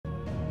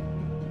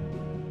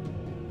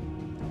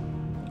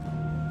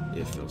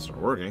If it'll start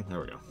working.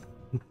 There we go.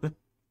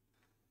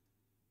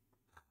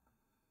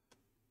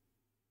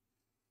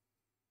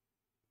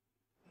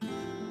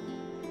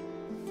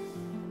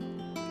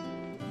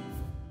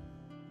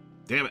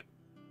 Damn it.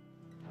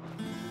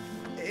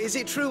 Is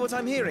it true what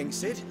I'm hearing,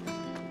 Sid?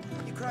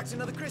 You cracked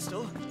another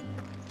crystal?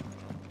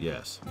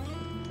 Yes.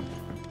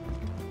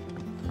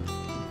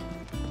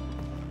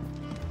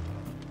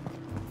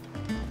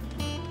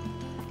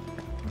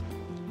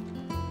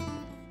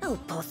 Oh,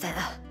 bother.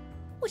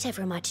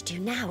 Whatever am I to do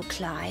now,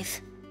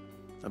 Clive?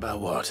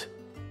 About what?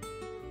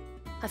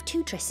 I've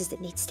 2 dresses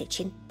that need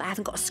stitching, but I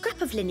haven't got a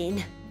scrap of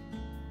linen.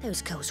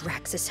 Those girls'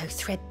 rags are so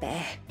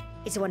threadbare.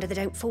 It's a wonder they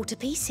don't fall to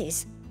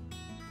pieces.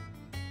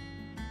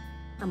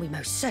 And we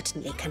most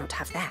certainly cannot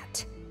have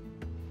that.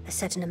 A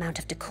certain amount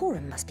of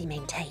decorum must be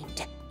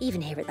maintained,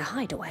 even here at the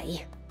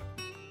Hideaway.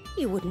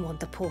 You wouldn't want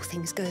the poor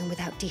things going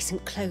without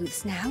decent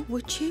clothes now,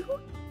 would you?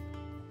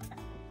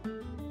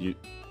 You...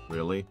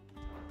 really?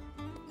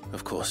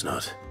 Of course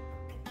not.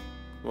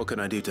 What can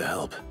I do to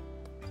help?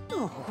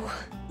 Oh,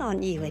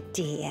 aren't you a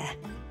dear?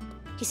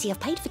 You see, I've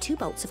paid for 2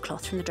 bolts of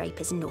cloth from the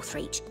drapers in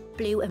Northreach,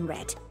 blue and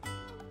red.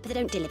 But they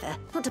don't deliver,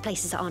 not to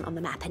places that aren't on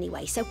the map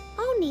anyway, so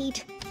I'll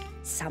need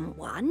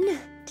someone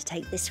to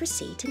take this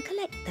receipt and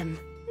collect them.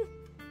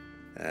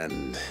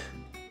 And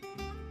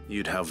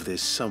you'd have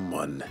this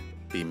someone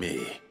be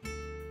me?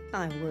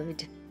 I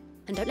would.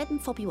 And don't let them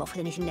fob you off with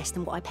anything less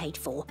than what I paid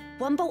for.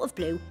 1 bolt of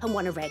blue and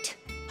 1 of red.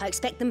 I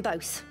expect them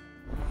both.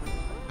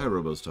 Hi,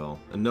 Robostal.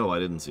 And no, I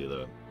didn't see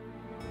that.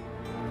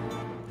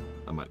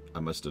 I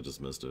must have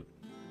just missed it.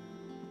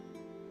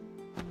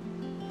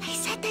 They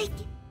said they...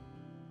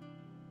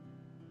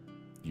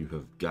 You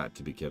have got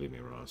to be kidding me,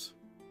 Ross.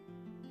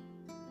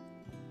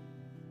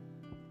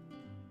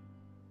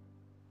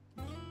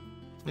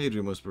 Hey,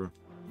 Dream Whisperer.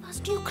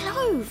 Must you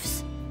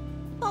clothes?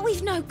 But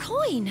we've no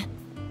coin.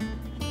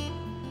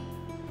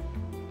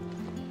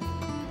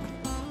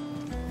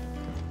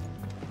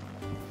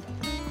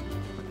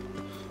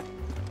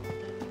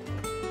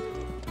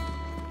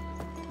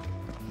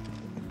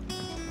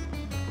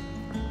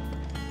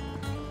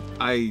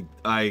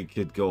 I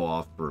could go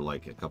off for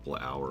like a couple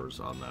of hours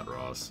on that,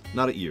 Ross.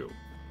 Not at you.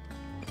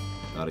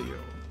 Not at you.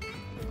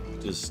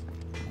 Just...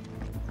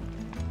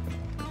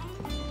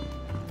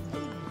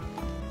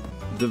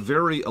 the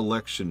very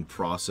election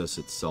process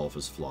itself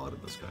is flawed in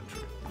this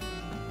country.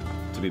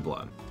 To be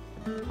blunt.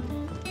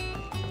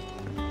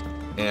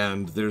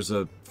 And there's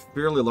a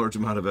fairly large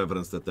amount of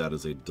evidence that that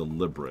is a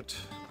deliberate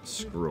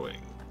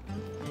screwing.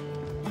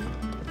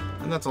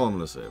 And that's all I'm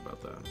going to say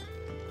about that.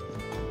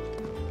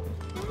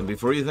 And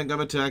before you think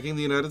I'm attacking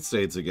the United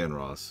States again,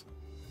 Ross,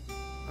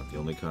 not the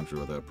only country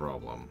with that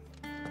problem.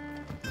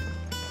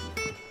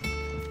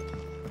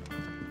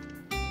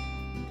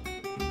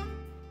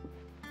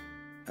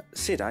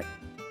 Sid, I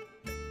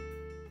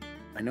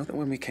know that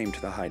when we came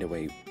to the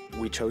Hideaway,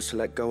 we chose to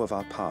let go of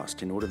our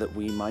past in order that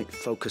we might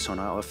focus on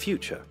our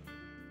future.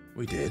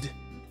 We did?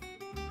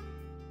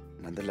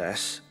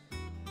 Nonetheless,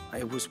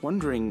 I was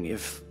wondering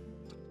if...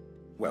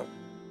 well,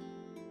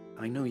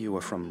 I know you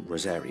are from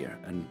Rosaria,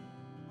 and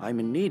I'm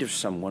in need of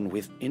someone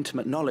with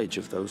intimate knowledge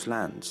of those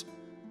lands.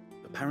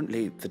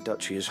 Apparently, the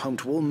duchy is home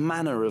to all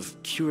manner of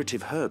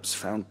curative herbs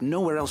found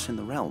nowhere else in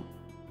the realm.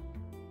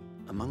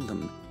 Among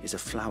them is a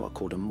flower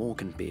called a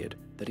morganbeard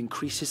that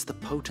increases the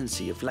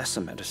potency of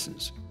lesser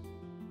medicines.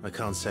 I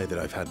can't say that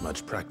I've had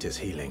much practice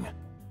healing.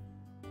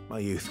 My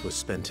youth was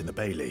spent in the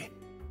Bailey.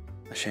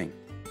 A shame.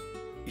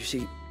 You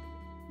see,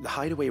 the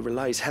Hideaway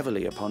relies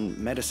heavily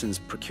upon medicines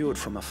procured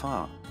from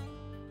afar.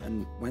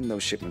 And when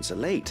those shipments are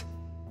late,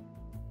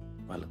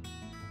 well,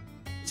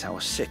 it's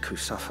our sick who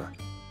suffer.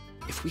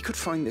 If we could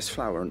find this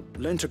flower and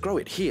learn to grow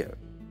it here,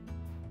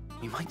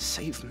 we might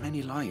save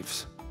many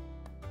lives.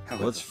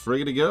 However, Let's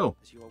friggin' go.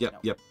 Yep,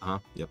 yep,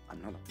 yep.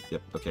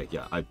 Yep, okay,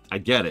 yeah, I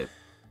get it.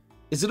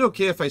 Is it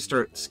okay if I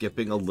start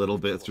skipping a little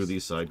bit through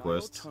these side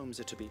quests?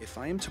 If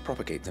I am to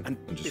propagate them,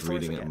 And just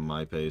reading it at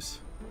my pace.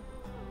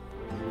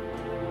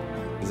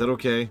 Is that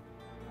okay?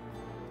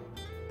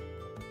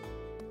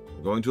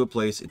 We're going to a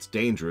place, it's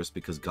dangerous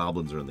because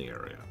goblins are in the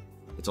area.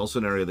 It's also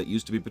an area that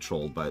used to be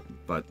patrolled,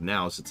 but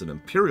now, since it's an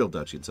imperial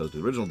duchy and so is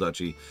the original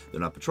duchy,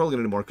 they're not patrolling it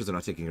anymore because they're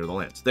not taking care of the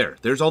lands.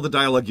 There's all the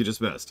dialogue you just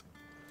missed.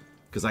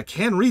 Because I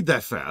can read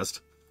that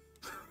fast.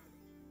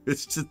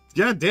 It's just,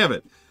 god damn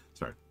it.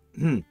 Sorry.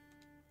 Alright,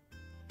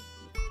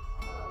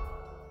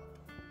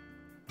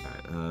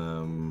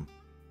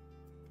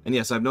 and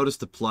yes, I've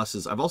noticed the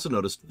pluses. I've also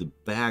noticed the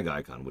bag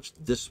icon, which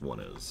this one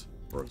is,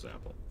 for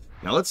example.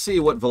 Now let's see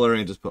what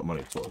Valerian just put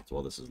money towards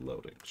while this is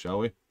loading, shall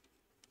we?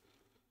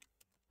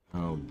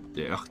 Oh,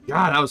 dear. Oh,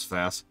 God, that was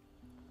fast.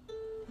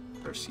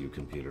 Curse you,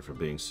 computer, for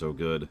being so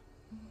good.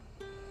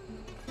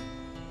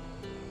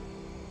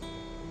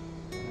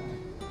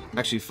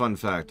 Actually, fun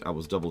fact, I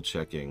was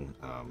double-checking...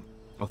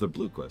 oh, the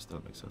blue quest,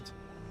 that makes sense.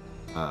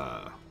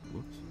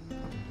 Whoops.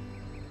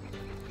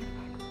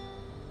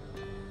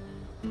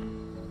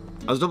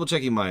 I was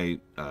double-checking my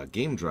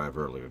game drive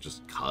earlier,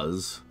 just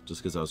because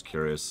I was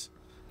curious.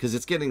 Because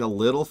it's getting a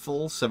little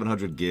full,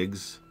 700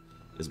 gigs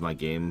is my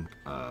game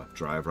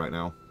drive right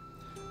now.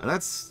 And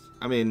that's,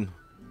 I mean,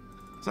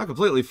 it's not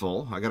completely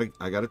full. I got a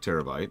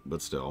terabyte,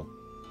 but still.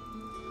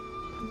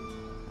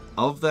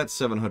 Of that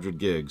 700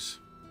 gigs,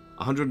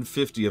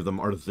 150 of them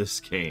are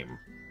this game.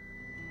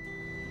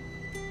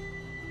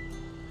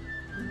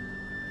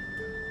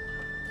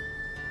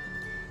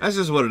 That's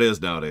just what it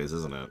is nowadays,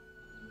 isn't it?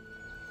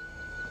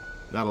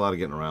 Not a lot of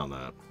getting around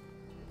that.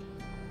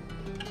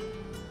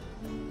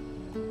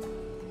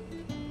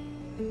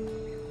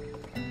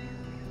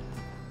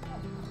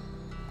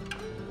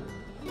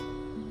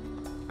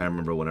 I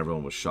remember when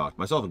everyone was shocked,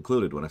 myself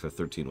included, when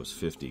FF13 was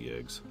 50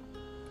 gigs.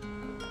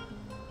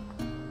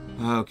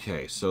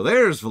 Okay, so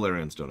there's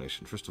Valerian's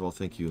donation. First of all,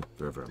 thank you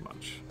very, very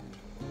much.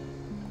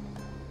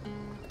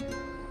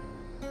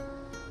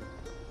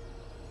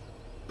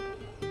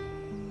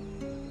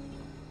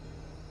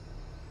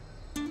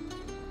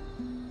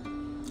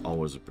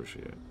 Always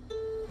appreciate it.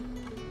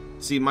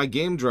 See, my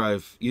game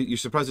drive, you're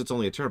surprised it's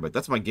only a terabyte.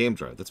 That's my game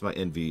drive. That's my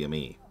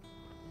NVMe.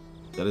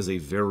 That is a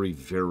very,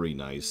 very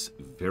nice,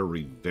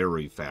 very,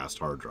 very fast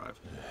hard drive.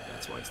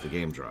 That's why it's the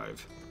game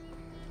drive.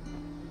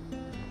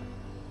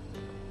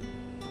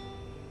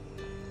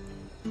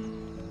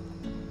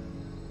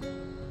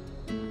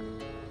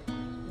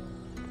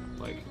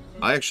 Like,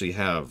 I actually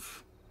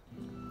have,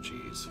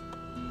 jeez,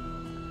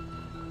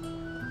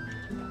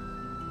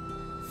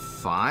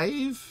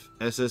 5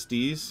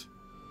 SSDs?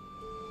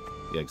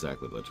 Yeah,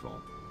 exactly, Blitzball.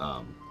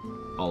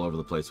 All over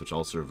the place, which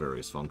all serve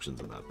various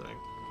functions in that thing.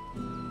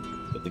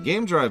 But the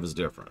game drive is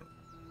different.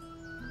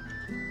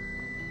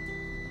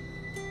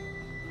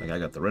 Like, I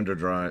got the render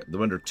drive, the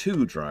render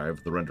to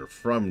drive, the render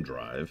from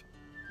drive.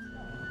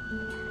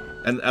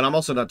 And I'm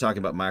also not talking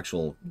about my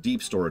actual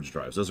deep storage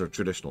drives. Those are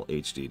traditional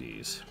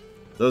HDDs.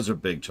 Those are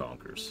big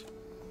chonkers.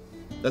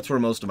 That's where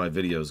most of my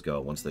videos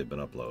go once they've been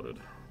uploaded.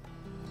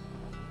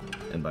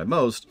 And by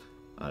most,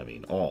 I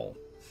mean all.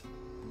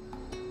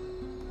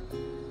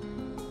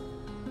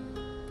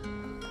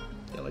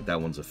 Yeah, like that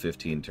one's a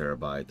 15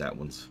 terabyte.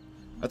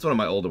 That's one of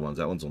my older ones.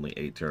 That one's only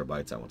 8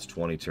 terabytes. That one's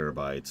 20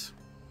 terabytes.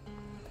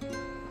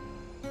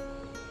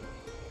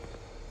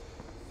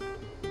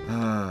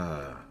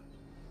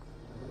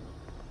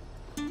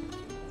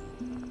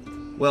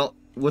 Well,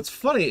 what's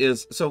funny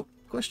is, so,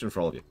 question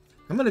for all of you.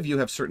 How many of you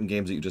have certain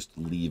games that you just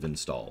leave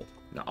installed?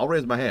 Now, I'll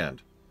raise my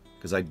hand,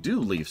 because I do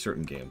leave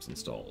certain games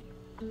installed.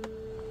 But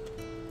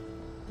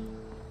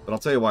I'll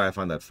tell you why I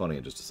find that funny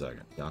in just a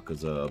second.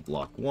 Yakuza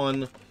Block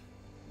 1,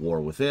 War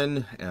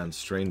Within, and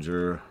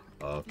Stranger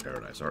of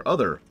Paradise, our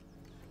other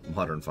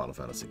modern Final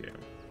Fantasy game.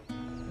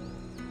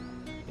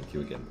 Thank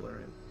you again,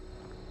 Valerian.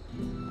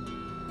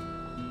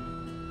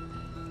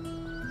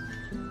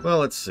 Well,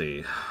 let's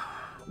see.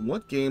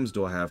 What games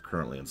do I have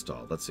currently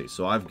installed? Let's see.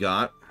 So I've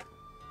got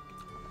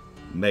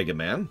Mega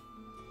Man.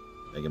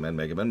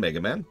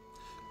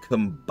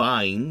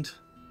 Combined,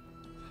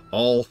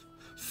 all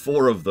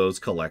 4 of those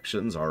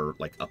collections are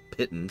like a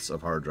pittance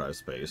of hard drive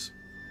space.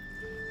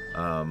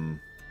 And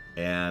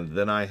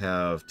then I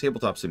have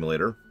Tabletop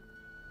Simulator.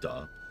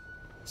 Duh.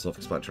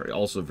 Self-explanatory.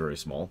 Also very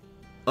small.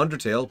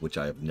 Undertale, which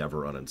I have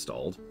never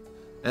uninstalled.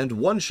 And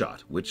One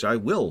Shot, which I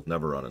will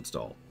never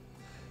uninstall.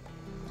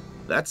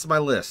 That's my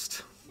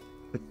list.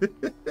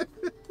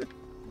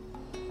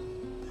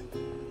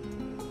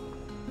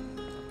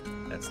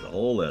 That's the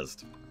whole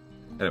list.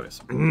 Anyways.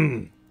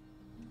 Keep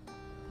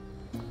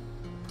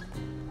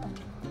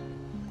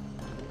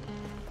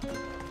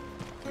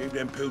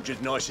them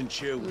pooches nice and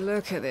chilled.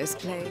 Look at this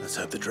place. Let's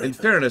hope the In Draper.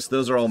 fairness,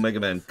 those are all Mega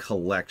Man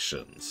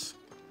collections.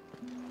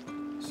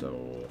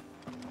 So,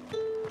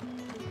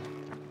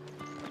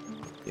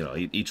 you know,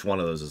 each one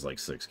of those is like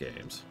 6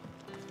 games.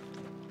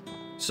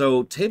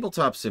 So,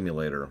 Tabletop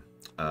Simulator,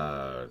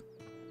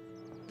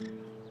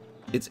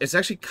 it's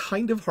actually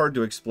kind of hard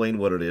to explain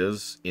what it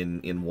is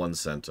in one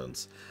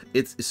sentence.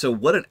 So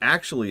what it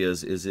actually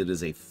is it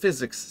is a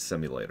physics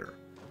simulator.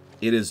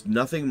 It is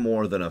nothing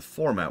more than a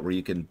format where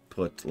you can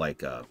put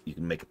like you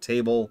can make a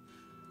table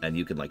and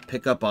you can like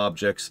pick up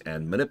objects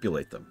and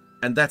manipulate them.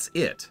 And that's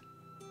it.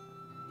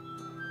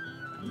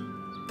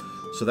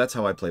 So that's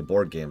how I play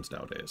board games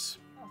nowadays.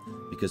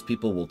 Because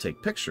people will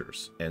take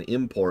pictures and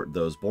import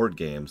those board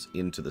games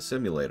into the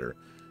simulator,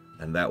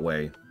 and that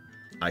way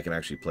I can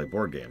actually play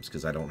board games,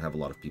 because I don't have a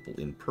lot of people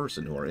in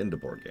person who are into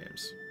board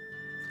games.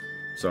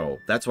 So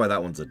that's why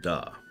that one's a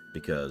duh,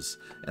 because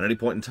at any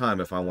point in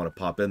time, if I want to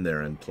pop in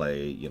there and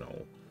play, you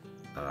know,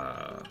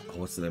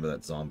 what's the name of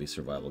that zombie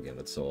survival game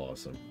that's so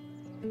awesome?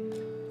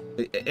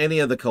 Any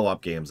of the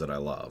co-op games that I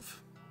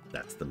love,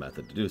 that's the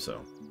method to do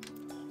so.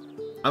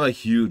 I'm a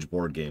huge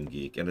board game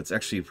geek, and it's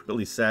actually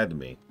really sad to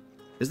me.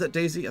 Is that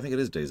Daisy? I think it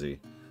is Daisy.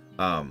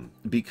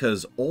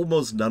 Because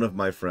almost none of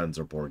my friends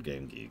are board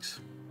game geeks.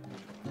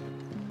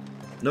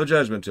 No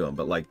judgment to them,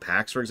 but like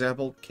Pax, for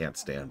example, can't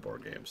stand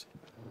board games.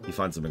 He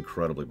finds them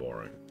incredibly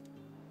boring.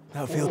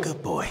 Now feel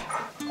good, boy.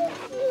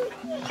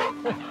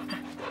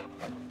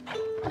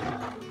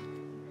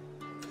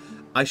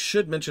 I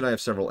should mention I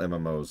have several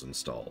MMOs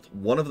installed.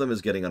 One of them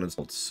is getting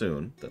uninstalled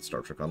soon. That's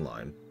Star Trek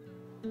Online.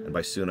 And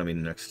by soon, I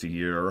mean next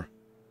year.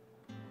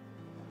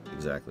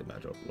 exactly,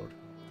 Magi Overlord.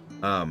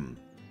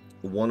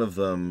 One of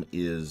them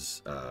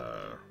is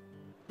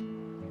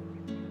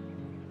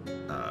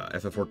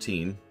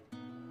FF14.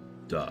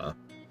 Duh.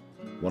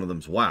 One of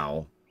them's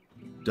WoW.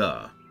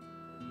 Duh.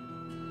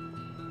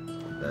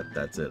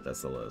 That's it.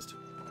 That's the list.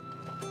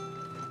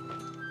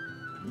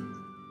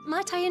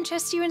 Might I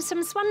interest you in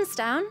some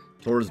Swansdown?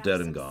 Tor's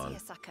dead and gone.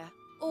 Seersucker.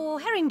 Or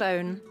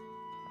herringbone?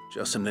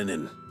 Just some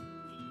linen.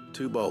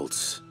 2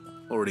 bolts.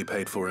 Already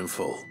paid for in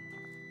full.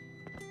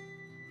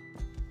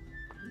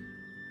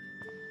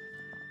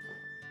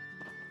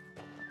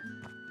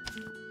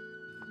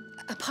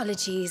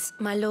 Apologies,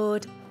 my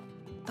lord,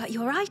 but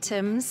your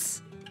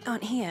items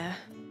aren't here.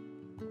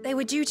 They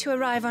were due to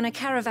arrive on a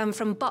caravan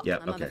from Bot. Yeah,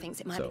 My mother okay. thinks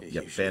it might So, be.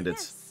 yep,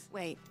 bandits. Yes.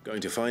 Wait.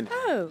 Going to find...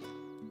 Oh.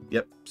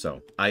 Yep,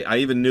 so I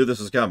even knew this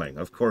was coming.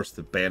 Of course,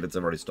 the bandits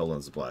have already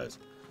stolen supplies.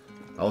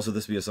 Also,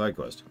 this be a side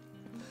quest.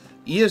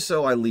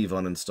 ESO I leave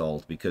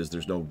uninstalled because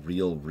there's no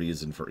real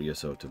reason for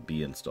ESO to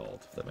be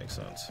installed, if that makes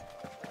sense.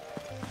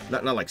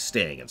 Not like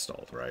staying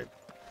installed, right?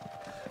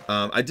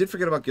 I did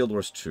forget about Guild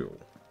Wars 2.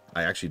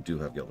 I actually do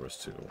have Guild Wars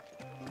 2.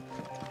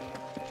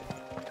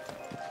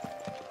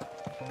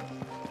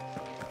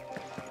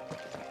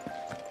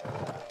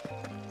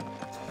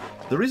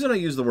 The reason I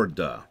use the word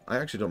duh, I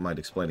actually don't mind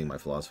explaining my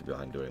philosophy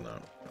behind doing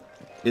that,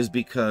 is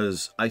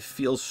because I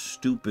feel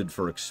stupid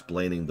for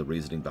explaining the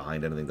reasoning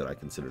behind anything that I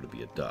consider to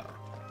be a duh.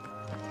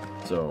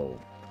 So,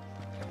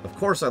 of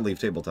course I leave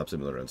Tabletop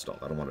Simulator installed.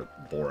 I don't want to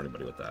bore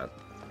anybody with that.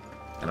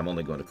 And I'm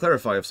only going to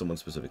clarify if someone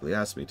specifically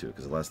asks me to,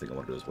 because the last thing I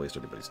want to do is waste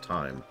anybody's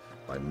time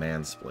by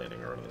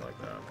mansplaining or anything like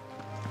that.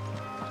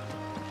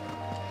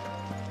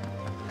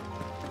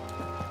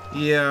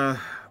 Yeah,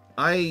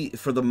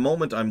 for the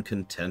moment, I'm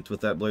content with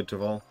that Blade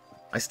Taval.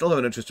 I still have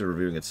an interest in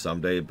reviewing it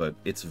someday, but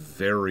it's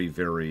very,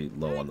 very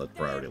low on the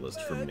priority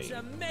list for me.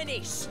 A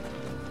menace.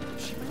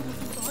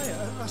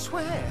 I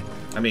swear.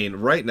 I mean,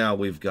 right now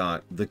we've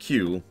got the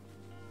queue,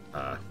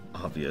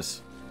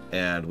 obvious,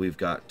 and we've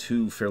got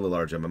 2 fairly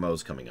large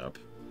MMOs coming up,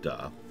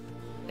 duh,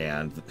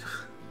 and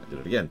I did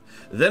it again.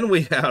 Then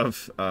we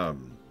have,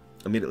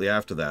 immediately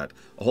after that,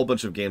 a whole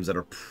bunch of games that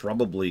are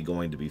probably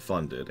going to be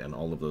funded, and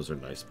all of those are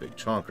nice big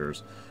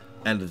chonkers.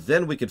 And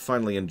then we could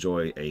finally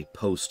enjoy a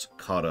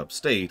post-caught-up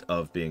state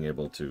of being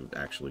able to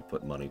actually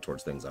put money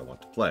towards things I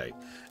want to play.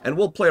 And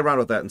we'll play around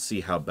with that and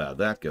see how bad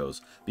that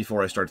goes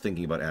before I start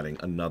thinking about adding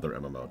another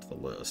MMO to the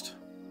list.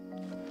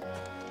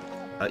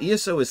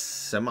 ESO is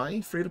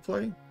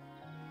semi-free-to-play.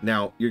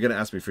 Now, you're going to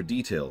ask me for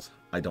details.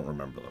 I don't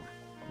remember them.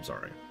 I'm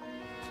sorry.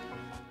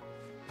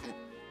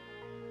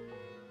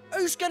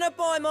 Who's gonna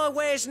buy my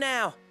wares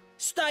now?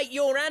 State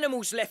your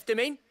animals left them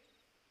in.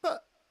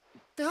 But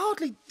they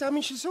hardly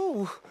damaged us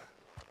all.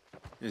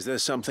 Is there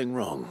something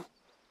wrong?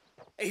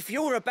 If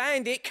you're a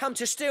bandit come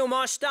to steal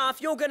my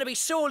stuff, you're gonna be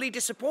sorely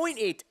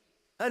disappointed.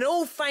 And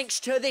all thanks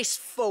to this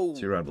fool.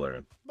 See you around,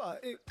 Valerian.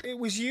 But it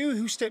was you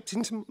who stepped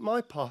into my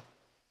path.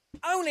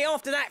 Only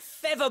after that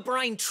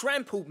featherbrain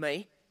trampled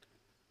me.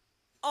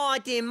 I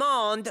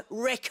demand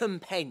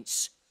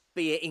recompense,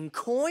 be it in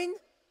coin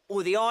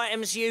or the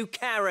items you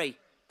carry.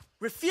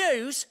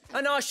 Refuse,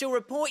 and I shall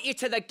report you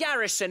to the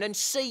garrison and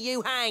see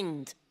you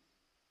hanged.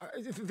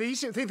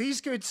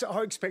 These goods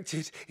are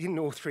expected in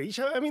Northreach.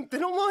 I mean, they're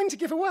not mine to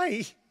give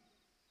away.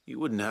 You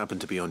wouldn't happen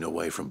to be on your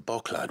way from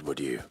Bocklad, would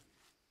you?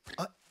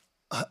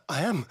 I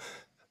am,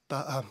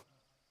 but did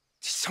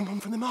someone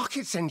from the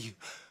market send you?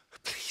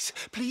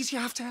 Please, you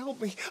have to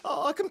help me.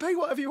 I can pay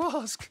whatever you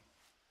ask.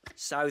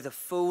 So the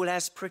fool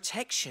has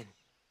protection.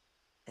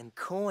 And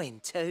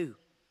coin, too.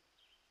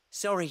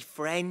 Sorry,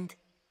 friend,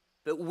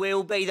 but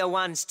we'll be the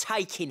ones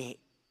taking it.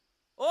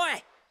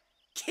 Oi!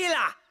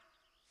 Killer!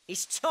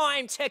 It's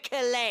time to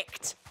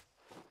collect.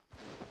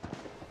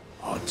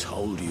 I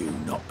told you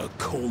not to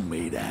call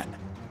me that.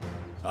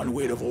 And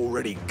we'd have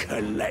already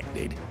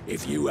collected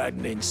if you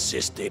hadn't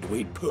insisted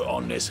we'd put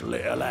on this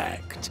little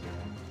act.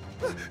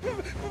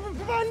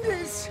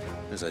 Bandits!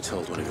 As I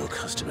told one of your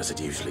customers, it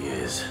usually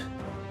is.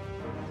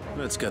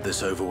 Let's get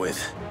this over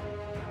with.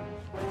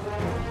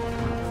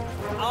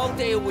 I'll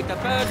deal with the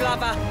bird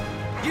lover.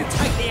 You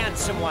take the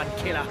handsome one,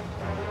 killer.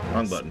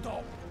 Wrong button.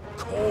 Stop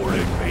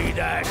calling me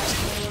that.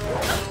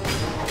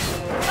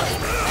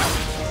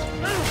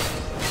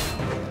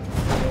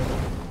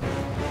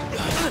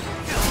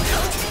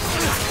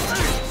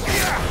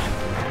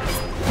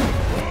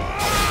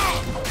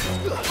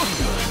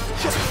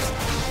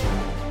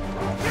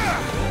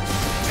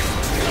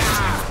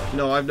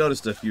 No, I've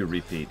noticed a few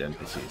repeat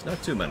NPCs.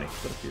 Not too many,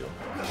 but a few.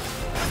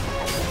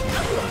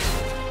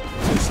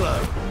 Too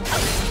slow.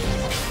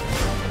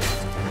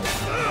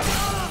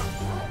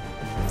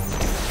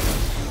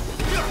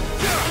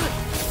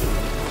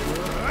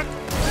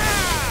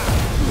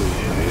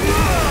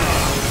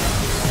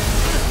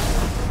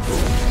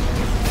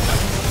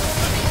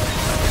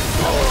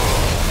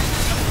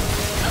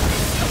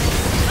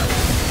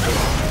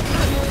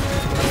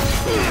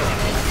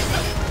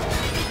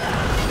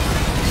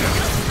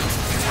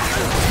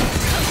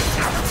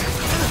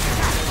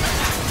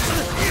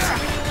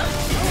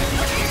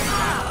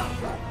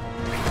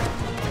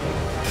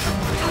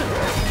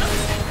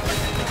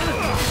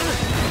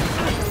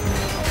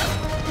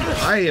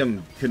 I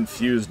am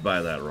confused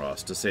by that,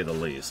 Ross, to say the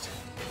least.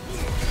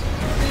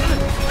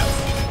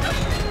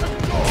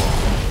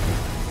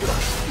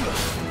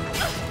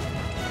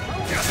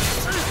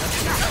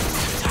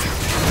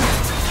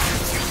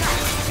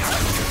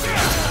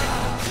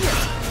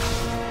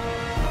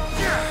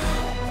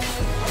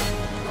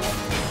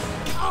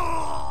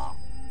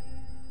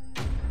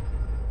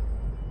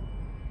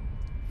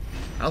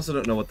 I also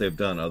don't know what they've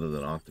done other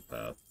than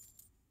Octopath.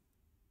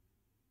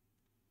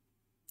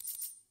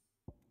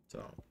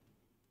 So,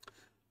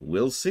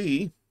 we'll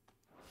see.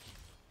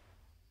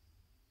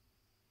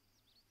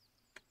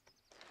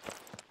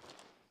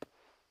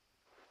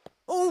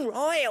 All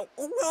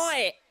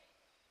right.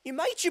 You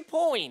made your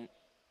point.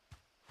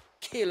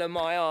 Killer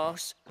my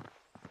ass.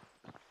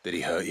 Did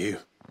he hurt you?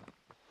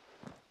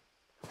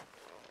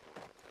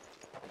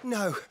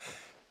 No,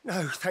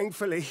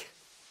 thankfully.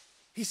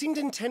 He seemed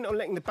intent on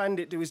letting the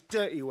bandit do his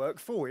dirty work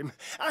for him,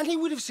 and he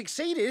would have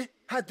succeeded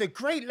had the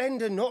Great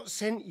Lender not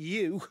sent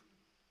you.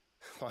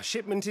 My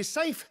shipment is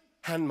safe,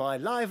 and my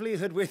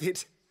livelihood with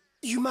it.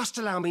 You must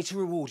allow me to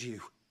reward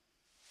you.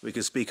 We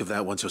can speak of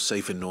that once you're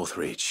safe in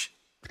Northreach.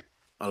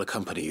 I'll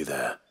accompany you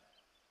there.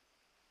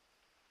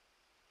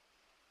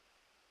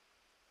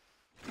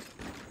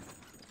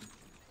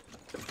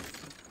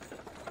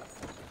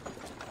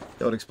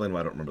 That would explain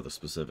why I don't remember the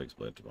specifics,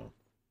 but well.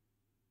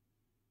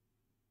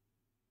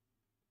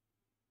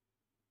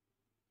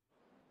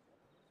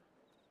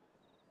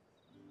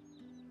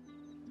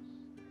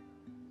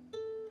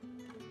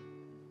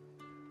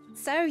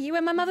 So, you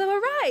and my mother were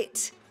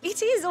right.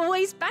 It is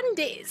always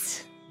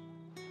bandits.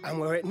 And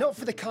were it not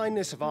for the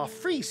kindness of our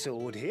free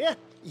sword here,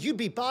 you'd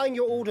be buying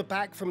your order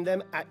back from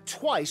them at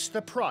twice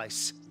the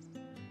price.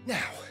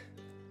 Now,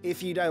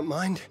 if you don't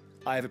mind,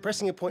 I have a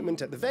pressing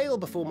appointment at the Vale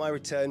before my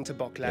return to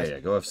Boklad. Yeah,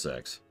 go have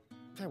sex.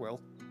 Farewell.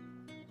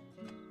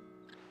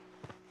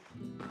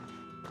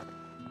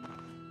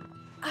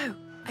 Oh,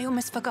 I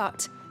almost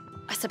forgot.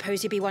 I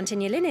suppose you'll be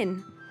wanting your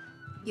linen.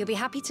 You'll be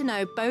happy to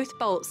know both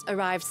bolts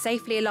arrived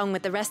safely along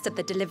with the rest of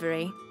the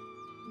delivery.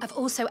 I've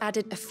also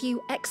added a few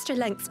extra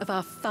lengths of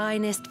our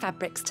finest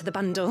fabrics to the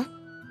bundle.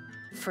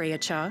 Free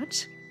of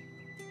charge.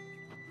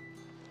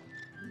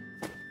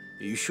 Are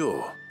you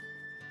sure?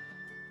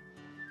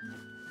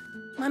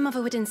 My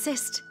mother would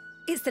insist.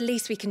 It's the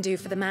least we can do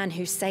for the man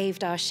who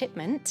saved our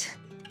shipment.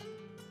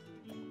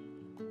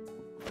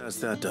 That's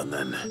that done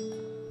then.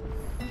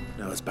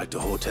 Now it's back to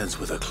Hortense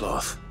with her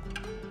cloth.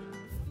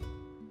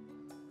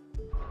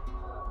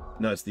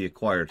 No, it's the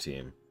Acquire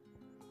team.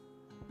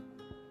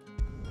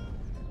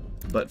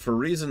 But for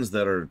reasons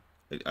that are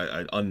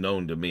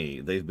unknown to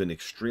me, they've been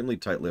extremely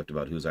tight-lipped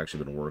about who's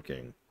actually been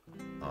working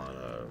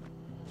on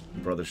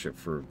Brothership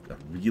for a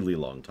really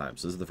long time.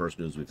 So this is the first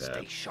news we've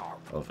had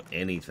of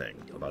anything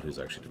about who's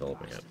actually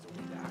developing it.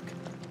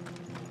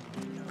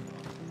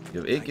 You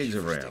have 8 gigs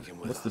of RAM.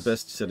 What's the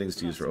best settings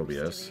to use for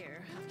OBS?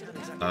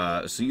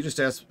 So you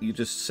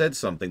just said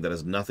something that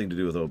has nothing to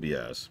do with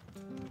OBS,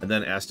 and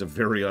then asked a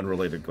very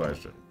unrelated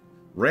question.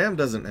 RAM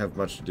doesn't have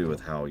much to do with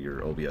how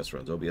your OBS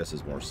runs. OBS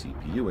is more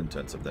CPU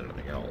intensive than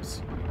anything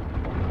else.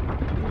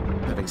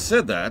 Having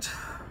said that,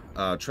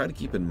 try to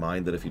keep in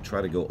mind that if you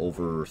try to go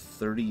over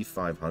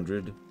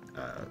 3500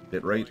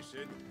 bitrate,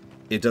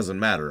 it doesn't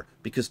matter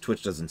because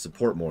Twitch doesn't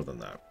support more than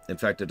that. In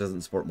fact, it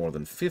doesn't support more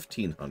than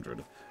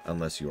 1500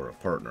 unless you're a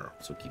partner.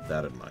 So keep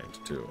that in mind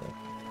too.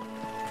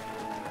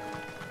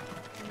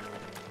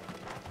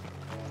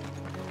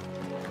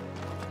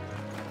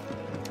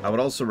 I would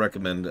also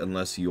recommend,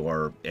 unless you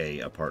are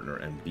A, a partner,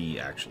 and B,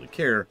 actually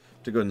care,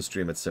 to go ahead and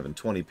stream at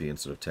 720p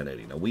instead of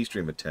 1080. Now, we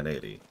stream at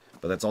 1080,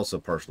 but that's also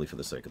partially for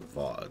the sake of the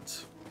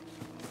VODs.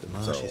 The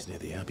marsh is near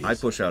the Abbey. I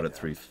push out at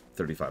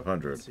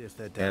 3500,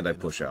 and I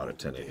push out at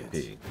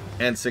 1080p.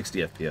 And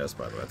 60 FPS,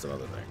 by the way, that's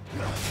another thing.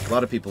 A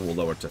lot of people will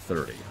lower it to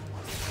 30.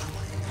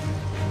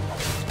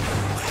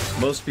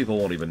 Most people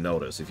won't even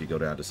notice if you go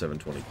down to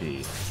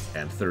 720p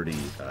and 30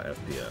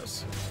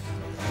 FPS.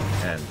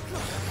 And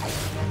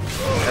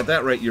at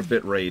that rate, your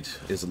bit rate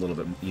is a little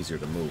bit easier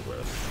to move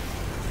with.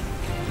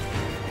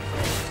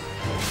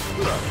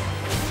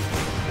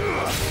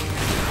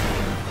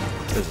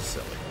 This is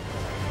silly.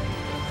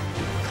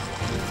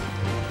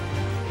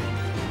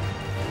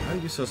 How are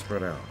you so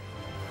spread out?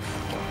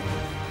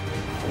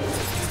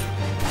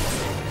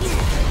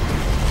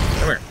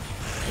 Come here.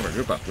 Come here,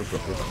 group up, group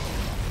up, group up.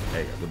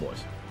 There you go, good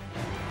boys.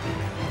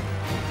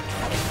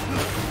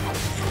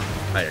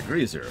 I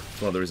agree, Zero.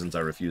 It's one of the reasons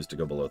I refuse to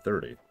go below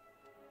 30.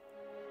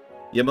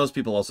 Yeah, most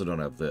people also don't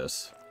have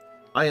this.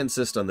 I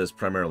insist on this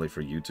primarily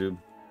for YouTube,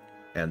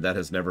 and that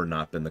has never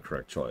not been the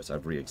correct choice.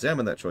 I've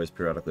re-examined that choice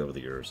periodically over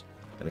the years,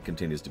 and it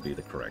continues to be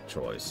the correct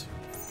choice.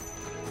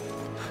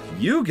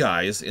 You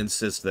guys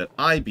insist that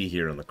I be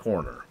here in the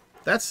corner.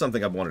 That's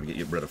something I've wanted to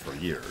get rid of for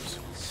years.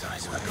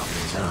 Size of a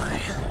goblin's eye.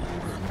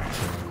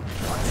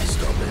 Why they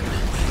stop it?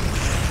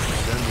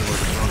 Certainly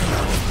wasn't wrong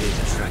about being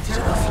attracted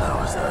to the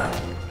flowers, though.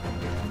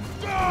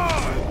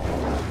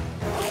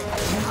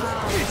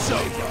 It's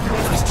over.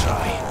 Let's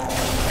try.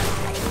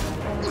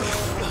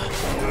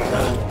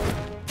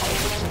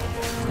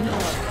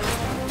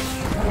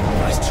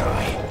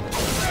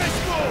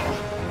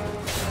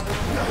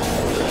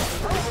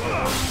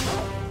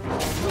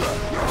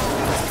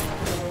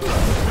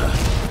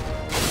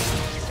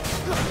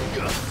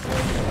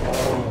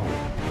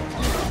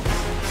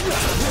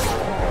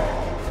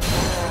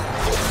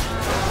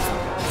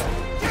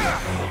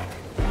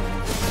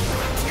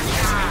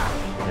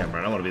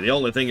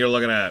 only thing you're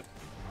looking at.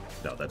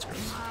 No, that's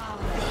gross.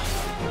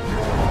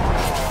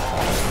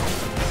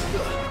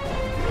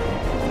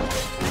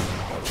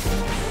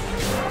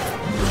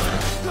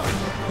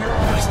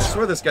 I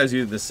swear this guy's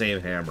using the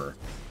same hammer.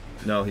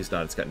 No, he's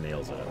not. It's got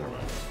nails in it. Never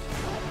mind.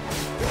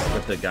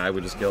 With the guy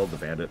we just killed, the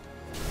bandit.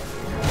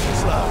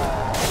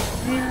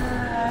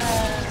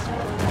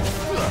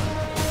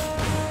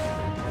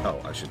 Oh,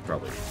 I should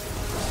probably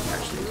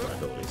actually use my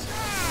abilities.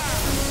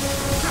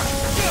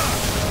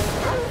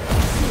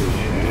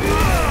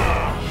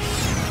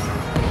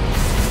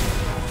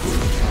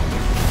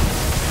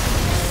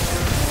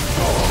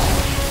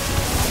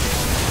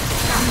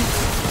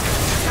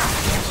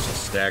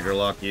 Stagger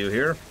lock you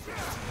here.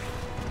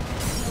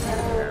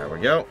 There we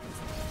go.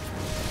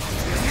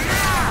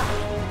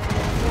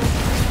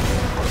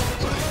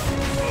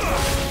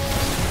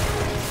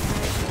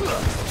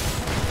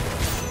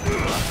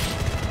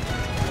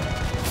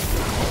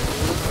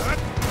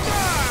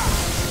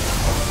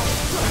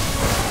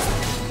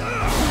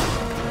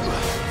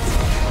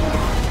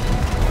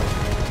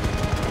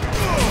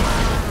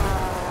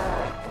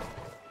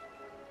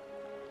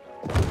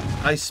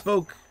 I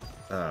spoke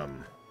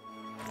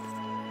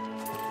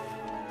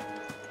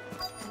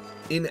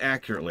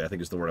inaccurately, I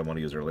think is the word I want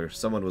to use earlier.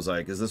 Someone was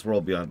like, is this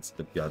world beyond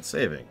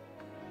saving?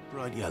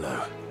 Bright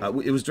yellow.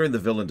 It was during the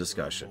villain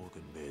discussion.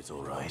 Beard's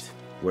all right.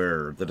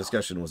 Where the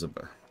discussion was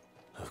about...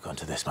 I've gone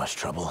to this much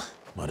trouble.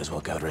 Might as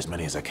well gather as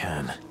many as I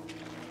can.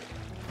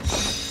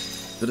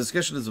 The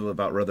discussion is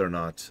about whether or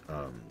not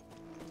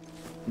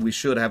we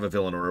should have a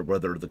villain, or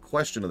whether the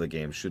question of the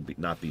game should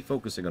not be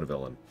focusing on a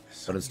villain,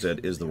 but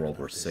instead, is the world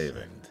worth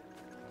saving?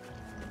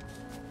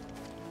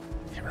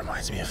 It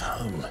reminds me of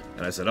home.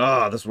 And I said,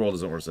 this world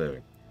isn't worth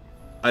saving.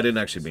 I didn't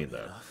actually mean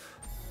that.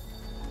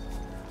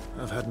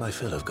 I've had my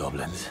fill of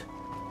goblins.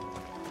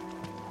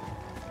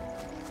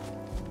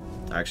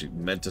 I actually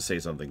meant to say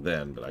something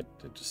then, but I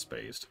just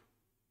spaced.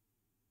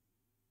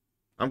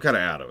 I'm kind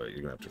of out of it.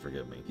 You're going to have to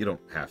forgive me. You don't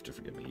have to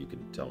forgive me. You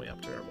can tell me I'm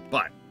terrible.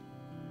 But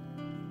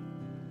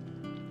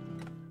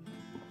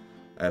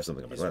I have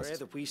something on my It's list. rare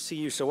that we see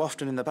you so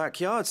often in the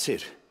backyard,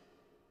 Sid.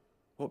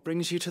 What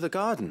brings you to the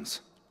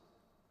gardens?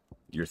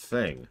 Your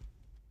thing.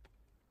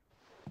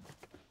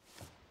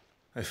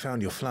 I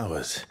found your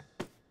flowers.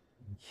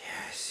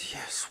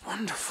 Yes,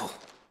 wonderful.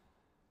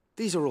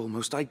 These are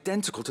almost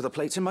identical to the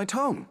plates in my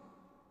tome.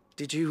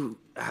 Did you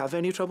have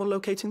any trouble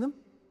locating them?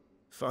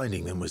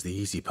 Finding them was the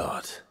easy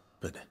part,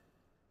 but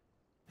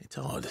it's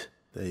odd.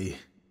 They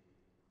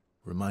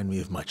remind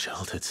me of my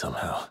childhood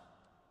somehow.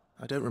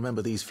 I don't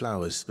remember these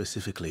flowers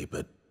specifically,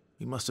 but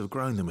we must have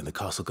grown them in the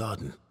castle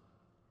garden.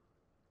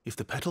 If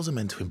the petals are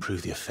meant to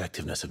improve the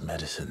effectiveness of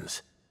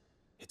medicines,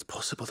 it's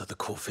possible that the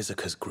core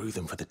physicers grew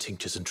them for the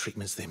tinctures and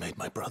treatments they made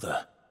my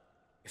brother.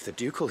 If the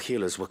ducal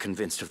healers were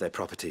convinced of their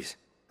properties,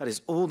 that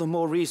is all the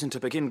more reason to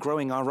begin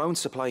growing our own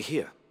supply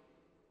here.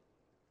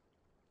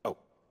 Oh,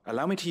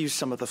 allow me to use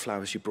some of the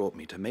flowers you brought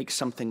me to make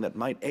something that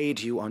might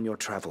aid you on your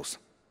travels.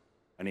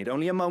 I need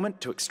only a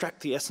moment to extract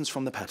the essence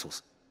from the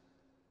petals.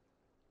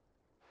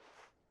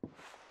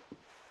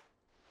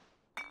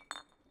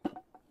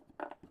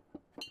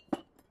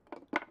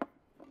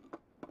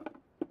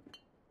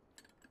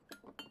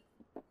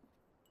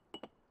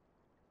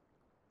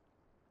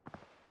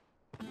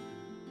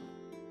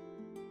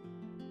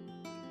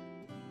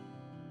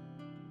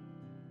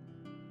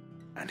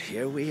 And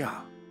here we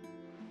are.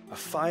 A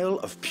phial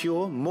of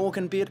pure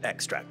Morganbeard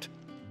extract.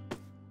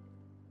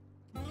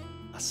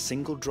 A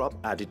single drop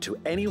added to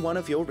any one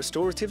of your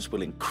restoratives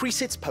will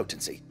increase its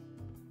potency.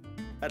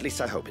 At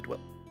least I hope it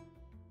will.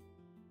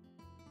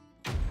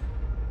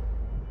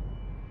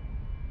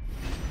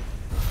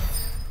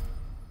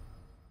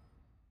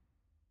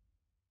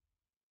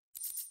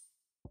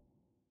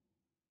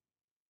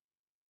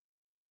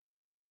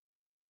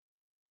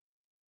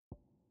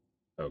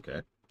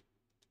 Okay.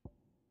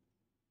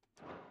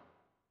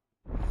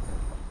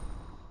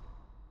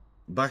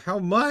 By how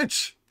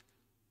much?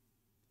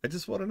 I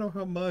just want to know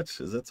how much.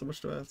 Is that so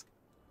much to ask?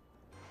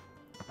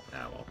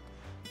 Ah, well.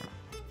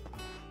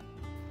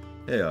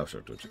 Hey,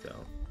 offshore Twitch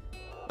account.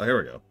 Oh, here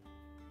we go.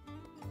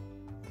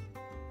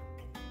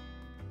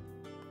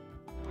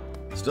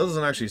 Still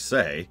doesn't actually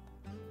say.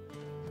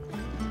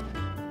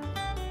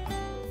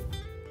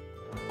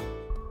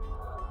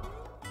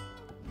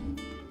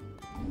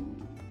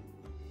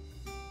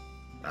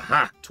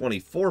 Aha!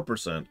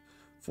 24%,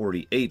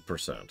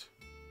 48%.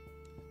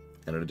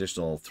 And an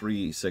additional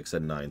 3, 6,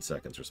 and 9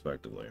 seconds,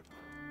 respectively.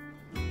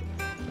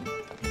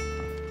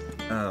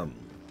 To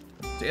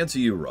answer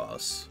you,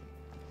 Ross.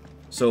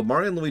 So,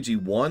 Mario & Luigi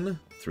 1,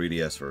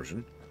 3DS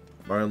version.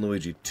 Mario &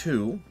 Luigi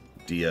 2,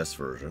 DS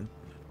version.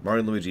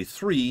 Mario & Luigi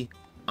 3,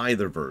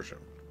 either version,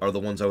 are the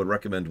ones I would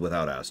recommend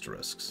without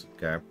asterisks,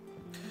 okay?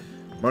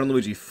 Mario &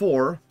 Luigi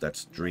 4,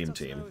 that's Dream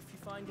Team,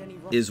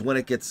 is when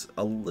it gets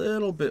a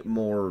little bit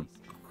more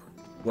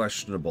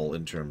questionable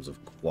in terms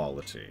of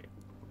quality.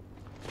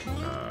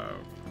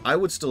 I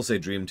would still say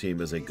Dream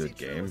Team is a good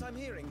game,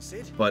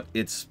 but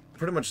it's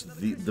pretty much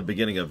the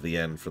beginning of the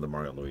end for the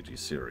Mario & Luigi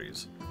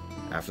series.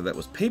 After that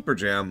was Paper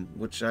Jam,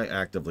 which I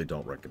actively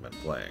don't recommend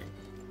playing.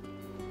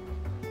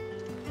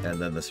 And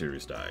then the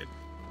series died.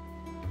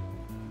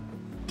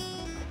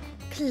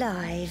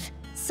 Clive,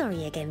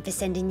 sorry again for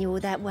sending you all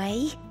that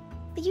way.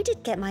 But you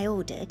did get my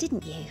order,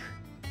 didn't you?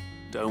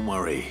 Don't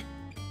worry.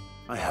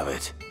 I have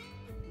it.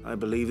 I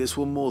believe this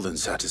will more than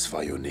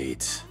satisfy your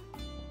needs.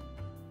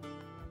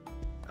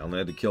 I only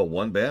had to kill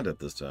one bandit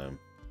this time.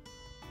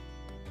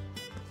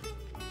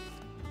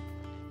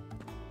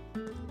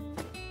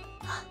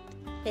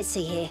 Let's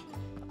see here.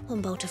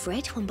 One bolt of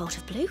red, one bolt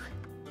of blue.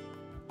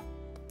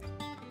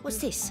 What's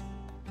this?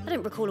 I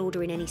don't recall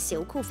ordering any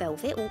silk or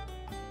velvet or...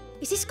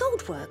 Is this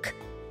gold work?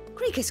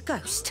 Krieger's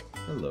ghost.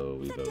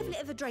 Hello, That Evo. devil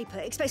of a draper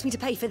expects me to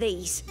pay for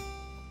these.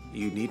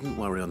 You needn't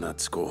worry on that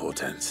score,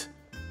 Hortense.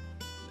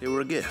 They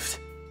were a gift.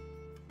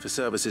 For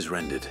services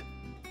rendered.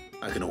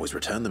 I can always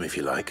return them if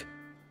you like.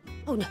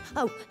 Oh, no.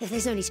 Oh,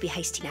 there's no need to be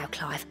hasty now,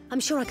 Clive. I'm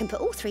sure I can put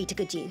all three to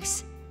good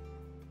use.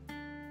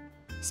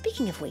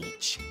 Speaking of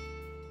which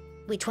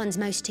one's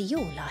most to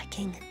your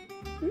liking?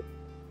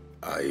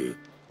 I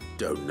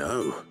don't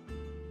know.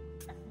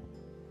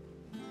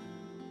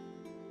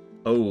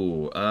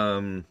 Oh,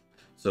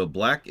 so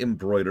black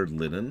embroidered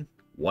linen,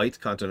 white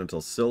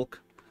continental silk,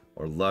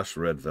 or lush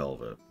red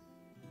velvet.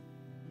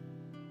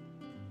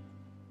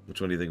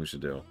 Which one do you think we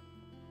should do?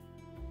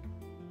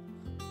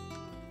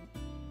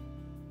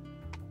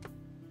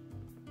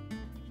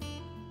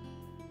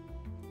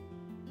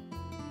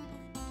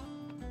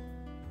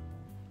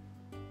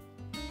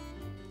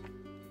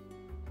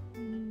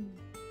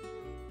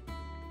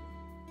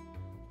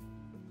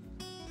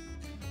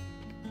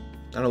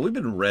 I don't know, we've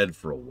been red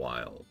for a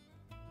while.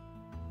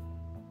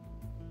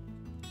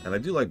 And I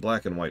do like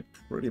black and white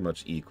pretty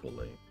much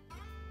equally.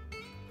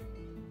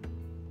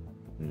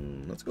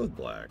 Let's go with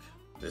black.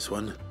 This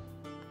one,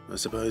 I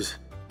suppose.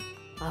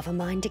 I've a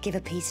mind to give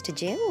a piece to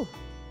Jill.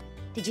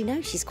 Did you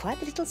know she's quite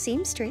the little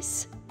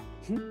seamstress?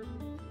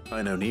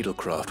 I know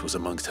needlecraft was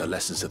amongst her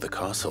lessons at the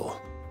castle.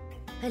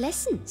 Her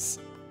lessons?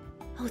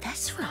 Oh,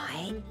 that's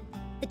right.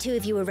 The two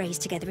of you were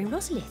raised together in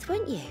Rosalith,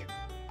 weren't you?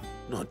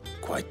 Not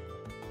quite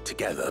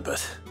together, but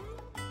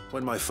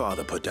when my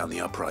father put down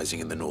the uprising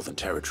in the Northern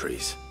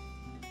Territories,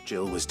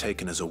 Jill was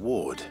taken as a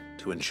ward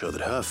to ensure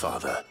that her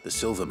father, the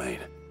Silvermane,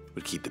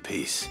 would keep the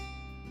peace.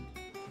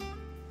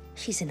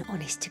 She's an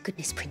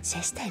honest-to-goodness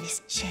princess then,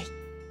 isn't she?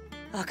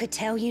 I could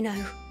tell, you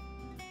know.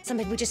 Some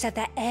people just have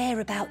that air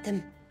about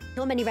them.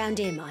 Not many round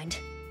here, mind.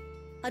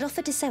 I'd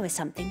offered to sew her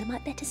something that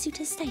might better suit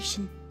her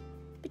station.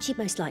 But she'd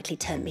most likely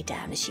turn me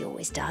down, as she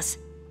always does.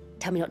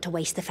 Tell me not to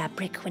waste the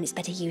fabric when it's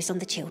better used on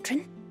the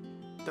children.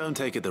 Don't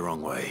take it the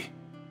wrong way.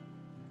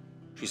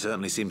 She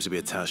certainly seems to be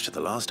attached to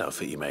the last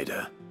outfit you made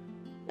her.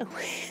 Oh,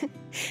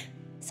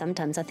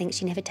 sometimes I think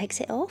she never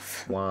takes it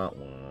off. Wah,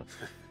 wah.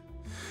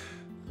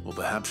 Or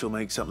perhaps she'll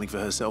make something for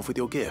herself with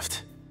your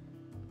gift.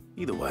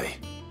 Either way,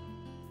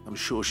 I'm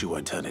sure she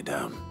won't turn it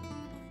down.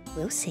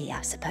 We'll see,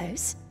 I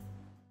suppose.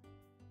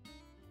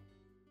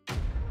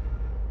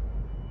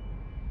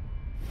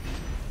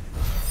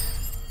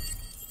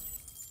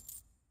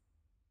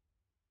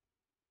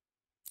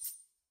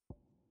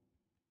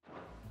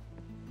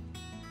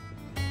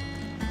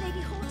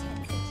 Lady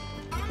Hortense.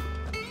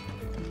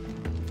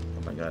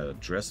 Oh my god, a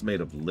dress made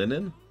of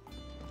linen?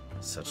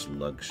 Such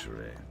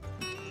luxury.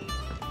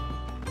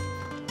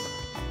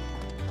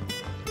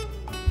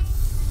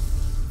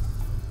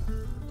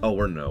 Oh,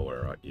 we're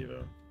nowhere,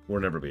 Eva. We're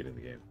never beating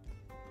the game.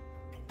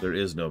 There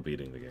is no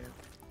beating the game.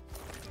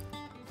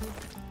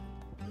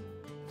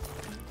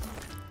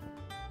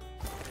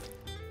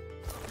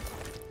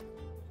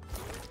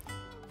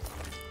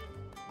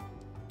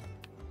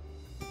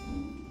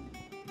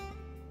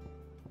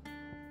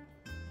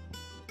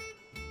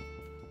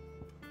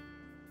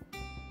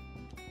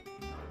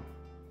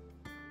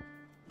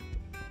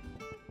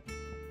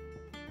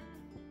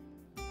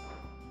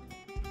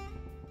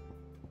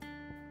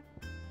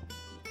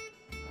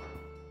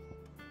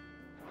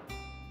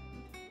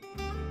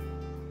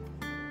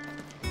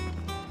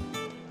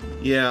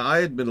 Yeah,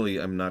 I admittedly,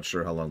 I'm not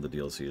sure how long the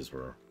DLCs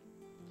were.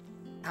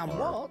 And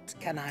what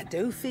can I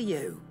do for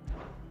you?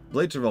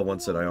 Blade Tervel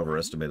once said I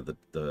overestimated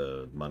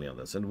the money on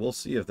this, and we'll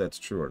see if that's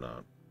true or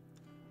not.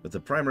 But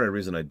the primary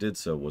reason I did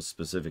so was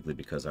specifically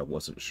because I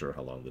wasn't sure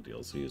how long the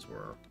DLCs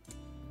were.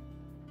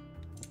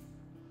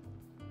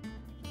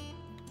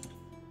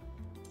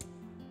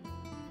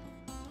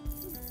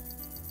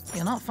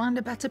 You'll not find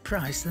a better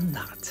price than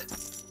that.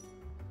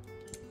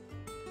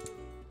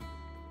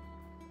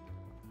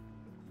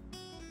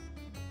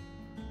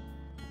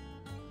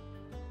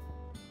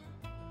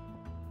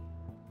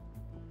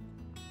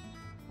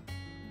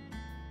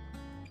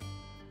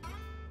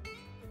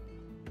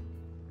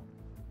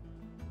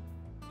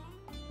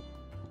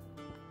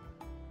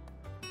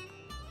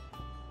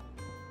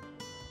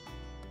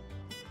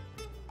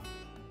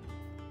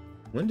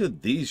 When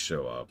did these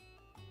show up?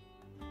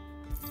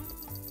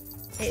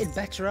 It'd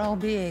better all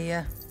be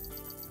here.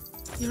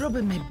 You're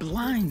rubbing me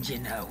blind, you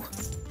know.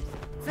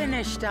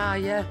 Finished, are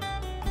you?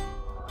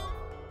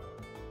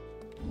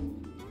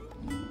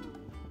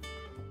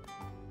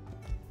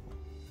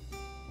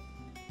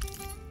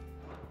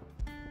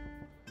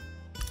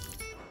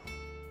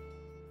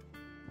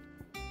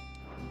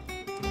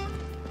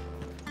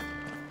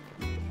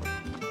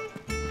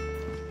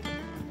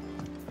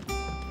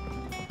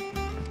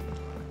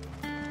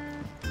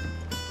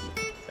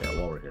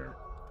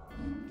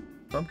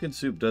 Pumpkin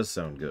soup does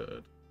sound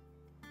good.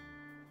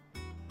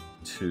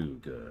 Too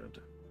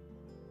good.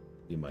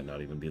 You might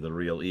not even be the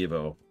real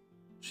Evo.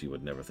 She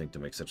would never think to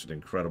make such an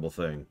incredible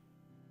thing.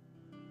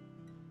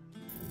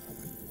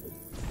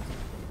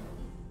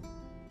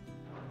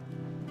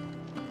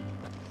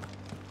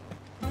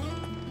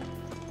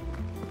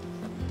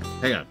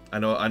 Hang on,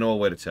 I know a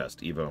way to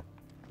test, Evo.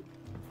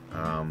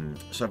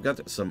 So I've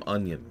got some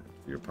onion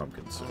for your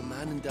pumpkin soup. A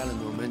man in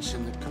Dallimore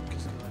mentioned the cook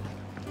is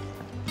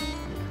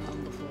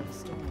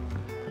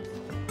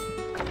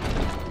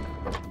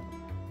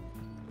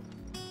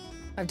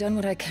I've done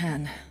what I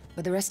can,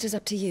 but the rest is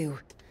up to you.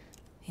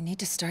 You need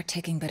to start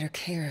taking better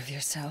care of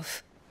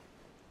yourself.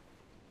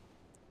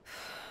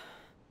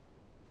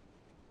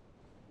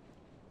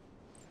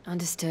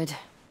 Understood.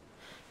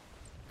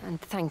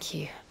 And thank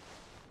you.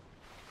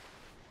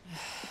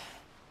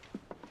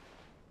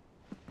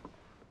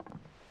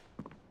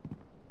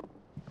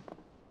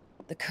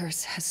 The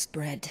curse has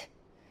spread.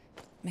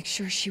 Make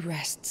sure she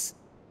rests.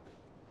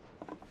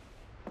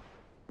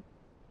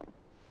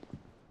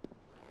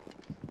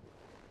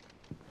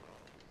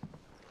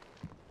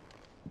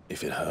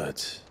 If it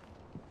hurts,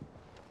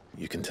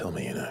 you can tell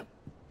me, you know.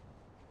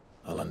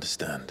 I'll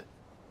understand.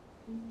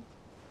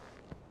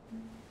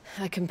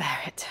 I can bear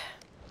it.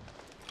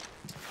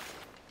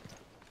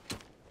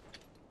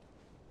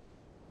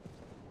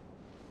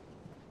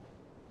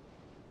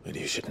 But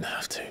you shouldn't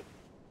have to.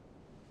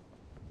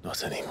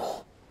 Not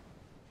anymore.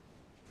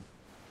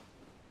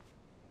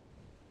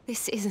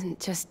 This isn't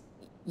just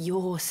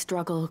your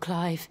struggle,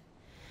 Clive.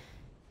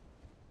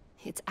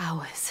 It's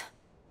ours.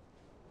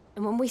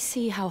 And when we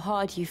see how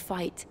hard you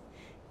fight,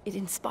 it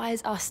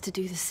inspires us to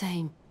do the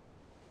same.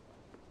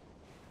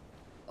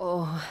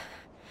 Or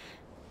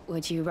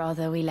would you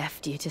rather we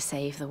left you to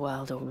save the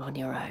world all on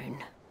your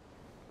own?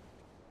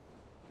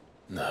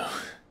 No.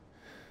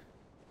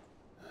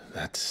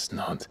 That's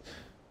not...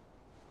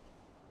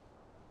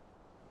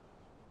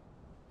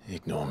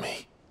 Ignore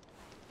me.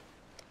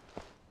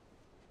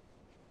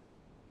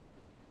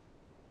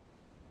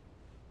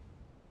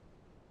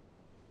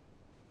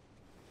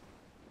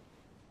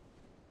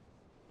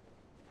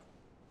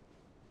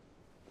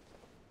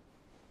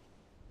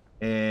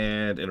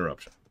 And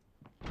interruption.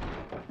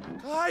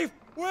 Clive,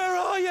 where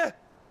are you?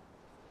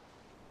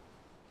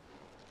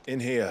 In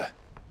here.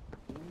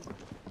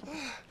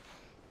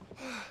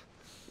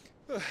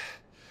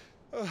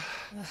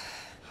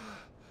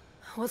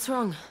 What's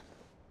wrong?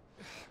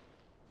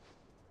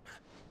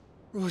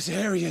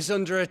 Rosaria's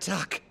under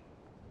attack.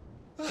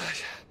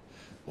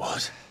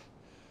 What?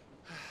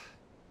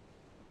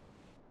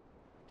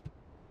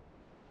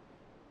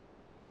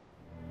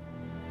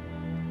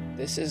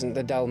 This isn't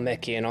the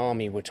Dalmekian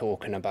army we're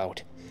talking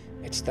about.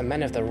 It's the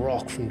men of the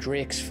Rock from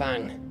Drake's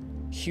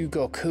Fang.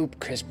 Hugo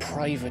Kupka's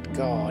private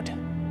guard.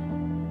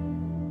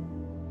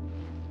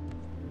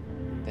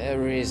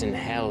 There is in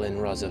hell in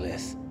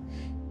Rosalith,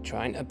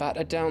 trying to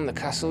batter down the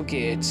castle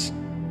gates.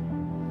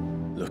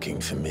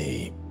 Looking for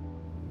me.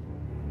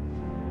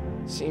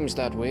 Seems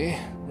that way.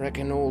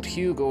 Reckon old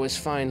Hugo has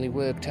finally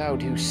worked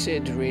out who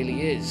Sid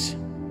really is.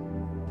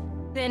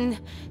 Then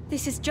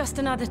this is just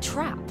another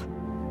trap.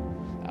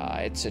 Ah,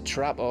 it's a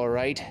trap, all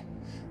right.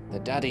 The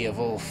daddy of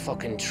all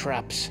fucking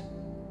traps.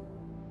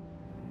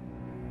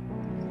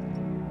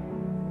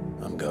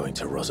 I'm going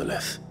to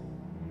Rosalith.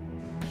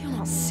 You're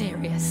not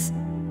serious.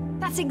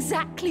 That's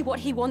exactly what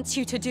he wants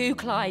you to do,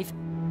 Clive.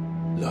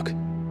 Look.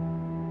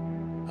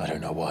 I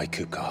don't know why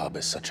Kupka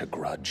harbors such a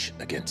grudge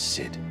against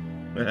Sid.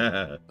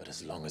 But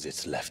as long as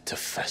it's left to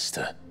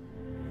fester,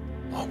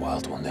 our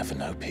world will never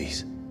know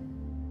peace.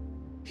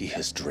 He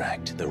has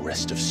dragged the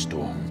rest of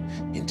Storm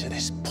into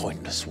this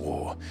pointless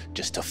war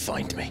just to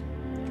find me.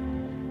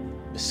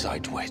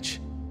 Besides which,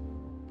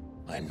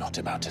 I am not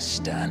about to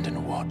stand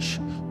and watch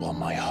while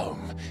my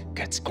home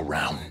gets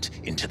ground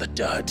into the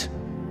dirt.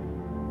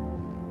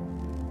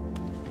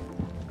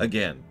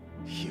 Again.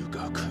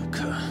 Hugo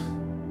Kupka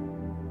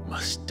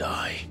must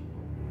die.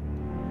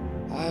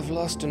 I've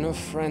lost enough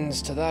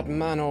friends to that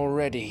man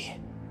already.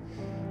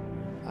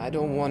 I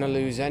don't want to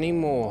lose any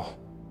more.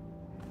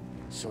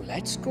 So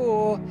let's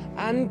go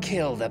and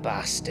kill the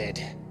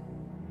bastard.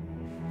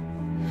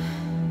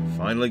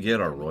 Finally get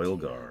our royal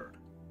guard.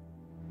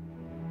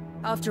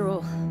 After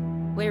all,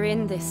 we're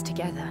in this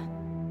together.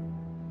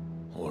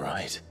 All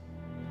right.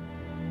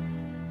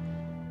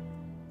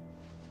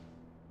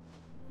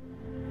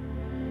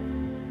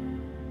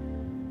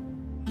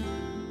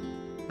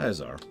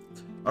 Azar.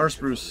 Our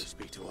spruce.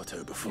 Speak to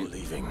Otto before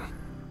leaving.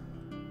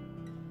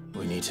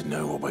 We need to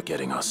know what we're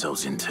getting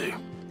ourselves into.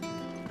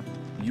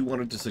 You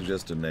wanted to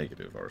suggest a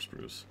negative, our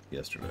spruce,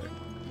 yesterday.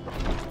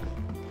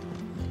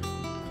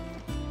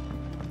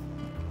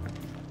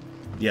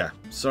 Yeah,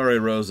 sorry,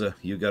 Rosa.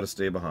 You gotta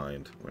stay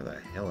behind. Where the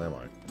hell am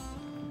I?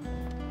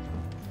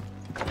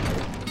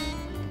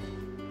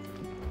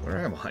 Where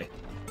am I?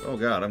 Oh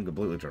god, I'm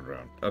completely turned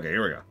around. Okay,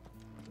 here we go.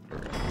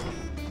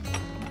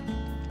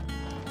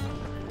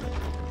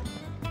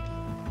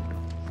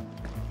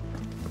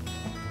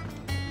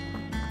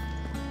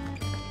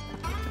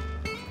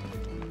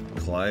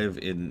 Clive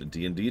in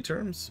D&D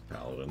terms?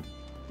 Paladin.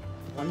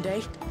 One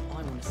day, I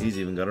want to see. He's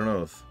even got an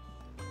oath.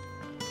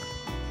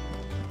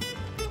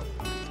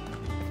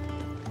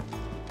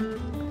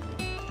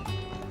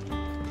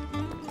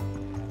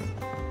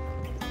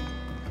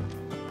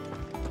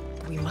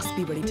 We must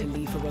be ready to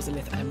leave for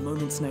Rosalith at a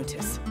moment's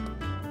notice.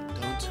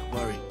 Don't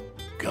worry.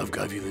 Gov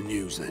gave you the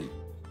news then.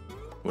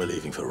 We're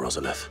leaving for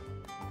Rosalith.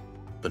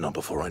 But not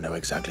before I know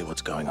exactly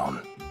what's going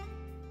on.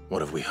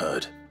 What have we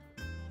heard?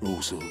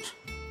 All sorts.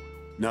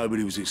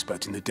 Nobody was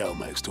expecting the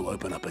Dalmex to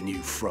open up a new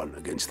front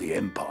against the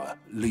Empire,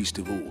 least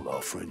of all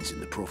our friends in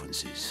the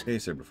provinces. Hey,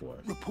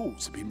 Saberforth.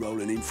 Reports have been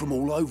rolling in from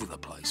all over the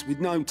place, with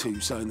no two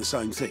saying the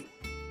same thing.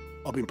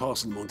 I've been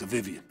passing them on to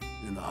Vivian,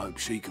 in the hope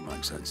she can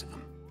make sense of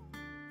them.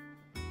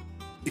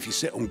 If you're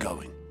set on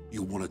going,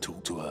 you'll want to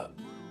talk to her.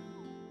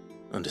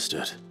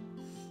 Understood.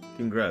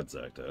 Congrats,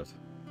 Actat.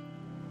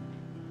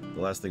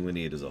 The last thing we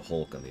need is a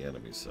Hulk on the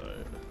enemy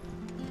side.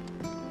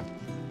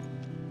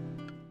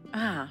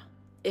 Ah,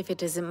 if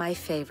it isn't my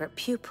favorite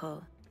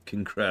pupil.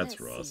 Congrats,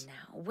 Let's Ross. see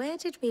now. Where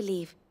did we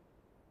leave?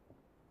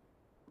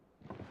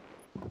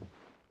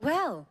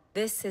 Well,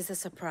 this is a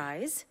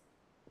surprise.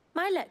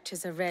 My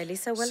lectures are rarely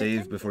so well Save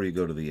attended. before you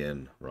go to the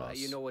inn, Ross.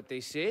 You know what they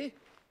say?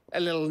 A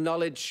little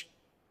knowledge,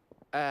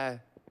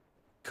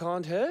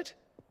 can't hurt?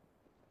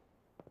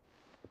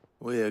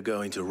 We're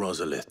going to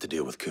Rosalith to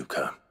deal with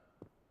Kupka.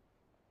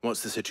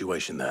 What's the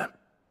situation there?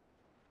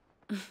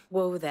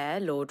 Whoa there,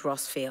 Lord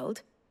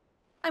Rossfield.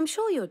 I'm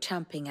sure you're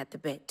champing at the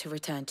bit to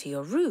return to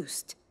your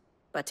roost.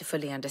 But to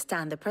fully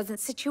understand the present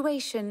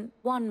situation,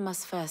 one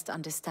must first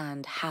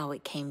understand how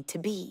it came to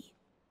be.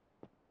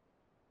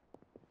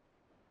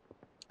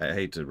 I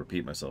hate to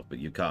repeat myself, but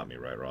you caught me,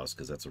 right, Ross?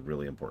 Because that's a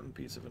really important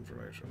piece of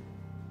information.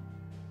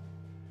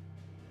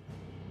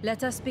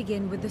 Let us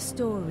begin with the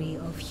story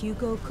of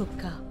Hugo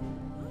Kupka.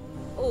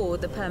 Or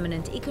the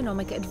permanent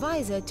economic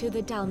advisor to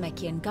the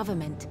Dalmekian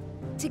government,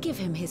 to give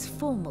him his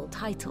formal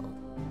title.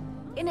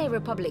 In a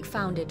republic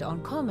founded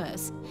on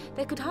commerce,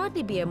 there could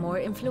hardly be a more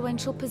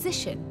influential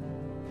position.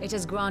 It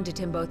has granted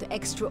him both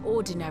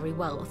extraordinary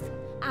wealth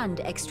and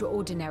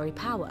extraordinary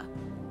power.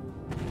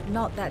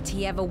 Not that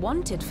he ever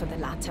wanted for the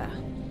latter.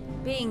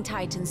 Being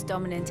Titan's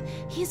dominant,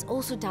 he is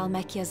also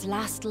Dalmekia's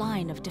last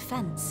line of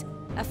defense,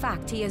 a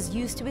fact he has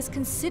used to his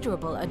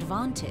considerable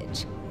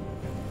advantage.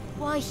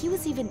 Why, he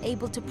was even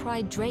able to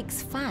pry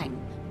Drake's Fang,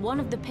 one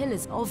of the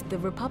pillars of the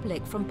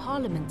Republic, from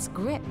Parliament's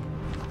grip.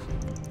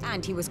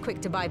 And he was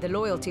quick to buy the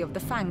loyalty of the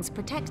Fang's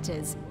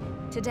protectors.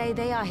 Today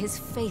they are his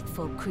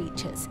faithful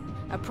creatures,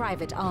 a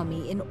private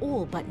army in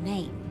all but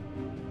name.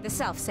 The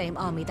self-same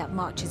army that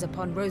marches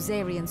upon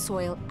Rosarian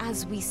soil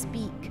as we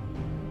speak.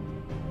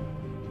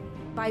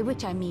 By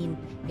which I mean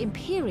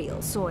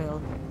Imperial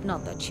soil,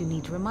 not that you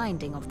need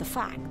reminding of the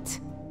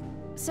fact.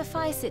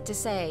 Suffice it to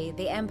say,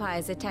 the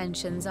Empire's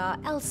attentions are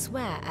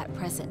elsewhere at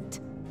present,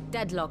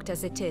 deadlocked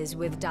as it is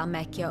with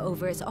Dalmekia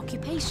over its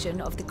occupation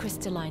of the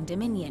Crystalline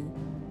Dominion,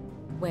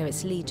 where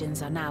its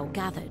legions are now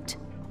gathered.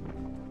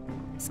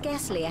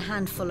 Scarcely a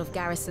handful of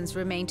garrisons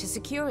remain to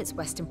secure its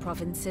western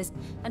provinces,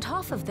 and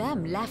half of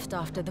them left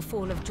after the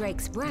fall of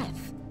Drake's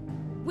Breath.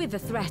 With the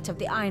threat of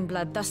the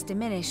Ironblood thus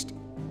diminished,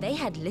 they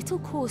had little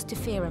cause to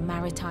fear a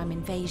maritime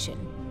invasion.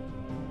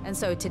 And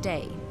so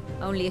today,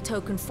 only a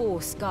token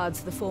force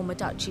guards the former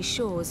duchy's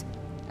shores,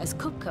 as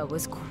Kupka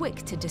was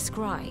quick to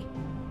descry.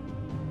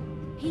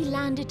 He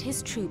landed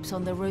his troops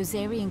on the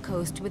Rosarian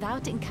coast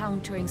without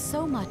encountering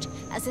so much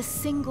as a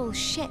single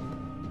ship.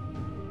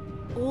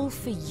 All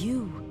for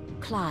you,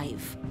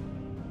 Clive.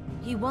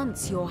 He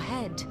wants your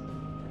head.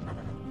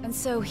 And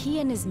so he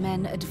and his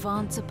men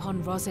advance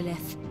upon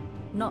Rosalith,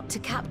 not to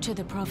capture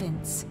the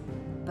province,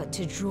 but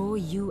to draw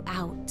you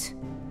out.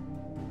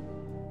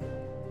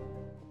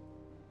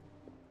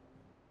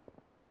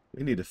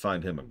 We need to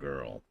find him a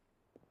girl.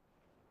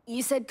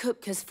 You said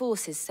Kupka's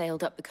forces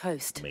sailed up the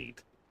coast.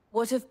 Mate.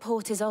 What of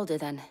Port Isolde,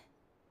 then?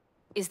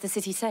 Is the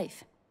city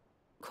safe?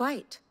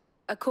 Quite,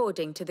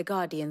 according to the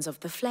Guardians of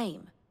the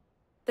Flame.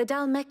 The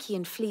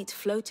Dalmekian fleet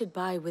floated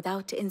by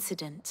without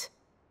incident.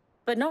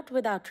 But not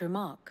without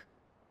remark.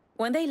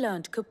 When they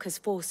learned Kupka's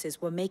forces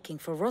were making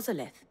for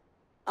Rosalith,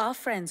 our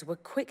friends were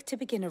quick to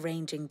begin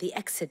arranging the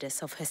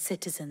exodus of her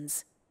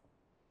citizens.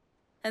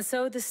 And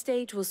so the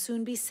stage will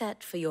soon be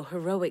set for your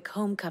heroic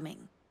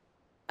homecoming.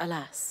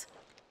 Alas,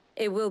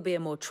 it will be a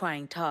more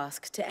trying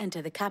task to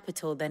enter the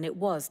capital than it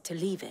was to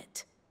leave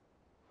it.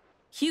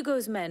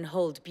 Hugo's men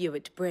hold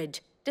Buett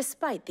Bridge,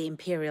 despite the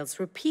Imperials'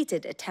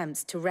 repeated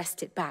attempts to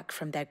wrest it back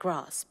from their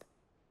grasp.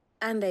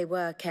 And they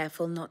were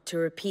careful not to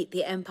repeat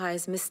the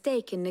Empire's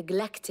mistake in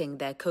neglecting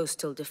their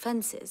coastal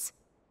defenses.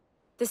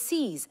 The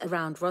seas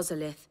around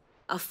Rosalith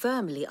are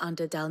firmly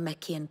under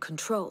Dalmekian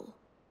control.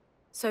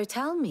 So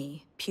tell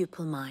me,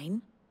 pupil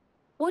mine,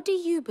 what do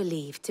you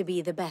believe to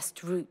be the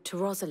best route to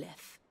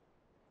Rosalith?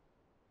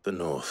 The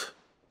north.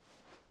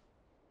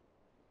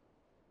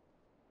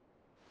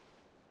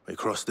 We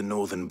cross the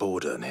northern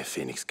border near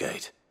Phoenix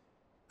Gate,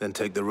 then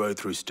take the road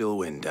through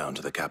Stillwind down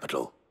to the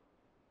capital.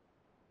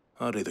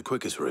 Hardly the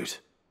quickest route,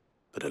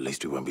 but at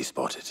least we won't be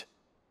spotted.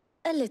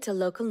 A little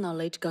local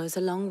knowledge goes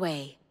a long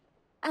way.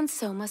 And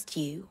so must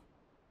you.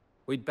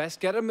 We'd best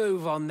get a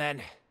move on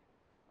then.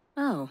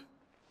 Oh,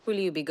 will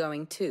you be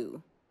going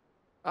too?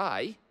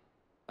 Aye.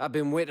 I've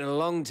been waiting a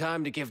long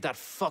time to give that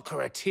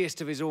fucker a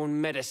taste of his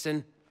own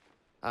medicine.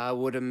 I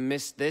would have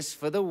missed this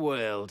for the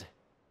world.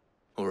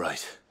 All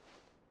right.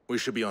 We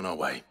should be on our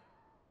way.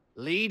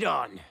 Lead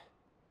on.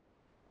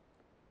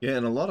 Yeah,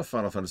 in a lot of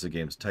Final Fantasy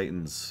games,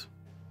 Titan's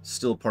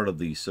still part of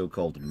the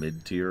so-called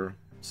mid-tier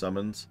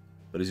summons,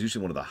 but he's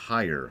usually one of the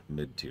higher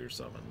mid-tier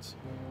summons.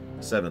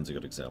 7's a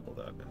good example of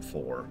that, and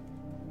 4.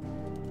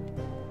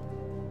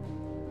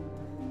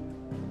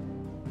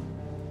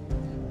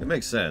 It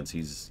makes sense.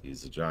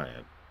 He's a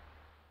giant.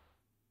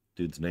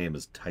 Dude's name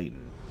is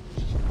Titan.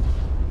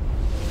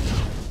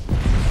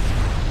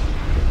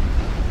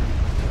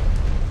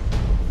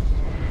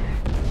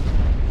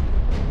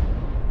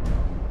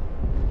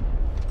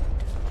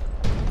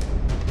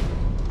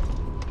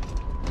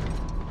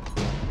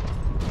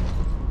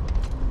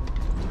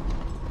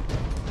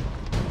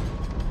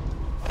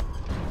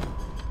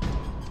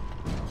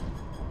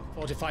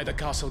 Fortify the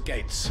castle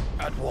gates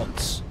at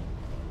once.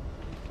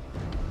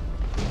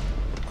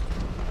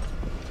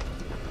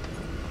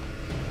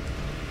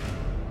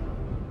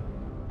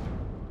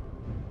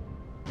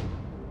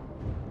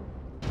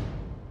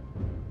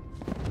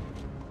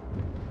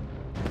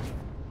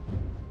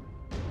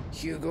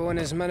 Hugo and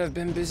his men have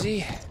been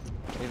busy.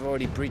 They've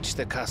already breached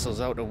the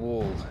castle's outer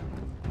wall.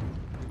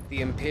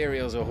 The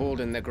Imperials are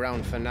holding the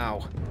ground for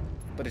now,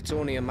 but it's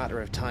only a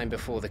matter of time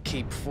before the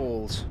keep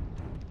falls.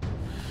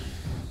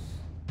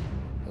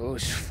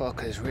 Those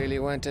fuckers really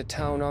went to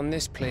town on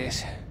this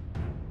place.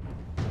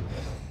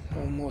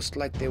 Almost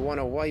like they want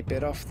to wipe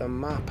it off the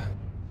map.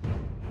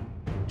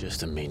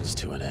 Just a means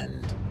to an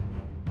end.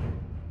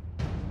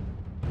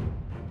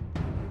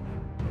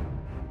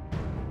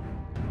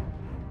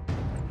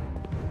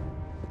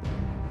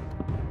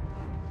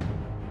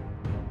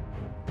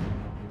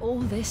 All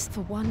this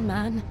for one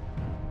man?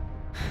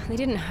 They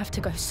didn't have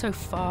to go so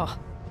far.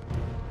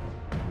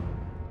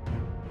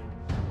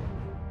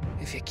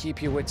 If you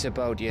keep your wits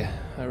about you,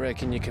 I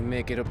reckon you can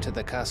make it up to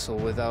the castle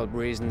without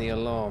raising the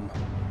alarm.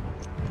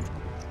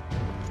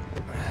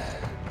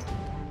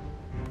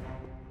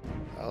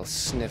 I'll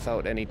sniff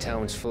out any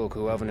townsfolk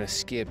who haven't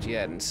escaped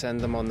yet and send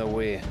them on their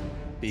way.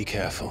 Be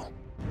careful.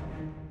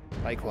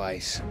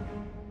 Likewise.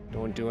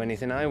 Don't do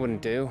anything I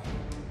wouldn't do.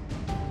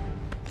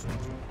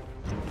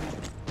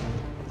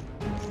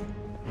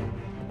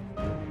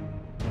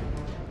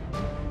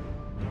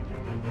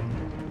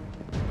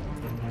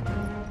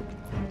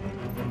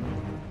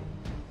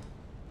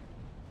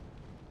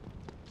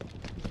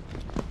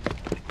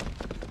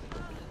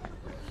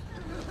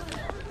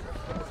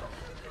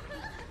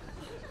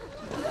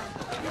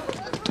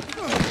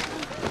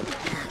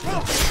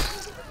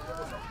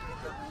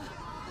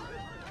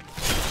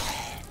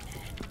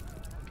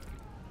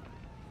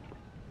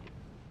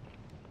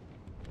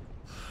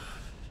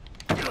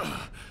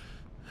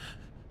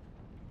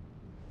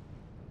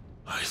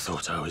 I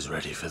thought I was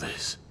ready for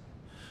this,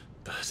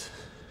 but...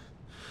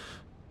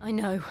 I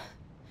know.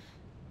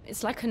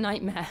 It's like a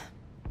nightmare.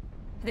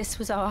 This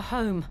was our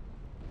home.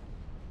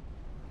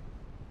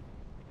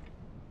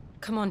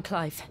 Come on,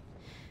 Clive.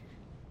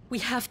 We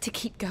have to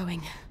keep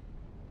going.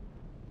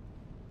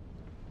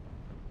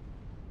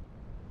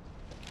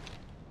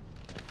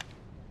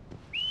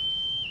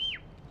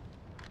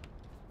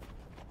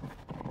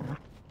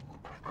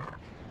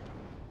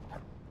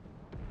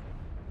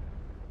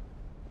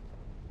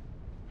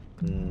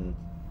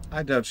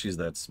 I doubt she's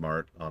that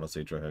smart,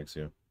 honestly,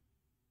 Trihexia.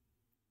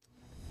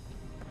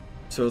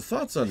 So,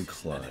 thoughts on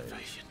Clive?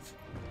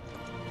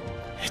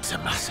 It's a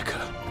massacre.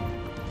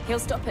 He'll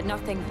stop at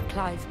nothing,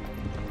 Clive.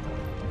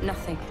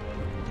 Nothing.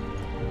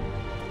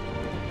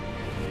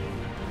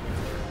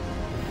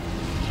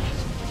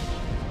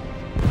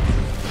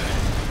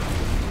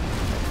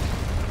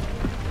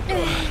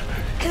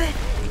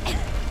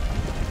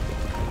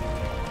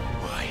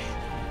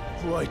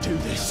 Why do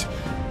this?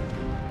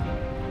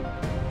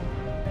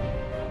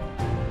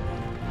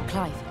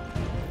 Clive,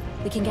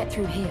 we can get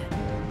through here.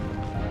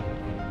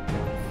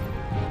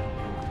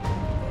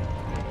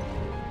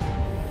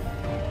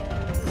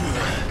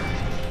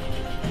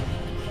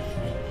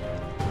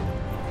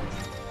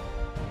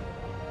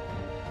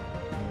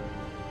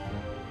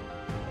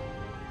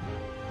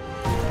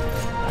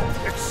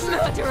 It's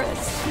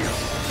murderous!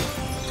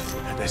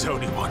 There's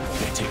only one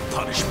fitting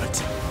punishment.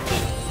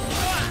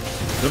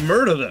 To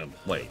murder them!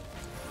 Wait.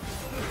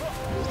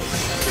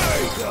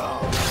 There you go.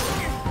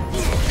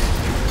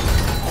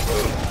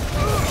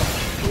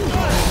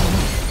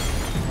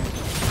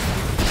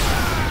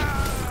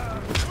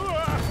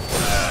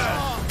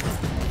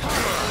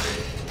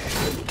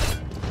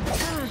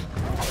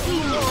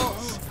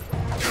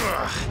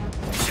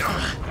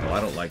 Oh, I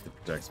don't like the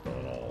protect spell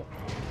at all.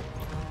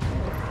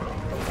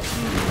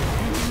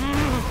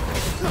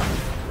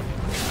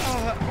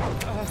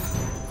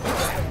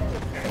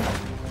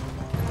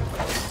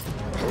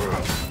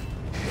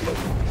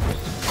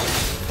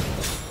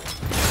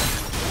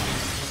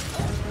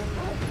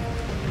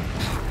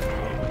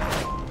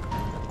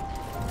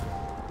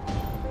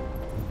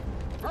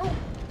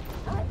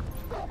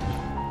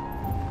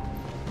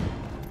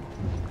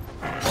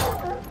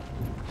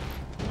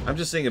 I'm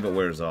just seeing if it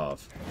wears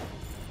off.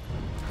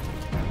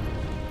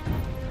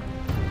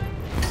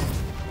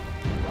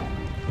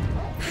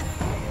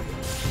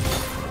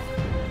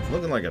 It's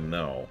looking like a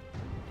no.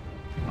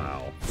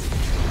 Wow.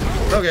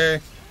 Okay.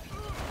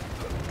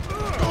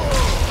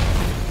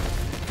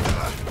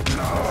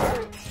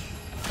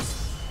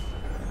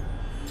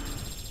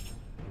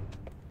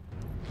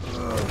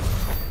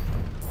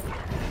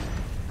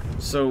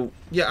 So,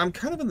 yeah, I'm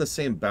kind of in the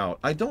same bout.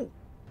 I don't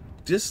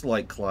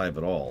dislike Clive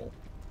at all.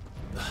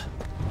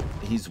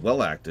 He's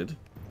well acted,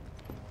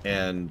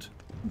 and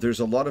there's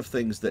a lot of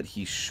things that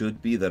he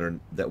should be that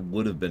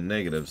would have been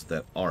negatives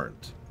that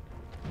aren't.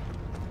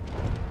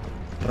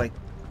 But I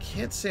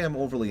can't say I'm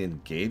overly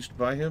engaged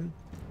by him.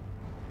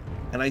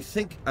 And I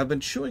think I've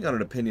been chewing on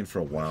an opinion for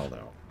a while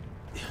now.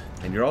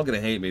 And you're all going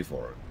to hate me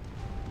for it.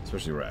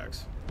 Especially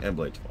Rax and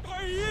Blade 12.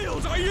 I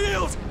yield! I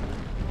yield!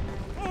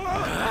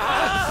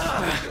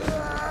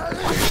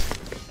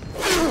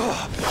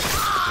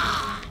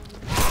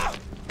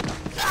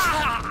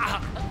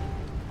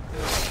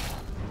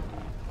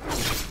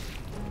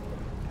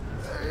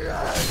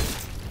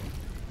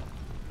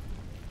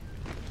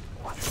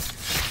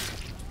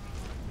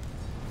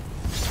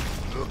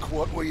 Look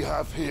what we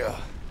have here.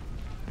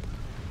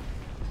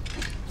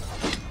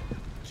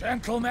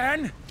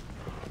 Gentlemen!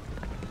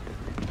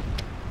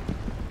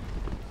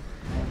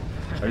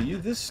 Are you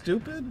this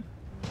stupid?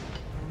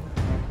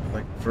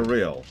 Like, for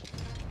real?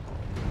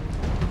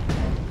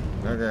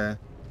 Okay.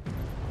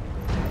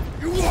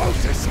 You won't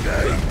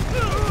escape!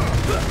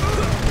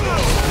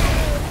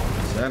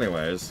 So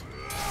anyways.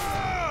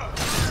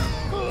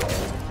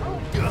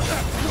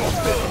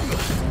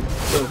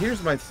 So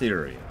here's my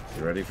theory.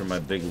 You ready for my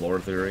big lore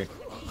theory?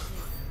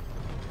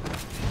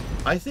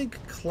 I think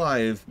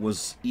Clive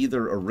was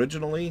either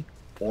originally,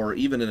 or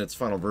even in its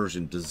final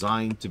version,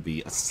 designed to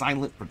be a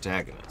silent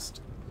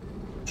protagonist.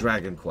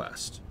 Dragon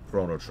Quest,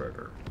 Chrono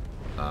Trigger,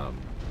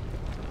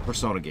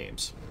 Persona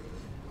games.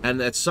 And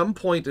at some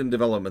point in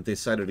development, they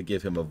decided to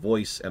give him a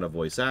voice and a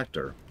voice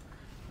actor.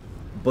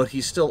 But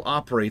he still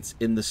operates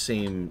in the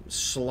same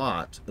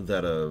slot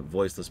that a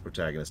voiceless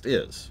protagonist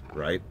is,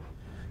 right?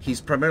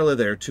 He's primarily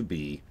there to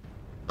be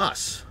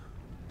us.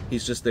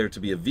 He's just there to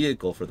be a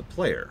vehicle for the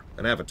player,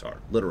 an avatar,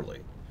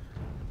 literally.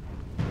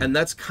 And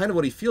that's kind of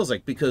what he feels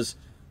like, because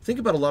think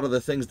about a lot of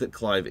the things that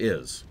Clive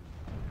is.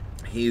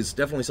 He's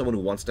definitely someone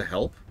who wants to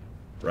help,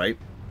 right?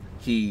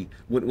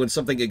 When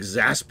something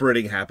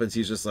exasperating happens,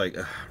 he's just like,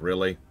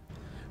 really?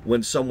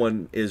 When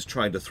someone is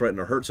trying to threaten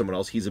or hurt someone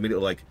else, he's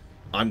immediately like,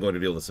 I'm going to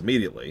deal with this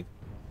immediately.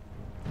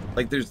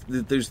 Like,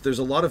 there's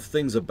a lot of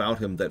things about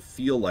him that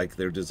feel like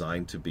they're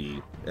designed to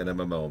be an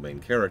MMO main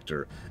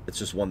character. It's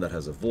just one that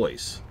has a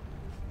voice.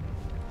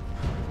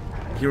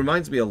 He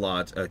reminds me a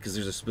lot, because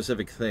there's a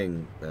specific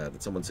thing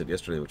that someone said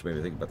yesterday which made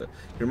me think about that.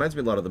 He reminds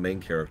me a lot of the main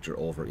character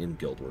over in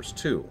Guild Wars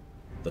 2,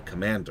 the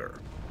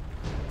Commander.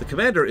 The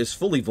Commander is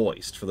fully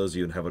voiced, for those of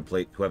you who haven't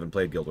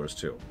played Guild Wars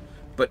 2.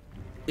 But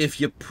if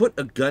you put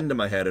a gun to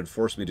my head and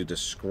force me to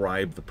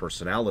describe the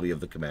personality of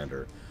the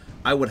Commander,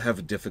 I would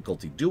have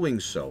difficulty doing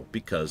so,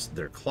 because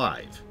they're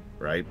Clive,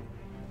 right?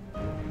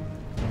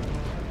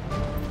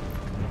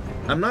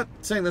 I'm not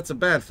saying that's a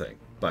bad thing,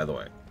 by the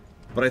way.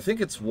 But I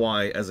think it's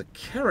why, as a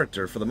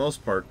character, for the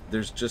most part,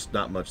 there's just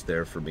not much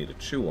there for me to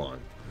chew on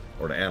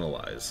or to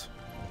analyze.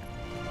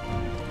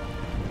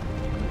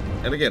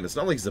 And again, it's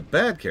not like he's a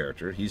bad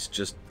character, he's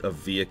just a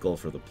vehicle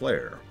for the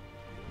player.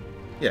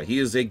 Yeah, he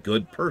is a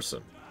good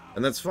person,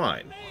 and that's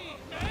fine.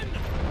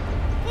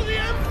 For the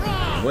Emperor!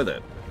 I'm with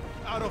it.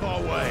 Out of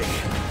our way!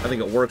 I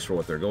think it works for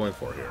what they're going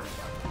for here.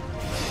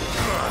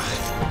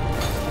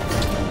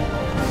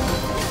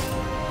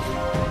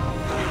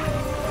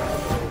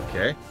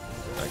 Okay.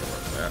 I can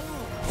work with that.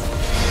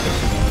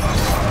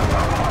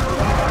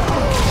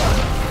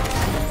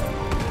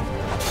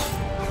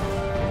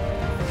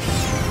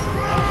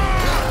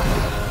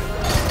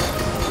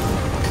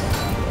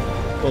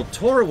 Well,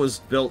 Tora was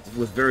built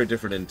with very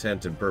different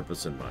intent and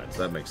purpose in mind,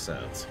 so that makes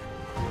sense.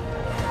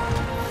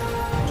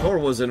 Tora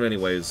was in many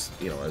ways,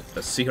 you know, a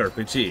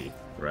CRPG,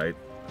 right?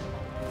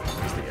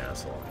 Where's the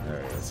asshole?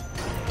 There he is.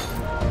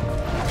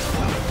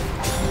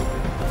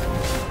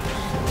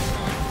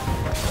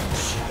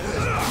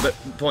 But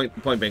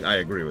point being, I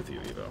agree with you,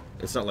 Evo.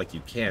 It's not like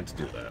you can't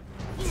do that.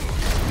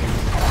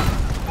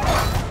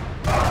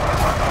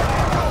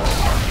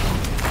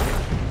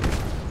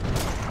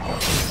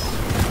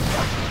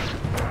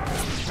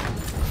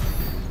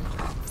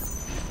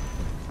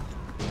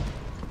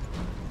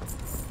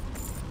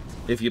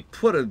 If you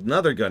put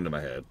another gun to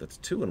my head, that's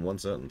two in one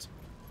sentence,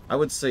 I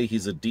would say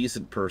he's a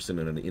decent person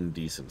in an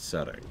indecent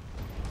setting.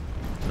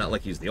 Not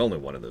like he's the only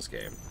one in this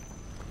game.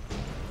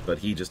 But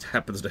he just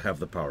happens to have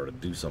the power to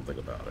do something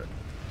about it.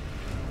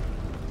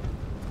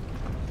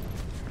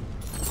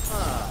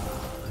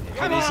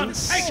 Come on,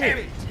 take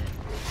him!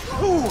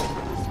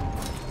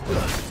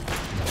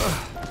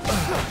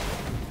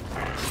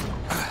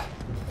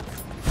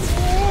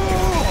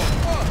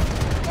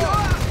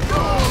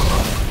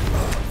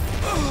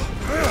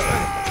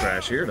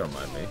 Trash here, don't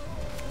mind me.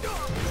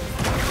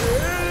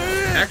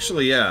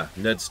 Actually, yeah,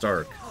 Ned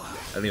Stark.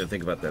 I didn't even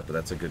think about that, but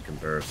that's a good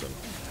comparison.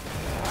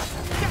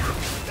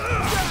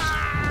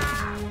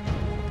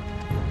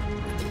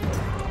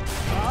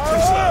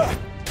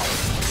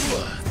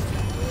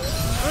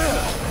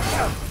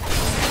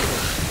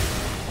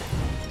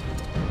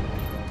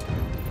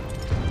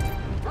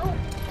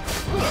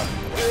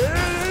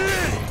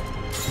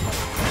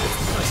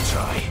 Nice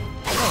try.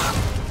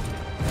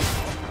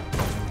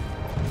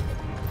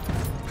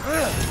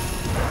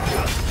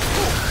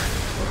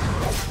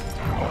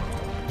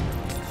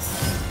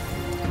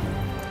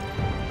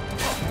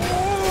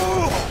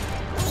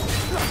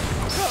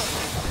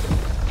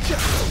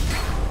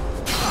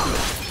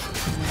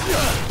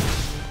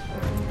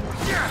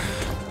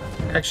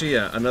 Actually,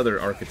 yeah, another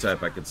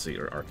archetype I could see,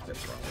 or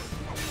archetype's wrong.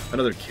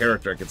 Another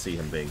character I could see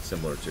him being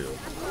similar to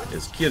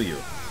is Kiryu.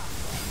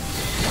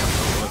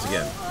 Once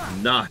again,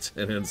 not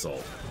an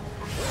insult.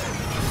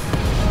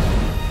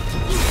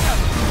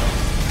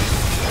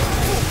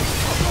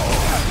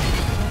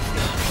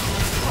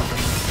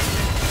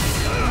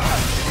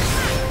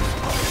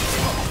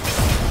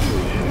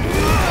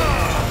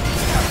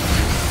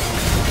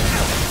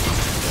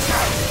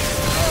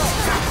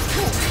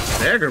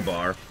 Stagger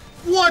bar?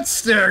 What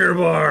stagger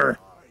bar?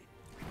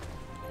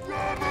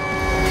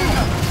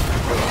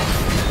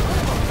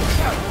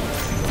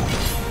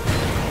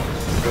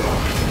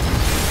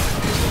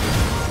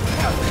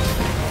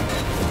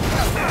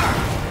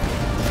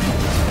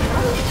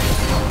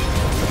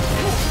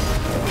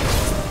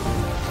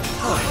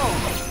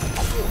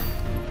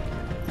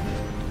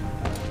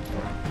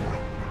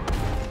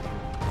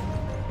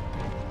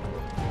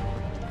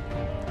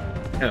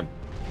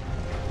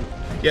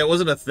 Yeah, it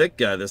wasn't a thick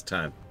guy this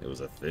time. It was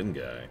a thin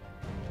guy.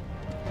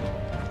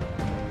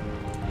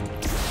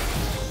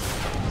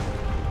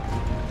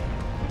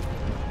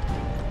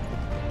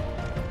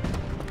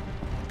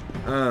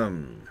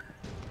 I'm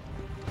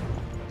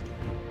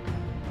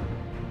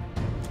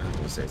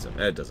gonna say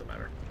something. It doesn't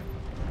matter.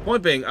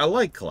 Point being, I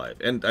like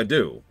Clive, and I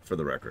do, for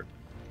the record.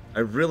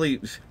 I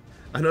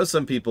know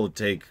some people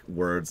take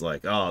words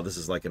like, oh, this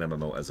is like an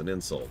MMO as an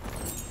insult.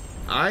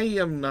 I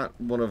am not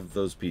one of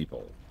those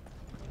people.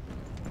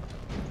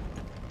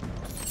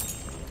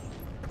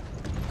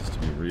 Just to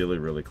be really,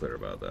 really clear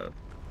about that.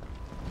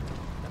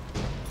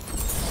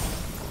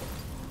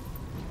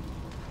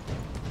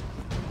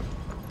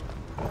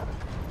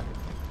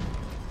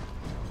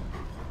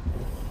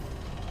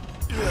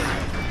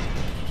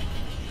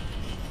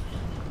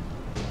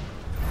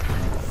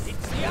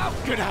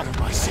 Get out of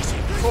my city,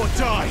 or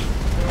die!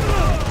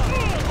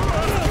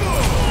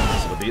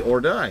 This would be or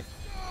die.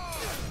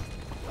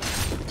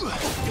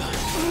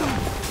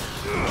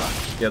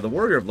 Yeah, the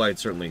Warrior of Light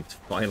certainly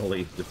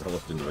finally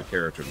developed into a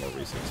character in more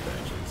recent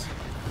expansions.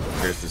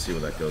 Curious to see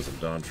where that goes in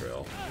Dawn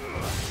Trail.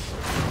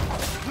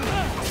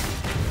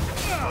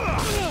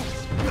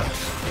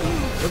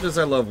 Much as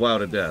I love WoW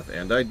to death,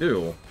 and I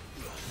do,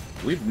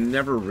 we've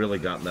never really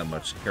gotten that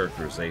much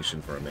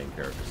characterization for our main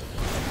characters.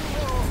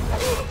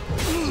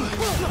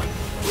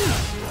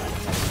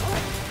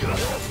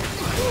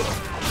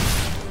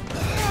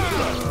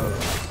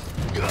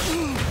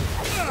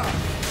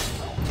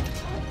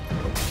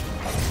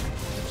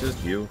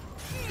 Just you?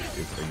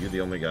 Are you the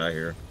only guy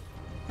here?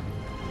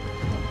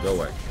 Go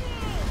away.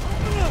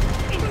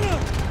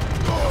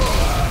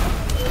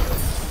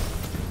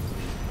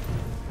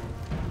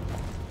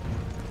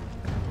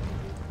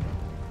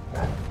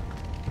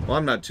 Well,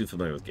 I'm not too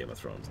familiar with Game of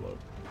Thrones, Load.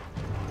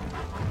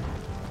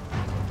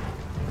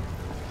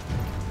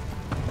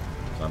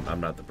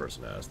 I'm not the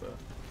person to ask, though.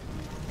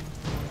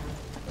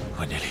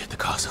 We're nearly at the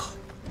castle.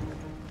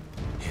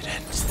 It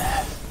ends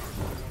there.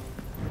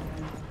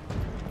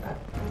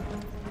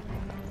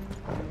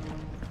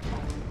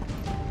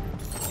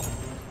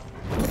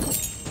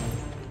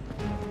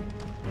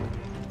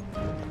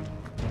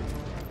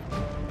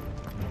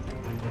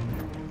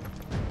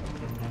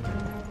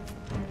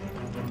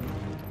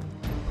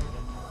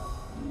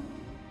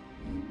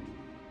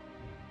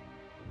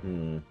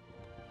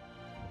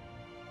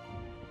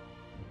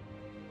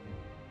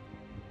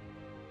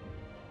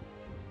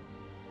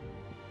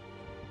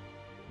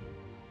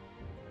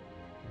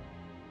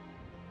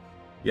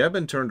 Yeah, I've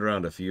been turned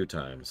around a few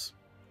times.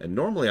 And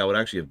normally I would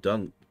actually have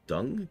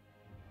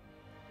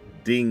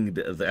dinged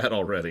that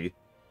already.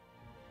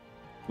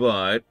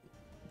 But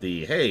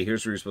the, hey,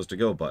 here's where you're supposed to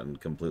go button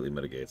completely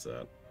mitigates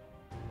that.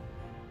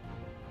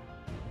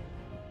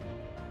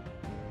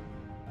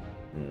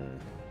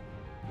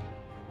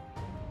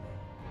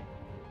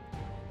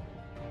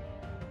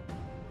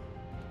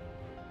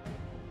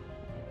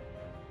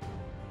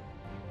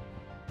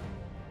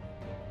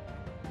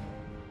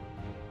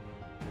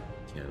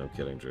 Yeah, no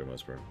kidding, Dream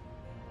Whisper.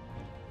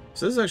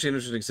 So this is actually an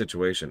interesting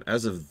situation.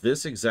 As of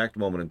this exact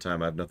moment in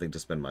time, I have nothing to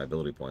spend my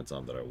ability points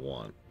on that I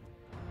want.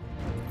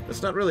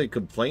 It's not really a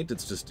complaint,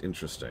 it's just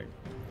interesting.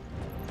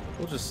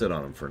 We'll just sit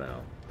on them for now.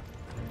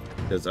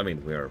 Because, I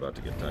mean, we are about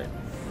to get tight.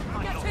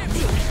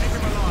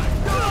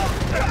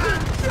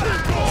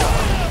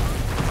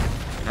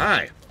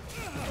 Hi!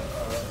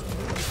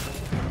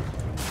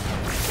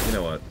 You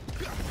know what?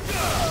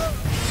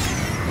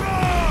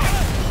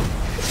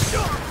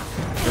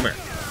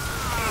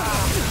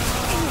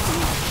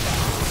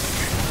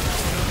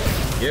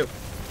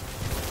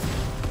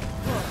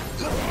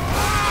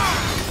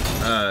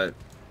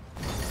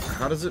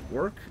 How does it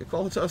work?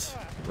 Equalitas?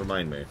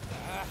 Remind me.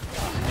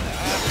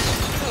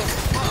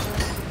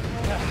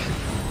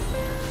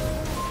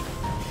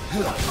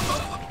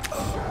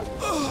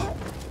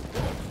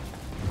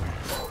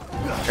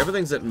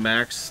 Everything's at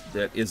max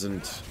that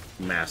isn't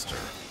master,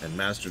 and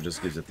master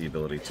just gives it the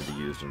ability to be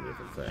used in a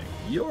different thing.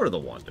 You're the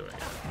one doing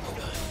it.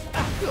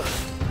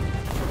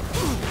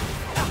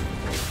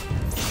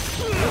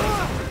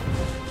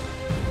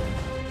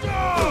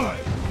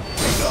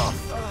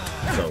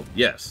 So,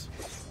 yes,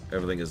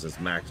 everything is as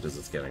maxed as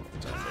it's getting for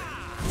the time being.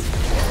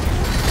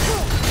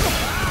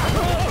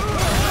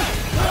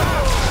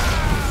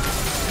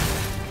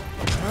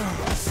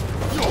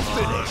 You're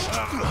finished!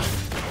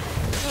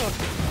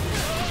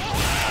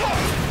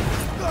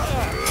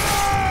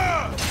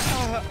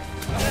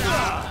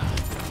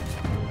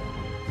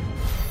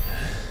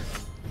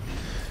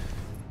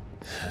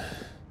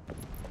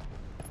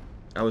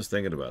 I was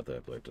thinking about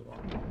that, Blake Devon.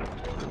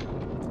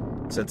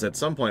 Since at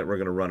some point we're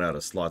going to run out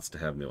of slots to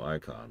have new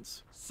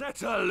icons. Set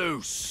her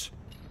loose!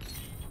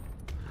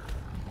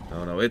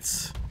 Oh no,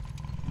 it's...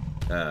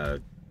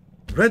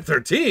 Red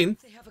 13?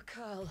 They have a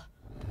curl.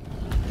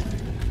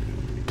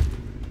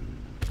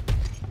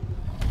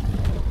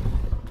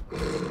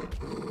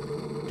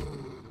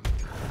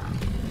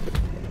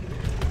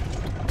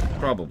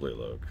 Probably,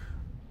 Luke.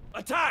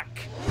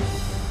 Attack!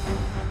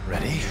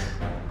 Ready?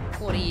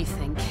 What do you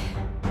think?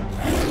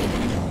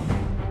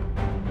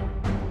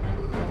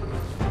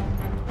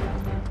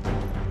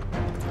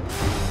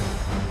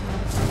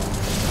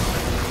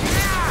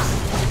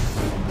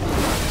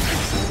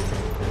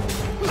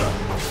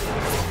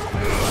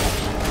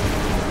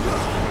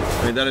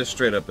 I mean, that is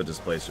straight up a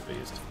displacer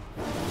beast.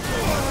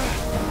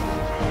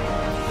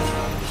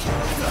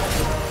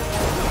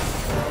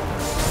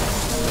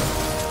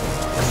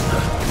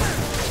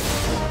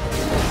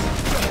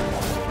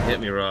 Hit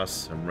me,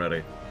 Ross. I'm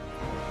ready.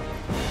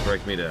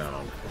 Break me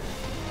down.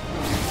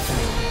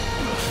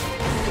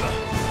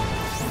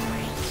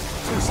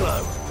 Too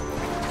slow.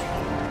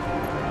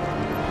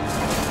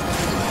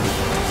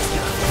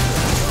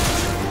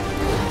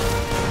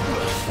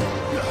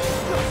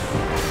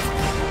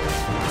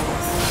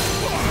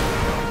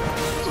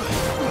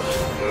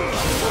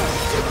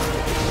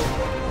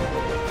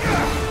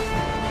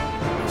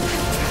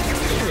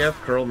 Do we have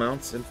curl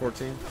mounts in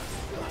 14?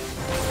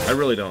 I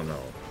really don't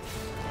know.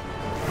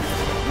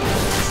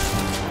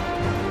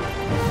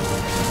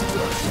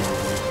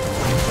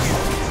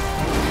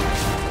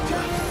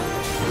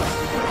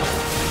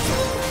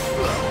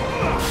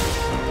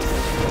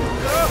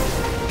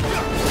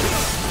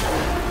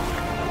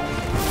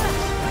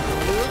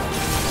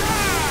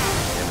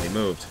 And he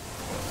moved.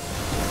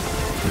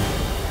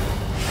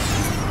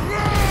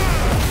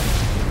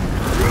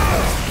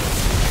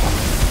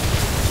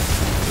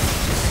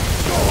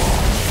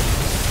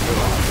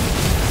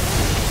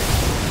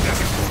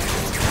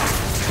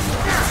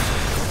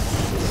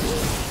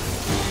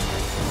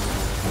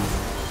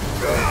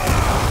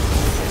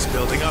 It's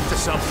building up to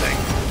something.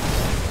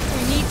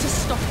 We need to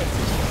stop it.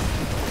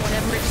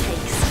 Whatever it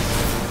takes.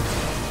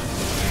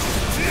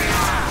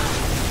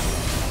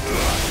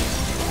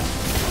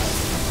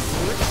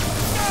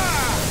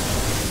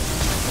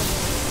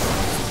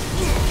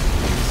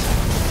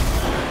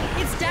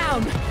 It's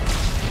down.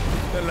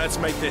 Then let's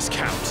make this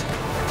count.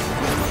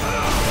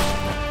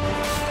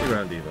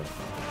 Round even.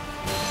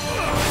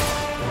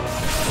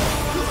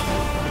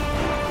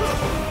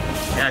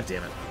 God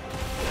damn it.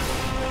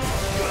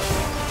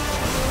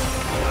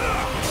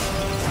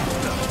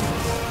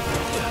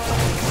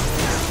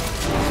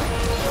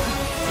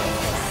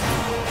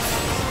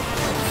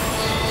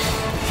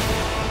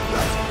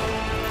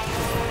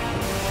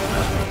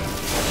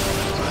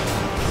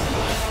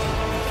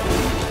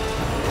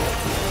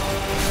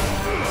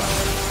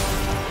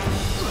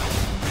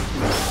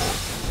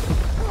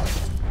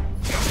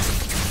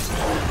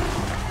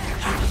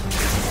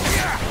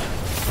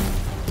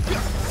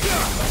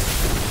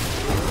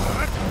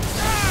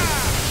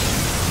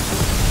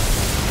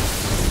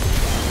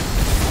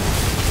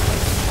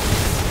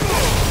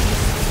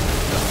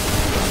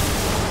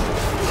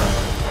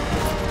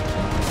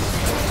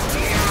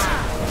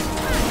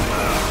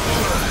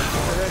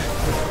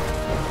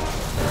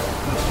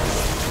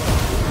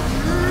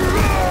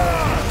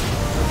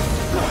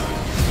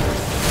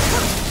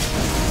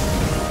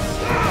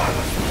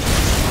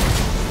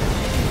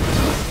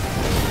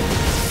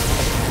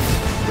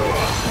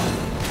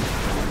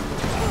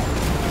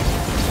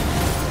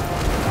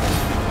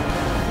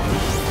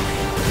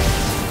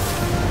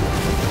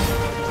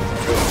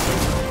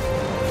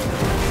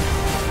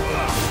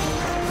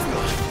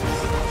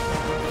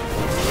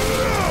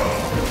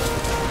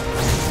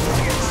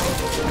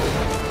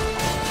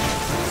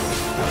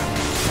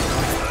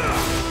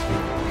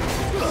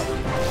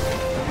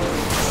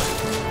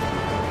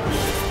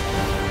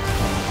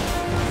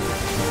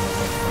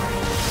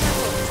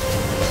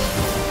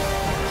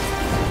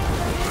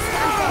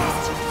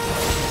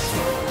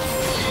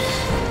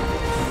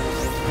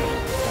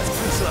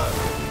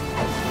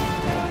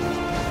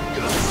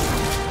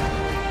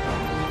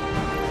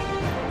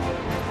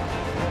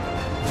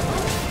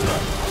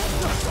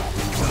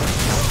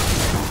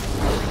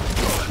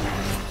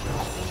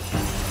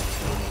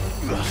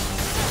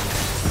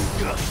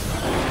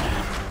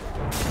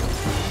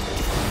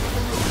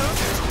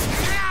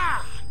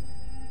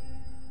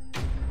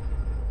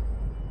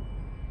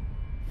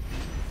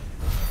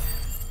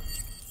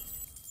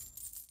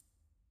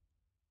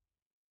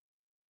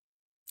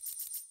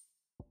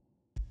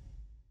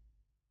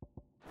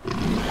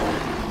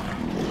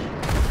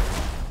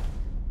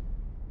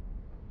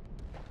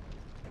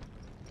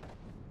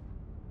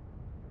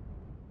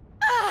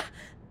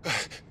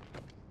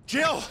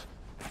 Jill!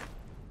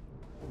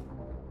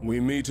 We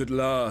meet at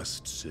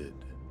last, Sid.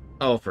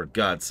 Oh, for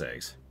God's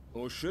sakes.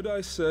 Or should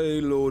I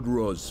say, Lord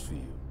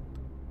Rosfield?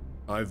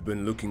 I've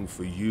been looking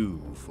for you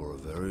for a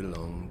very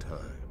long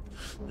time.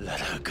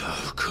 Let her go,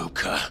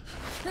 Kupka.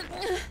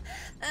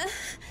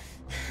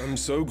 I'm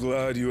so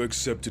glad you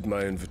accepted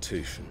my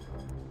invitation.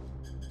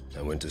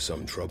 I went to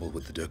some trouble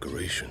with the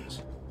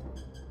decorations.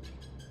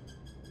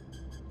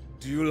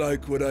 Do you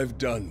like what I've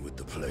done with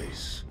the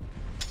place?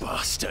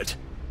 Bastard.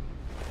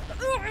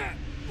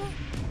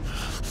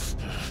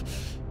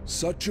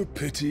 Such a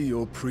pity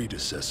your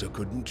predecessor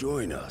couldn't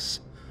join us.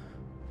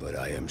 But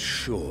I am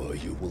sure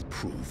you will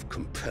prove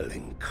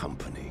compelling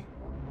company.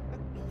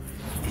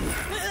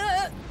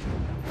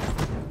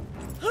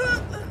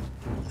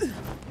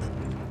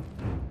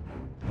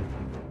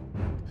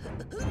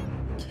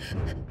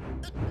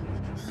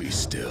 Be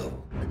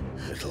still,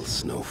 little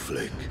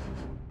snowflake.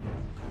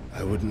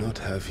 I would not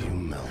have you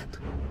melt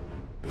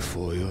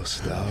before your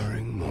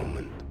starring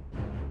moment.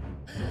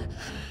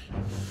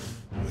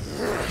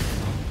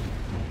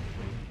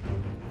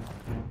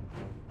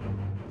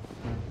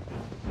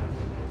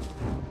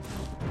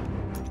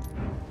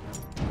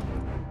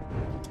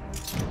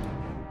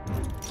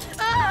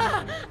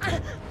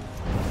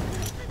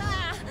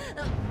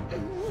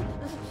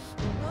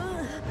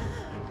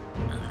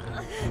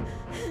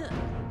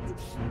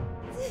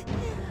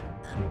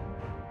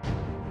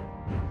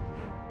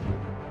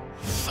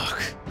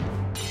 Fuck.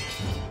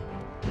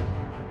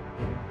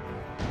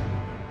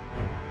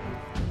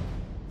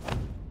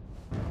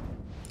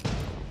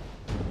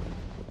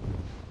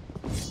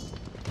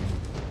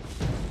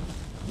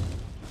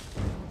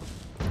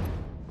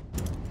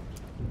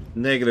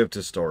 Negative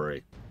to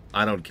story.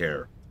 I don't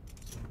care.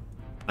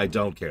 I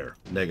don't care.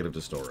 Negative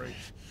to story.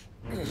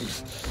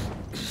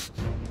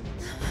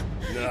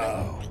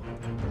 Now,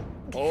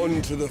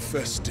 on to the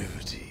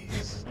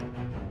festivities.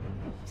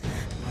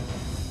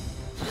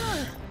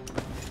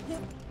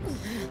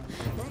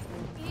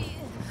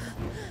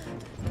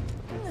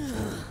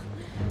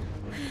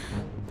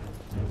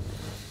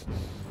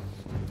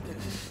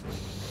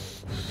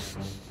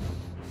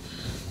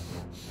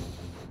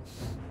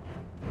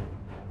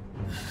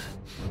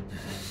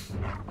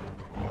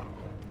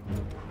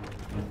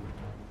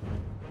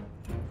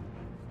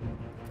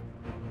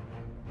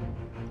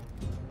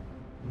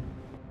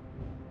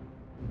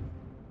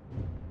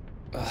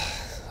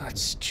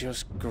 That's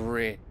just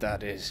great,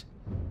 that is.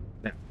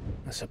 Now,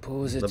 I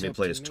suppose it's let me up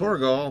play to as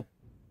Torgal.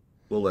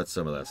 We'll let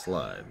some of that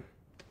slide.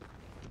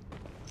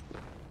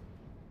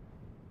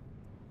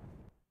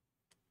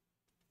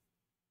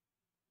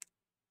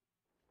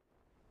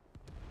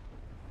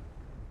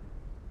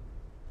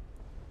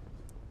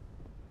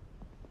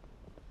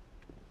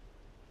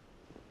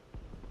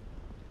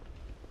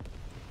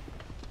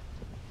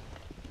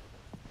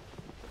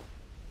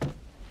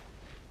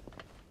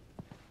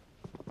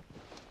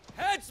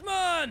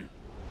 Headsman!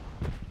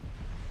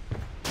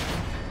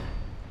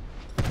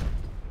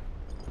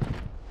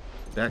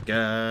 That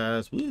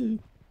guys. Woo.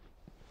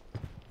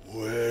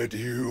 Where do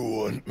you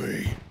want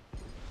me?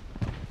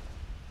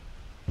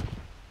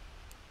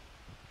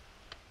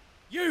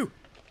 You!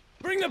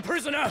 Bring the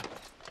prisoner!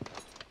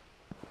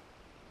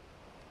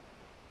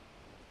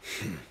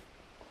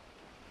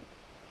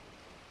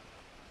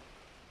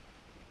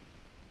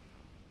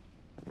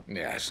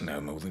 Yes,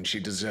 no more than she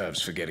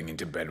deserves for getting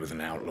into bed with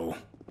an outlaw.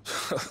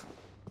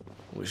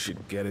 We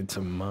should get it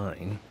to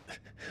mine.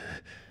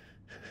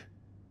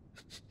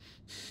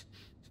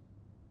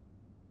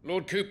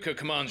 Lord Kupka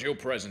commands your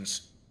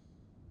presence.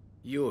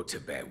 You're to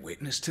bear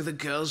witness to the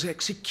girl's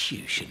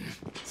execution.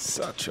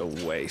 Such a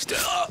waste.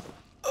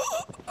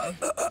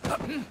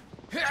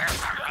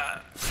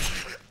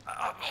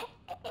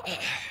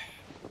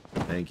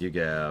 Thank you,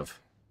 Gav.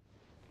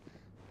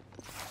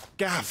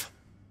 Gav!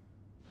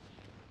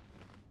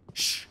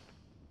 Shh.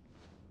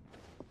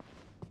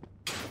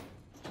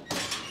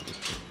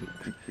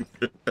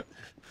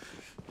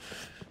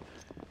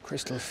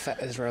 Crystal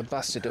fetters are a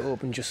bastard to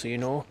open, just so you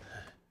know.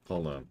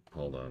 Hold on,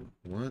 hold on.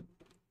 What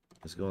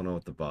is going on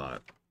with the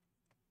bot?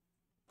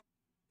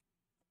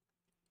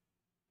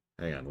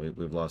 Hang on,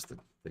 we've lost the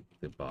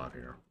bot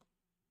here.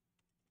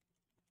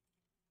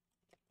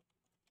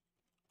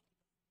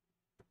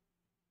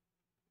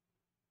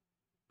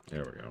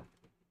 There we go.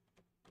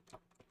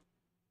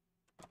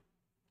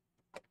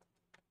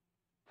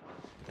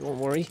 Don't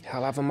worry,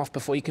 I'll have him off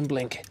before you can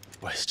blink.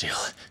 Where's Jill?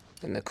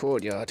 In the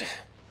courtyard.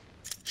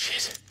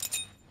 Shit.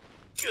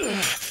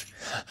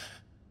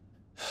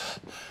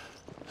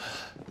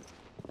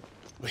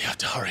 We have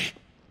to hurry.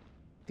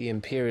 The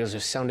Imperials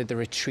have sounded the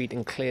retreat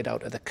and cleared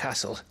out of the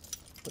castle,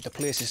 but the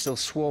place is still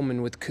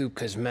swarming with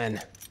Kupka's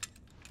men.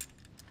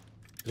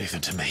 Leave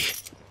them to me.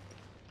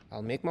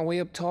 I'll make my way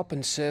up top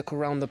and circle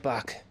round the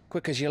back.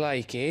 Quick as you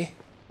like, eh?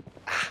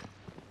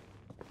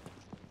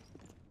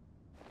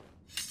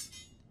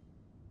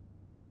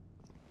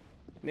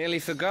 Nearly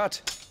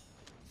forgot.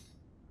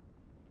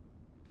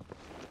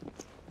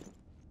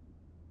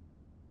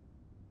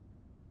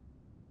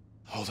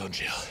 Hold on,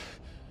 Jill.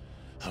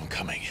 I'm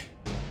coming.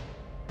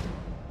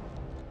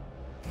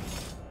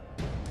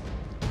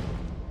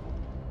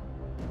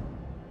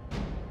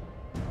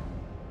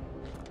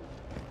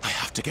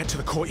 get to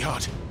the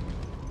courtyard.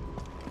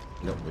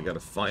 No, we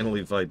gotta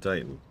finally fight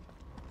Titan.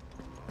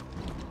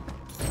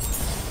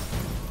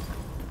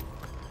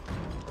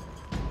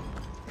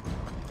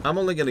 I'm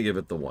only gonna give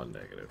it the one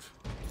negative.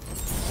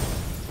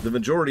 The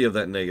majority of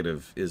that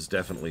negative is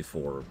definitely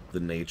for the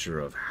nature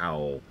of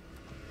how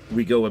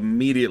we go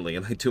immediately,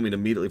 and I do mean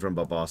immediately from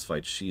a boss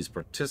fight she's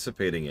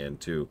participating in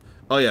to,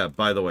 oh yeah,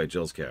 by the way,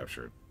 Jill's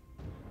captured.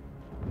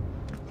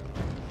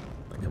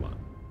 Like, come on.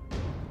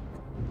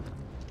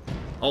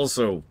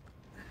 Also,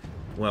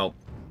 well,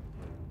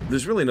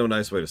 there's really no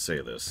nice way to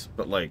say this,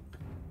 but like,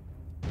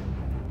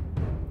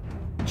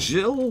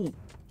 Jill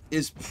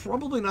is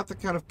probably not the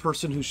kind of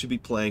person who should be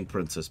playing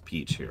Princess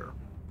Peach here.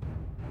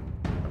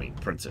 I mean,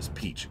 Princess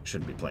Peach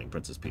shouldn't be playing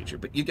Princess Peach here,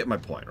 but you get my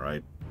point,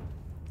 right?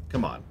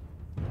 Come on.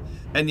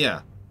 And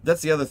yeah,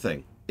 that's the other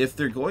thing. If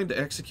they're going to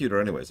execute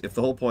her anyways, if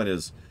the whole point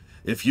is,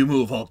 if you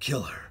move, I'll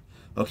kill her.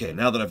 Okay,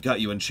 now that I've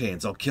got you in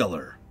chains, I'll kill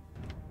her.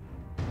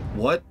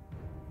 What?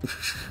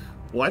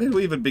 Why did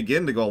we even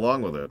begin to go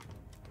along with it?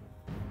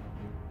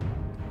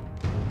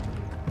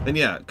 And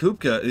yeah,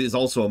 Kupka is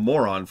also a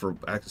moron for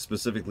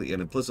specifically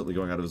and implicitly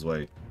going out of his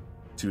way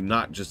to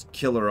not just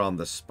kill her on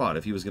the spot.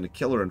 If he was going to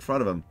kill her in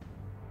front of him,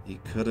 he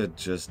could have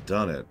just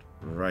done it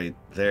right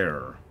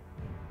there.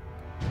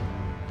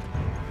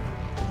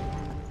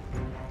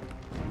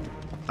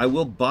 I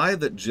will buy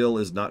that Jill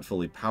is not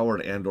fully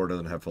powered and or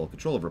doesn't have full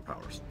control of her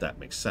powers. That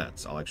makes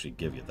sense. I'll actually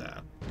give you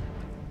that.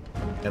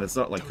 And it's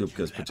not like Kupka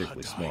is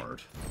particularly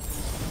smart.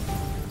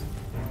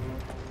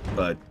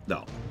 But,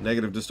 no.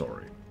 Negative to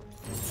story.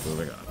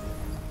 Moving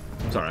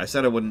on. Sorry, I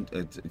said I wouldn't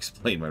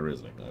explain my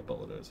reasoning. I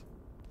apologize.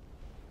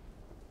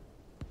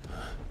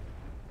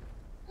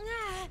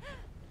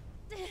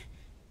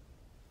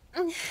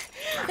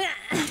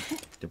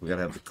 We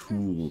gotta have the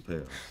cool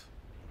payoffs.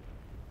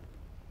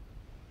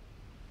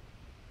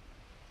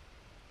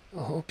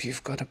 I hope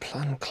you've got a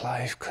plan,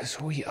 Clive,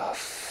 because we are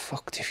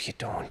fucked if you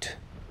don't.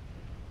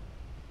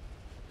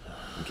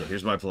 Okay,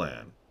 here's my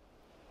plan.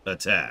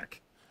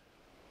 Attack.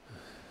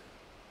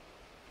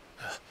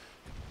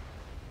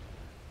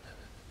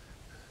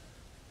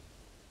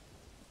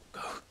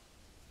 Go.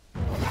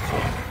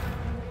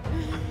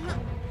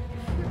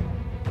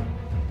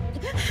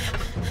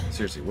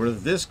 Seriously, we're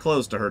this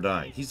close to her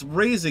dying. He's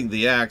raising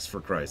the axe,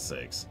 for Christ's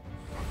sakes.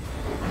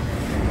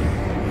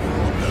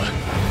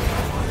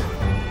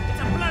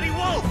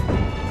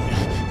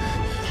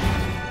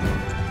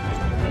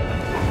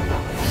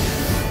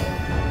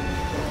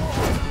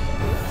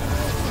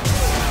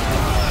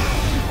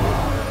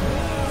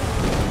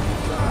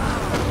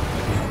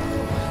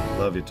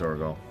 Love you,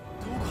 Torgal.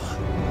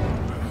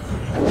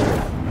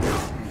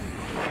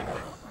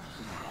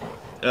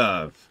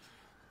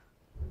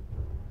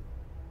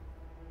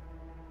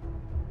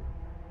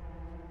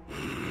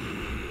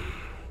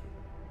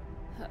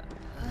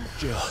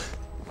 Jill,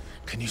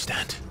 can you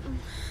stand?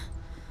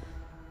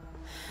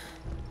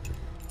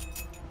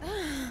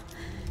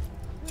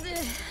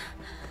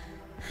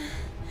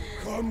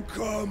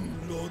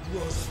 Come, Lord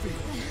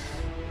Rosfield.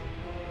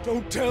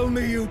 Don't tell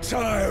me you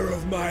tire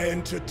of my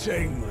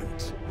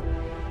entertainment.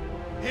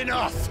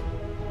 Enough!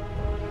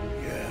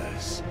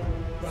 Yes.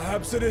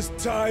 Perhaps it is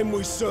time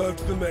we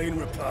served the main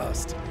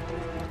repast.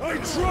 I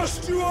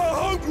trust you are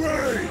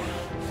hungry!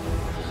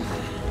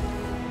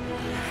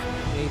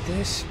 Need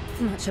this?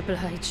 Much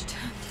obliged.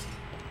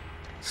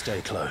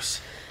 Stay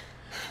close.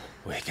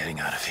 We're getting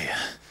out of here.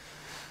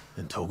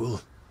 And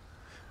Torgal,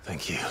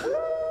 thank you.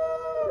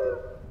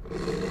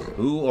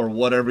 Who or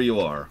whatever you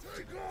are.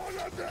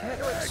 Care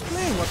to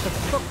explain what the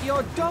fuck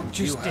your dog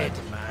just did?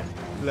 Man.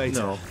 Later.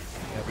 No.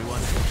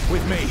 Everyone,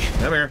 with me.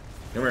 Come here.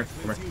 Come here.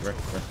 Come here. Come here. Come here.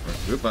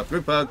 Group up.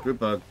 Group up.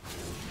 Group up.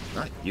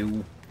 Not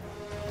you.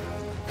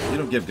 You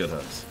don't give good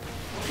hugs.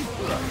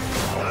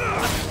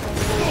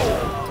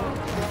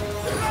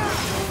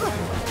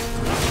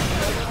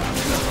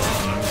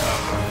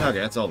 Okay,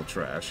 that's all the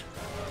trash.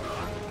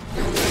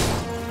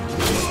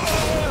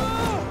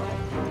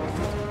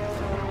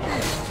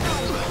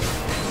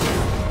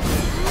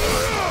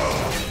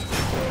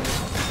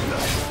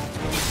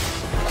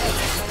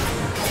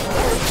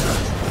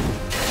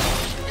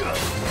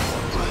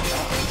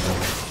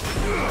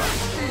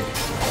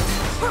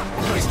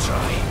 Nice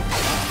try.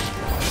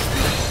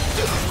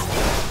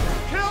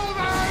 Kill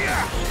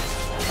them!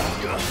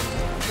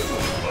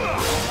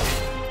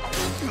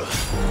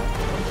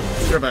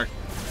 You're back.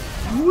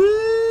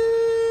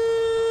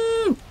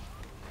 Woo!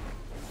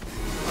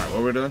 Alright, what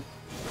are we doing?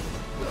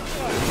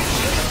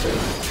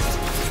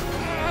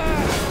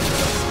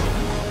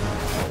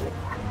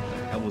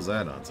 How was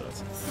that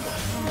nonsense?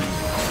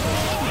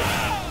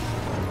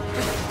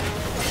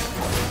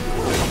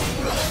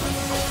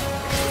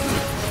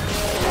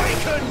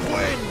 Raken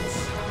wins!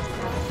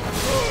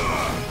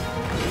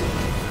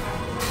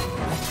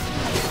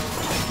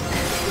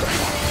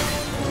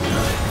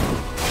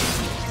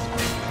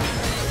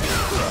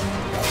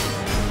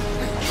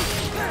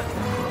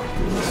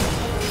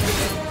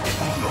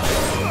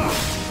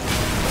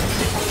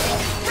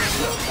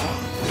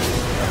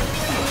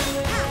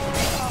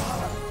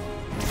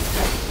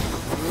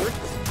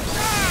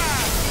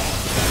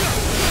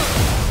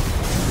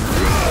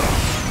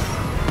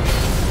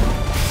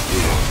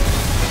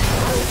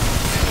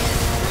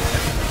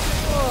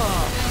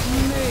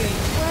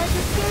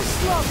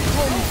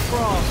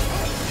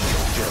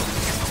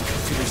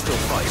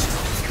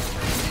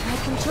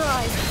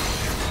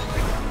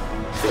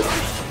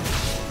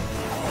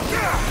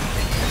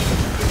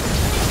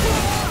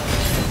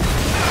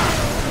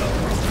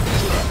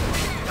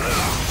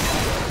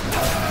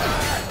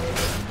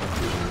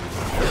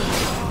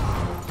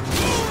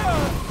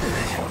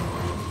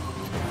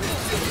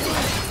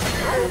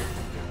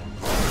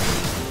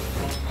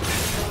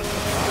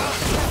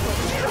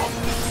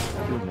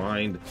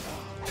 behind.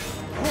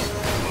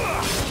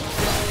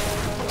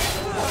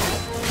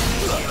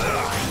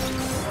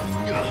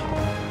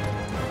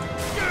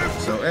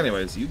 So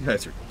anyways, you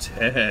guys are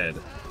dead.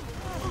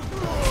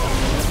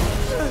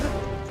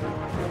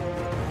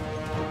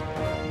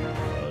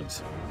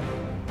 Bugs.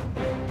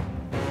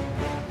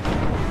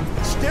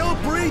 Still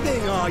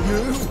breathing, are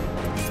you?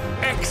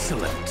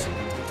 Excellent.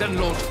 Then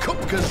Lord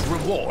Kupka's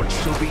reward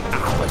shall be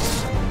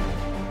ours.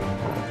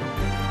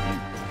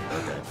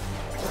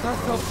 I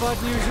thought bad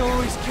news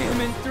always came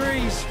in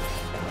threes.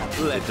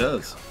 It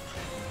does.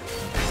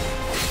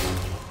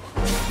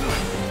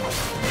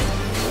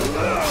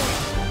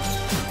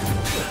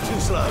 Too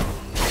slow.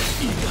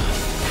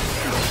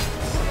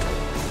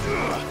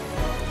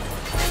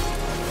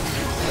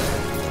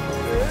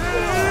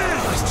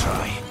 Nice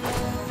try.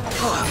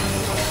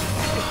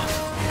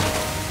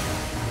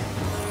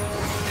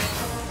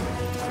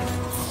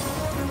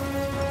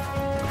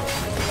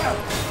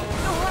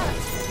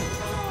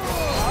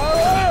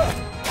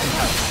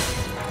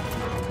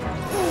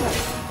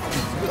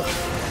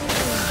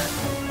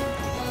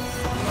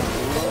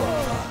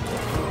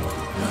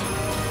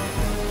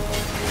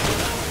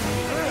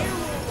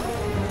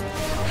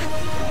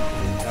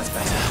 That's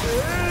better.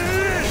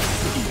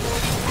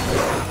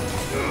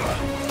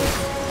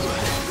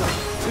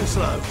 Too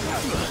slow.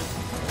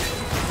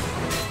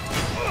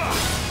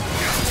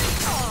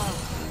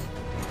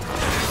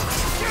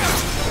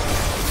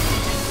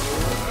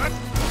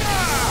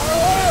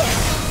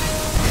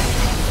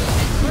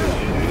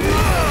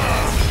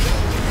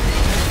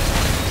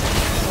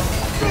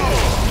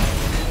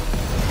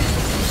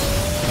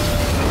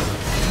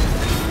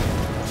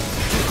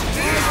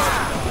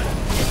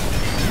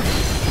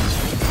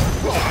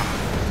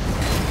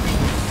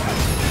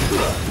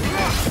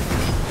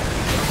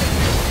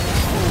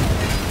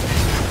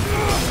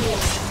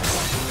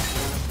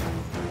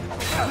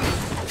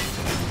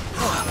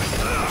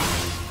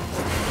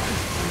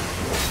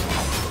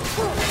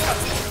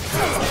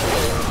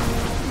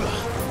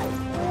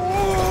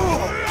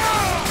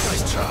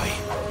 Nice try.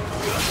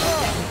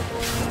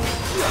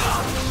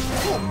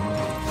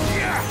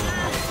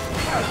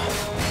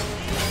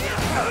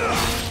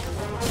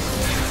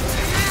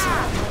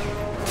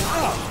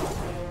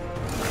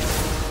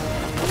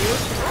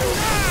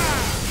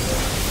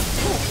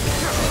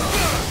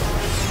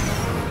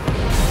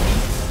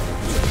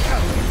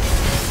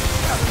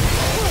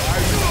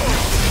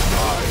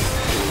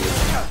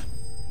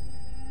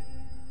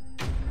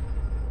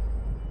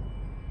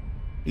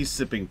 He's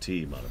sipping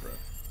tea, Monobro.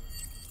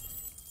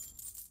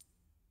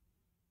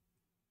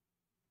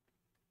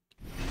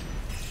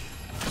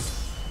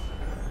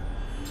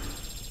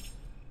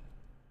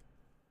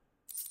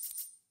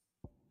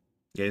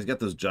 Yeah, he's got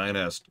those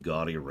giant-ass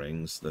gaudy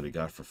rings that he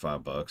got for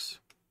 $5.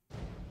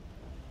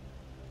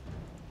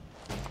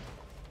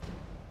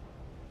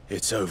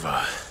 It's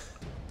over.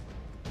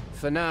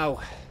 For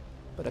now.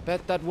 But I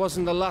bet that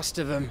wasn't the last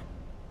of them.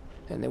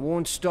 And they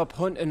won't stop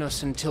hunting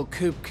us until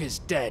Kupka's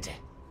dead.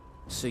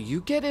 So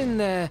you get in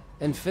there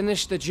and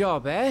finish the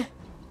job, eh?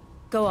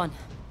 Go on.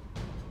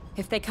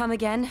 If they come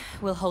again,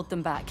 we'll hold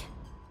them back.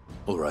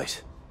 All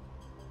right.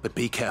 But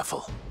be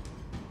careful.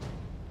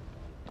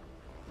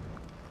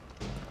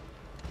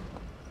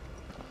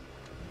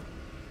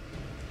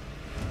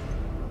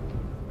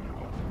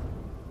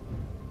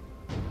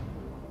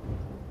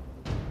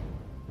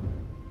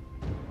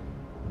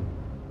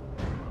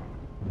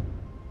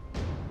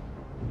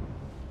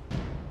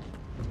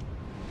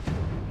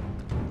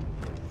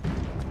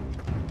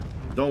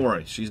 Don't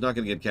worry, she's not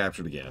going to get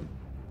captured again.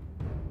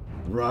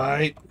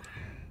 Right?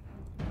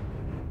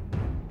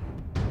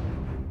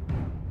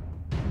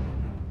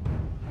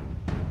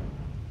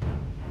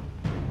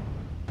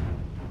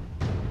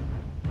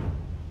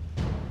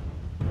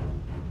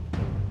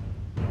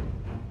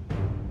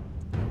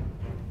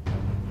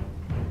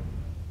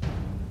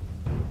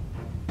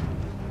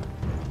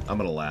 I'm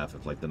gonna laugh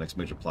if, like, the next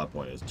major plot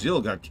point is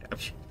Jill got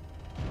captured.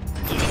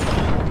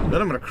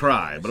 Then I'm gonna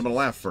cry, but I'm gonna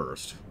laugh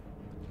first.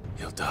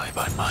 He'll die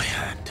by my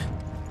hand.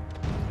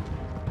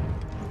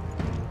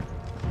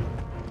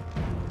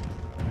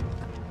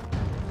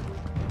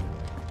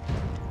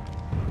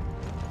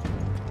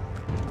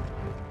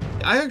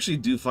 I actually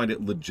do find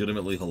it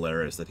legitimately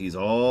hilarious that he's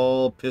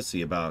all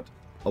pissy about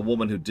a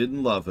woman who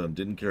didn't love him,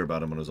 didn't care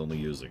about him, and was only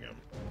using him.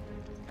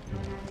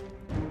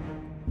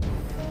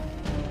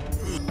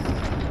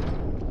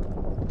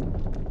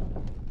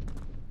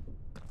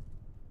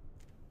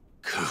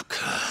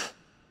 Kupka.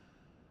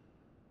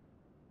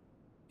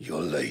 You're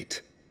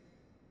late.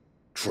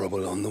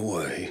 Trouble on the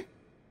way?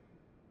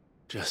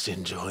 Just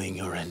enjoying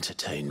your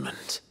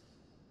entertainment.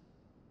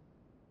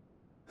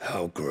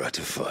 How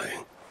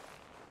gratifying.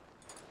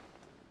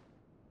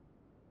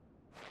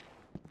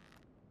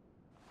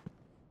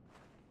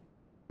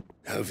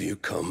 Have you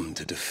come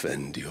to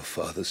defend your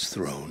father's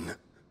throne,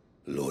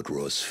 Lord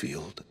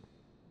Rosfield?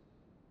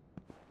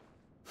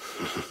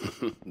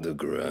 The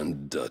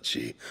Grand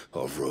Duchy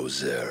of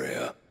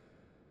Rosaria.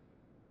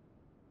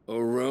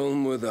 A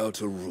realm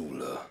without a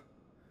ruler,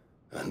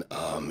 an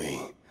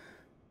army,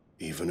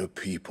 even a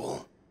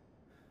people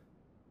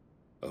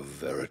A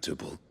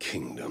veritable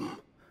kingdom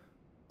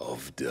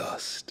of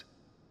dust.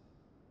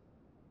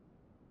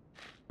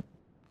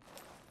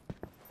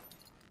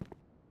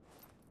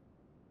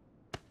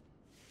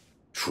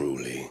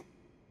 Truly,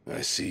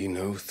 I see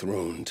no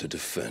throne to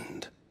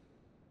defend.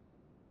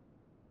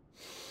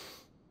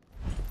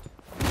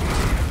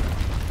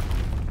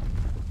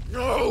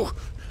 No!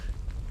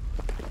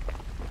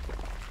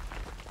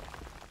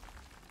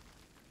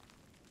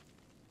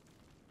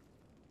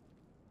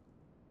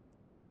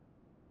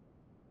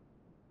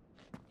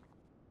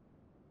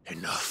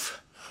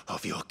 Enough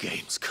of your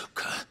games,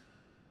 Kupka.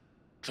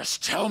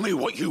 Just tell me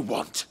what you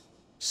want.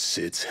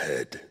 Sid's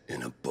head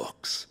in a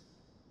box.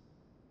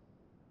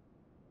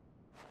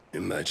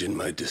 Imagine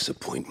my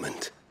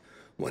disappointment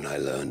when I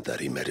learned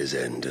that he met his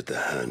end at the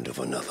hand of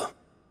another.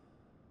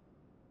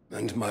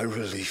 And my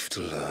relief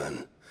to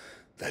learn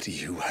that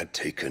you had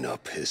taken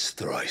up his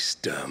thrice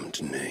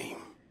damned name.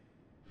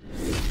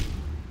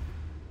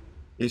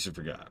 He should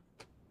forgot.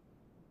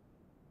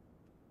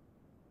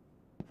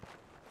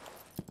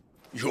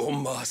 Your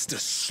master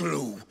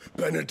slew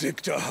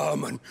Benedicta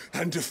Harmon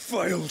and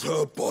defiled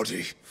her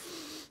body.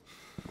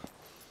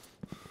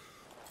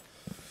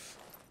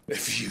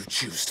 If you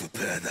choose to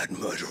bear that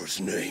murderer's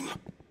name,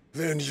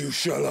 then you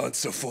shall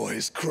answer for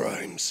his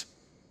crimes.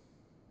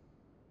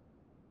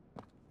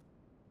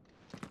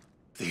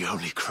 The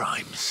only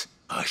crimes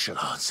I shall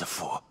answer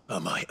for are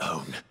my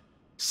own.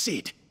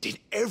 Sid did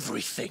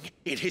everything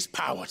in his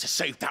power to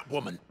save that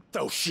woman,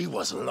 though she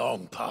was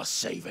long past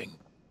saving.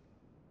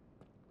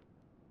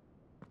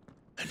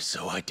 And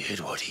so I did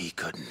what he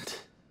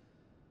couldn't.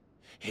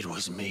 It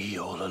was me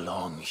all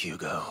along,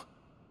 Hugo.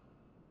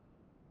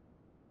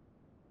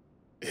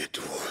 It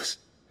was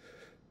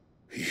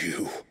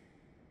you.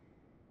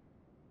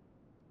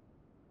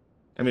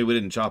 I mean, we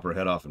didn't chop her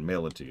head off and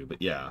mail it to you,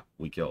 but yeah,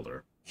 we killed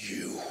her.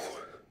 You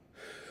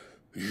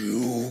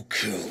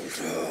killed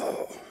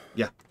her.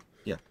 Yeah.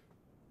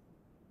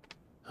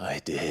 I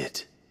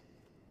did.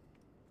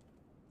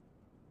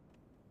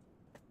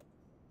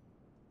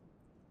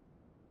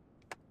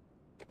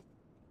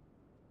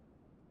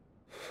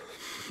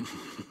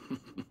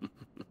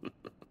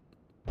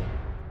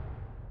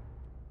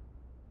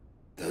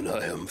 Then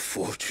I am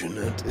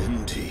fortunate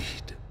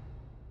indeed.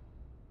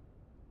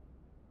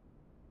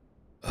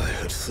 I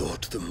had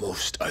thought the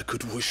most I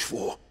could wish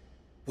for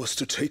was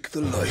to take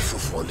the life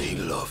of one he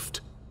loved,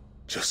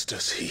 just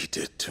as he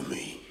did to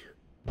me.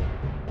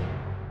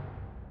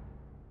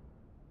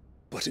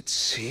 But it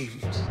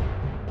seems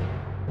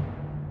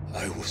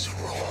I was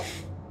wrong.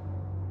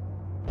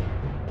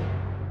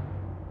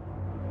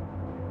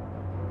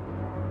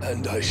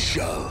 And I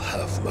shall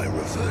have my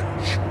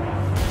revenge.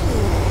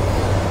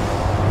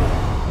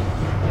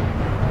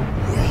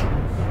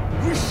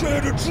 We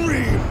shared a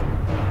dream!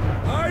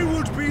 I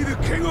would be the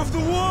king of the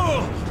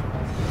world!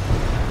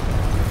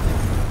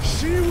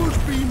 She would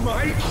be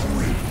my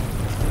queen!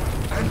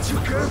 And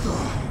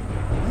together,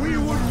 we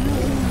would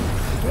rule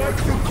like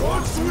the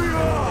gods we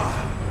are!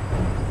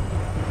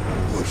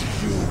 But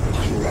you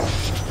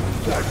crushed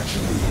that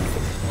dream,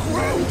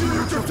 ground it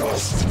into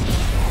dust!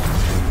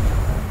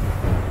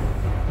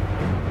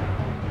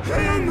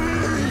 Hear me,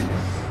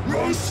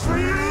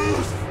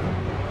 Rosefield!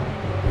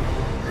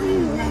 You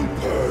will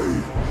pay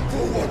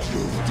for what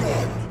you've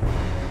done.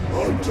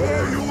 I'll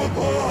tear you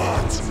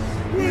apart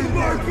with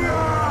my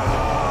bare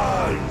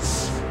hands!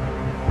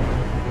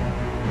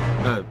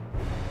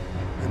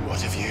 And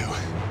what of you?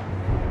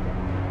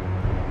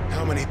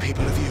 How many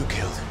people have you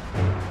killed?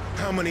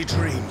 How many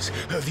dreams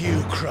have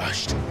you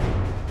crushed?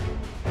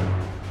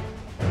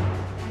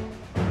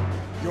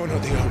 You're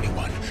not the only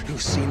one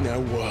who's seen their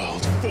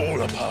world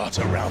fall apart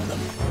around them.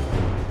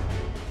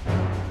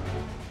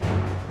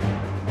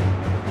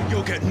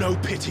 You'll get no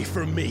pity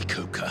from me,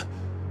 Kupka.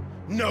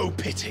 No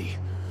pity.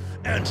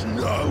 And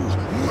no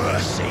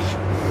mercy.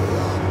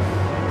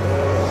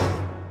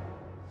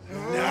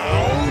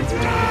 Now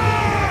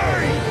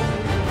die!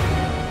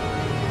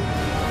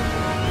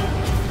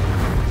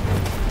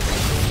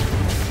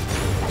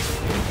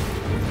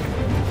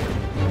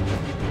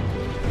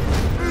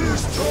 It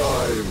is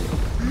time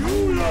you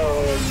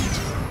learned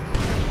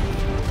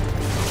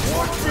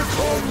what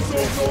becomes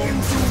of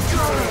those who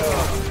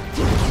dare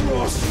to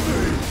cross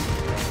me.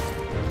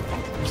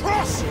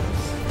 Cross him!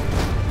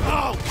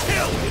 I'll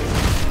kill you!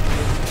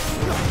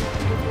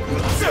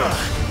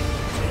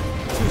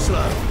 Too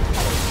slow.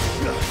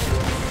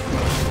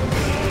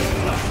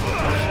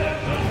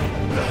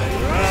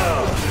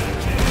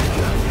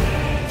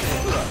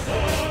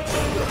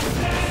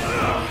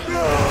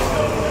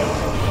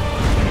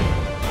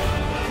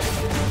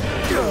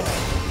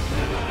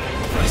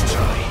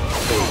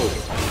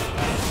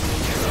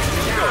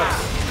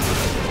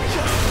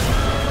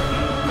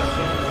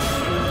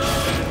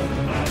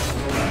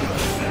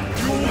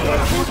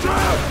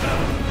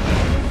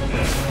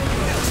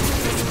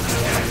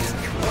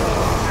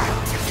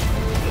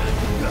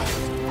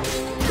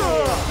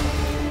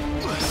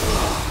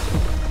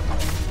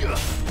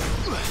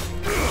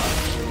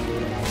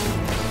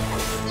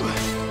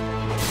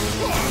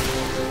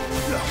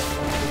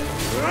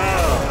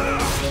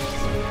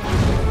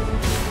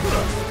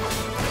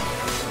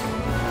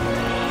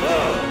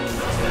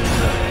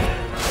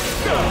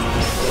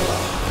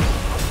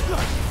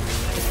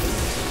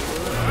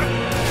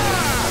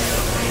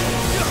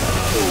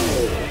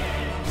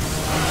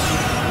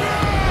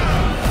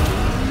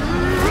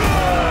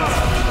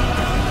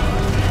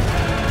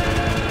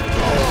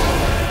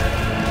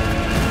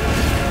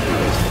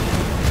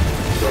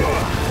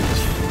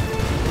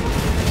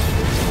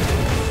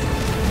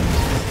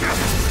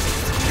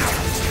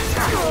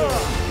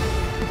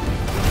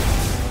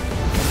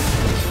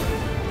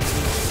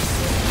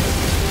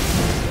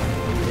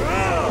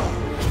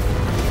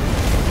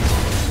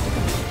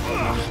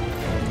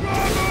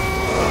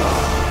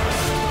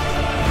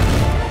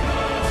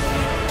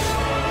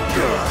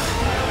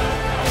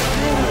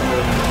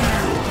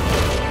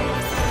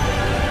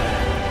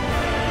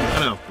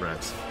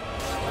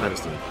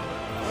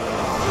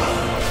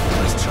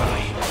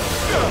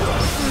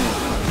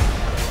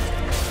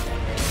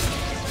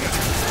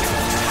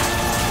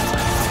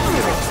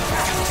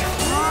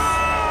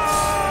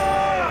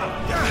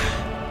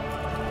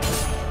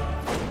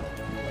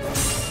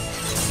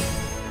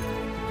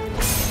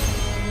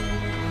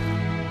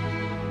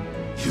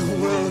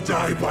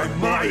 die by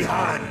my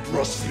hand,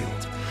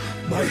 Rosfield.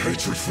 My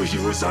hatred for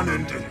you is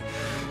unending,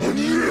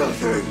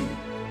 unyielding.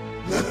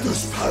 Let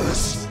this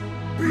palace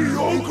be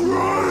your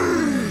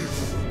grave!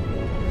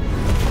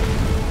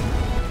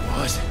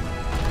 What?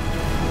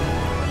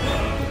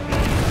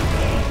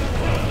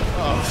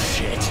 Oh,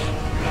 shit.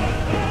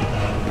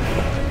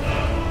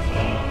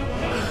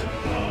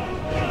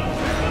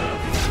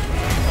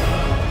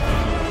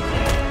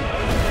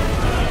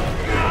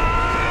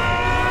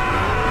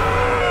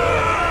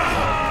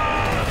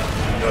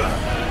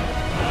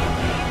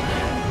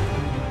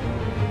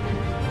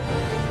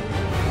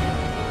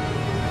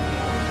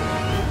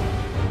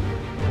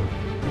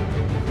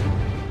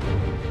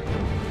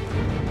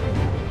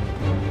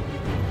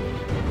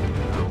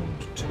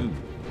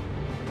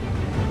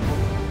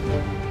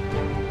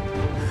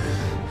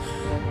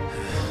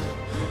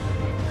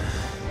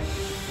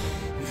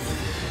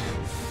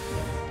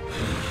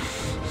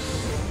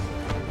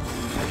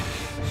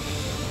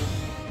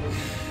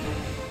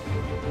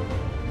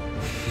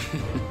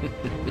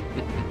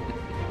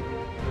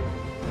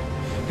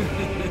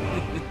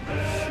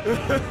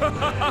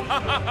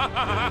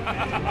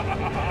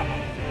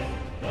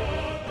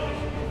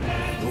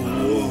 The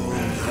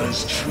world has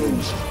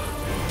chosen.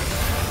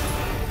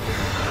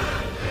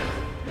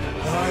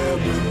 I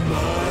am in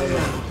my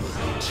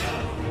element.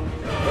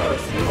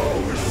 There's no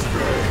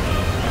escape.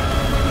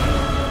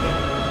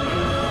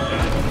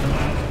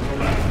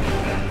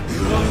 The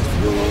earth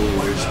will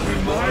always be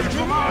my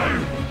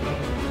domain.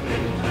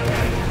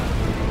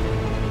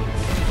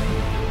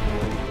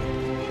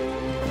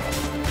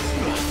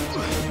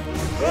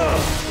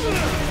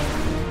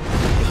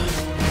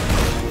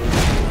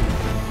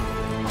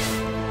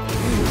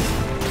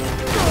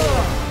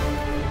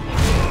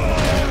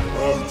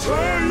 I'll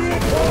tear you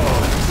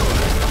apart!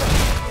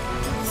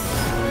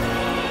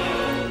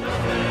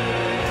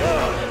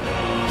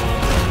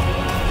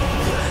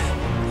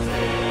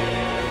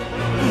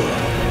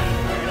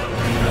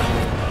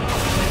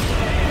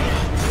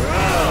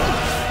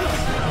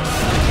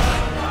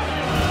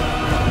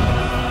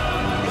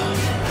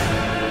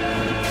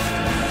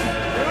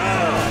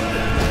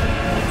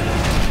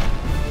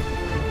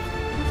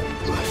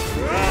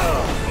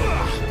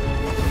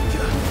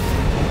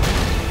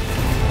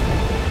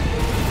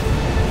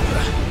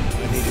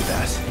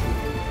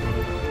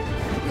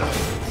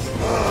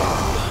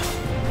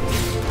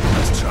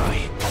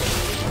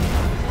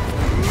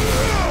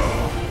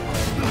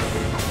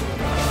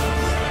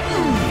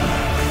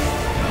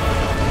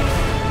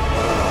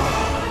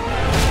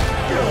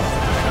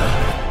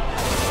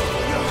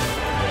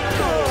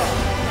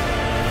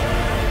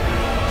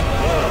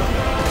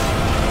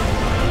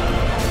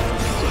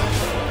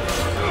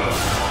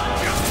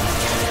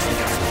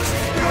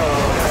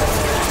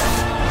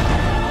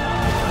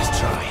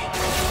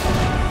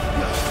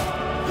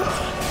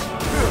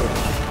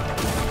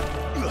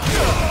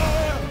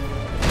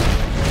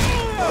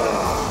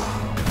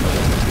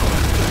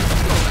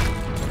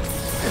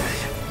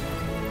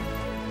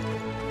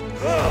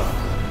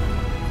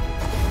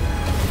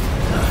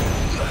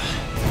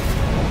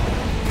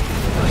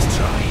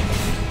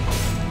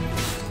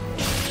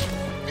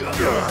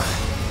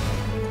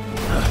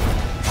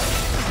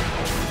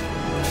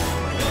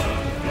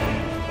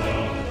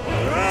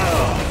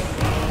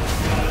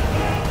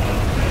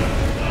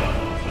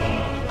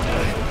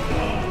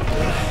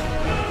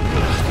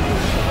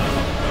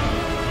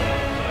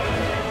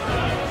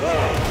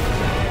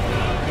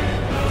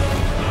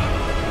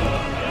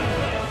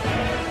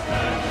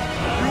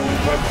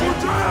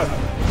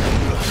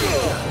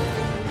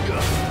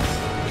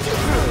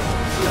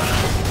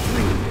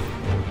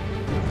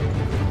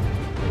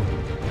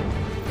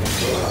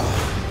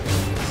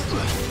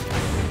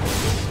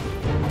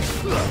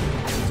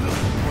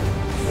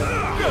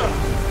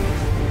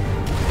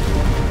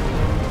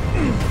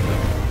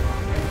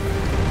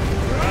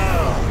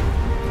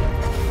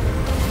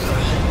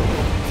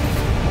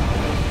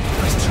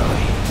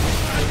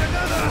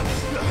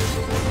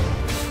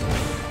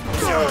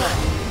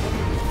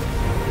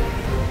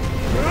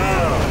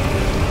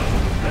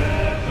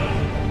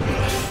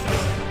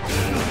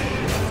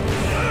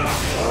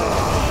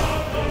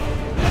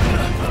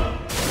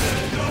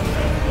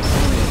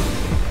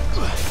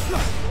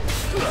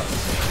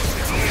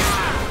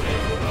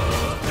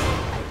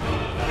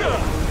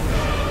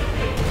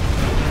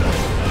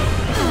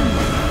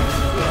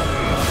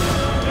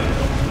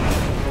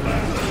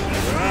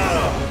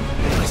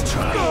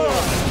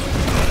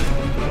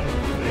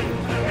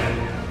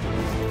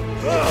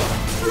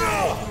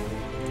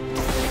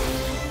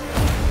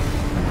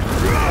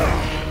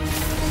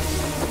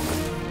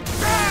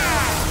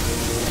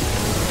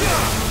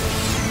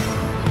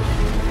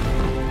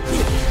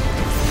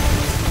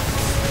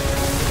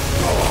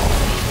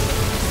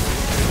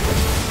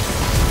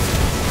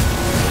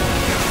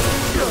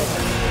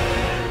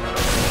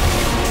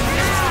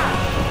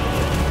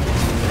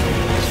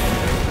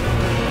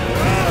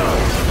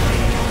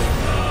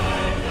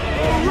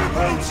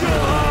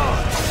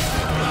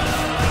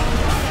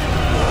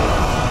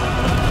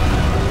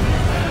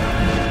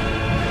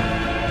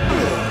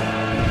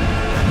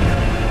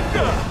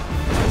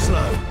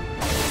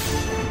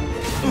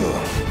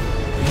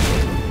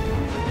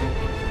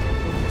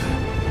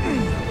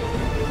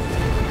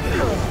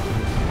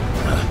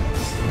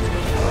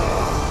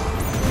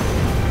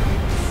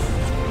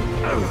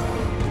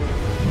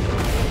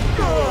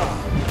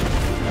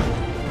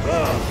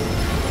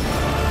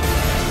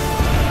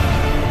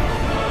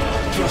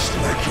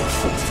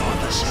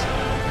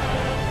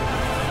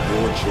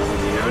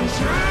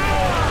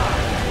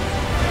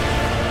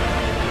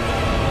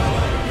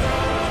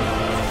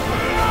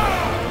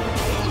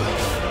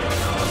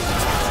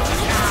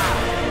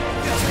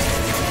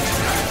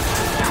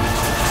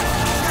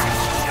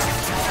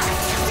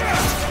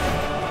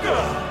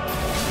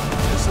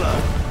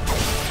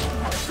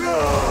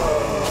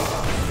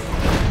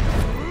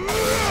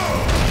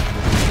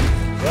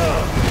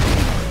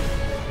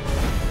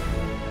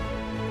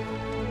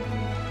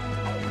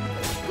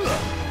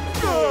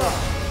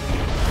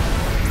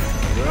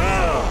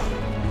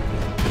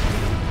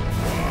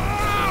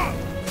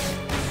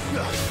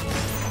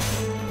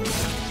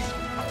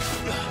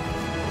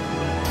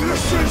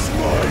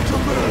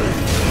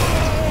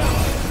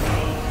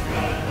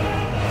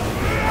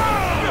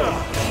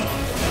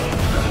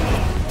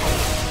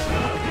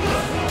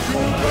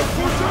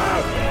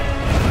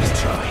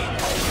 Let's try.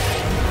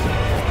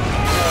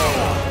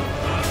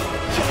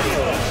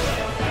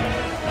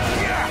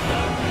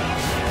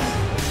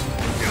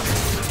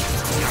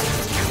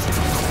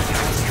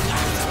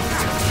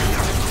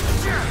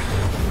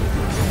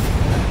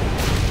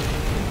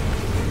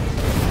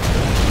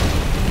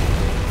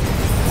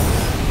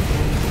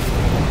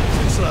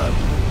 Slow.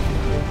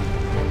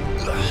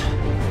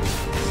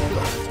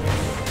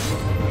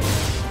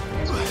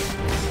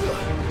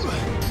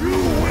 You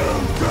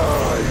will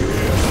die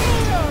here!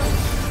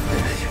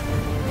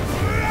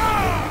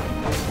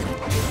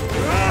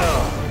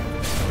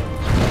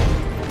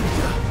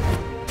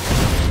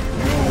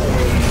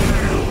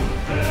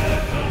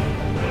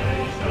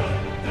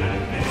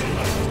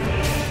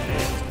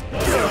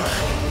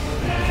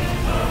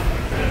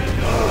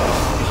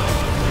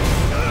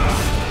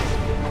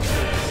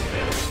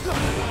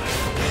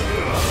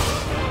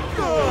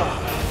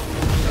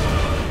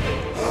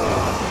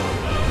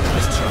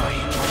 Let's try.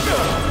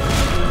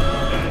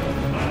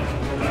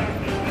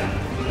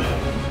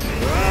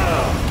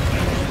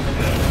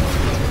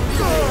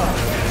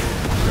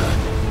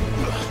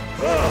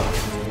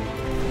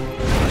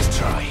 Let's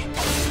try.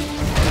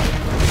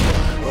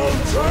 I'll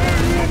tear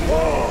you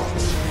apart!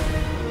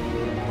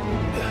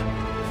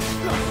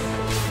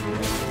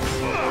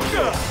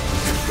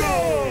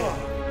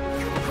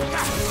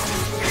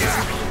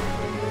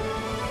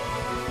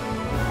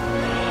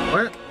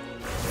 What?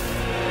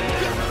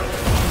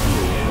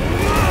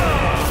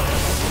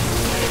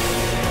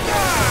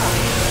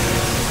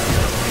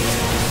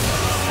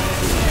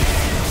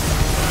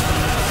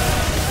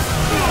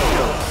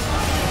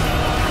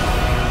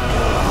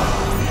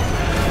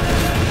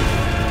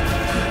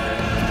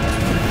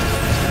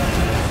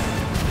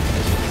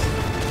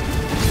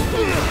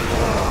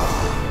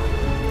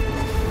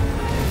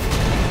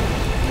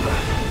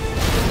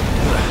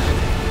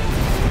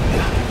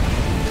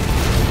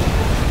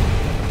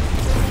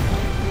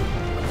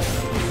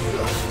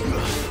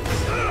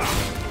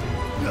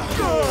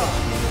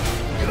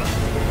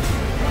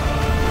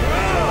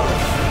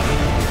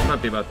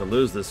 Might be about to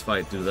lose this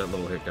fight due to that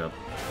little hiccup.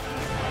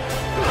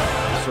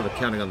 Sort of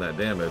counting on that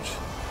damage.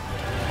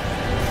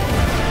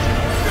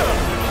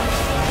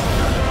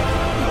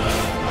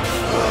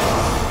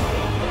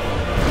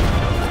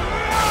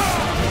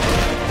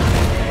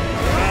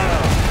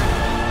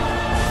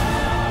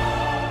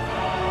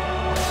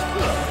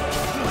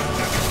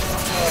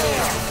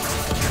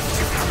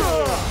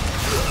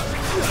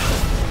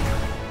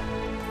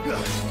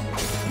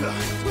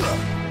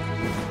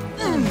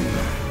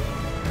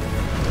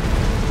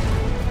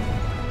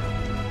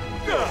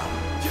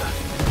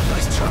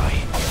 Let's try.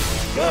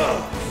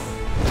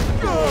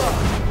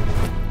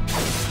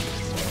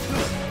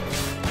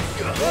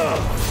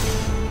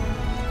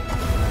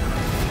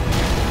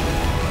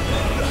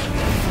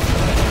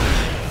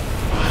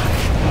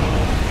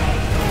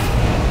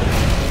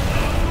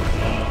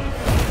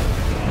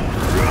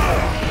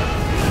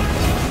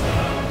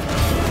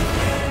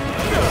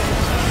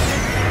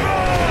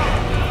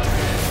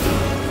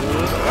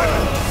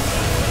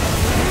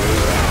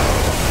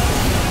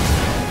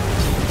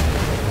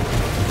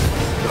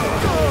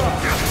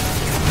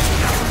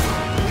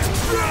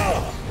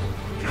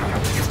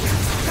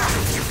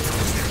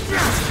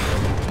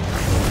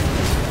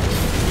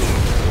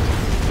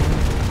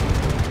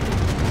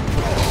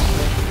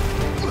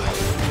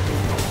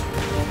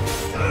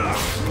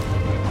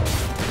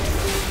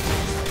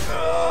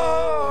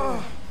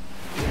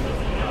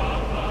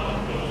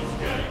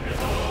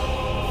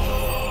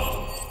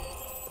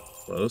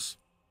 Close.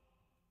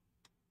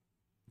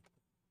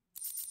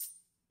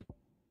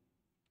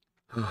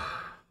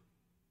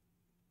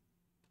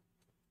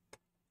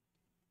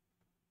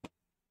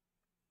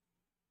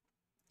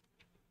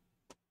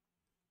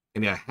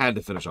 And yeah, I had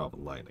to finish off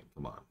with lightning.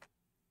 Come on.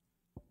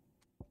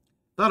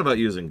 Thought about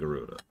using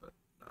Garuda, but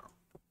no.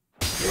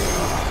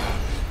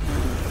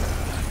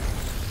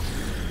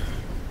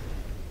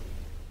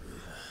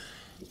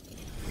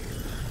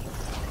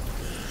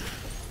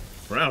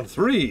 Round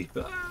 3.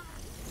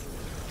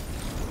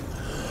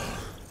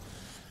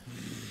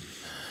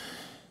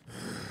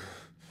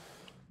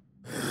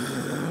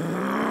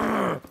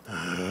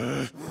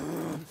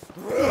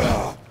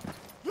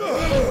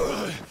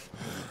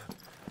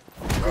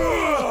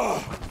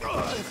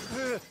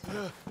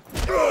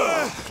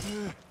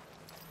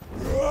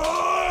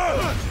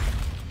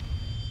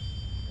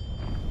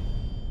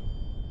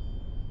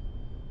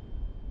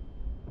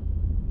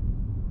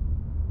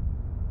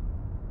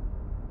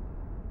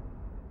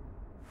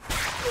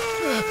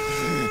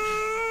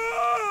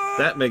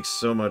 That makes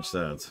so much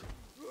sense.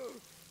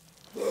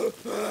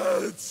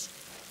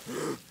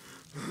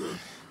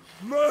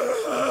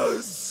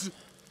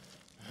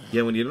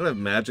 Yeah, when you don't have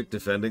magic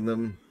defending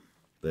them,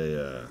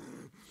 they're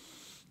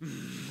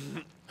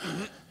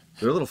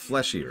a little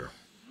fleshier.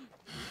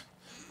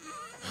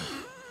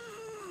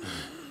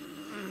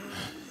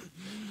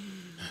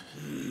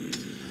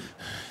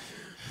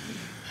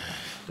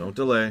 Don't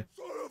delay.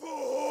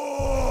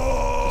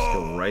 Just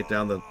go right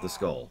down the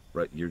skull.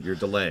 Right, you're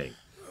delaying.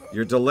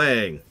 You're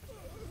delaying.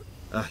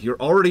 You're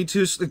already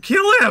too...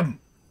 Kill him!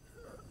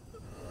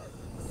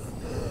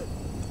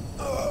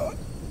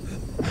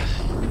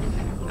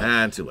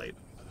 And too late.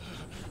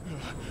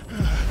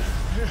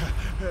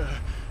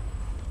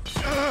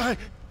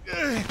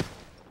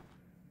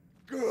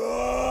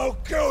 I'll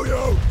kill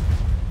you!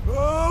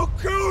 I'll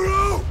kill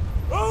you!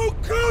 I'll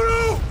kill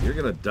you! You're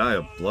gonna die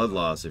of blood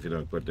loss if you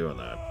don't quit doing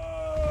that.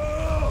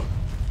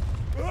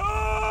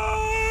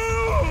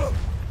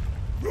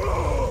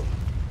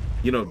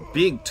 You know,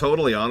 being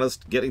totally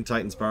honest, getting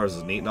Titan's powers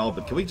is neat and all,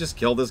 but can we just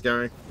kill this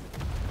guy? You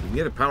can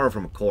get a power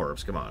from a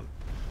corpse, come on.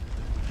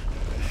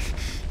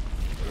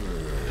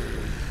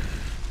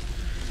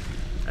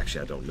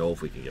 Actually, I don't know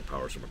if we can get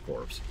powers from a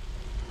corpse.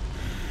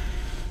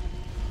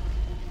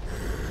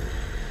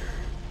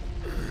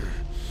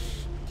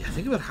 Yeah,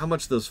 think about how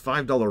much those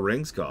 $5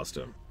 rings cost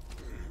him.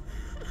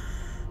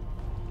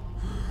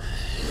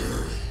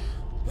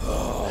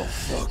 I'll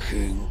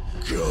fucking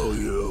kill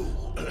you.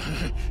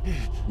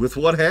 With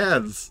what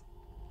hands?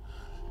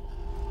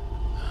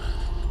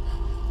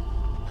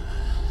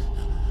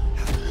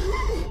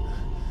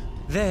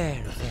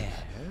 There.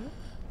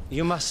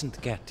 You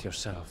mustn't get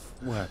yourself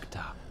worked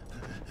up.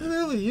 Who the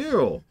hell are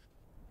you?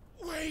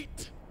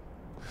 Wait!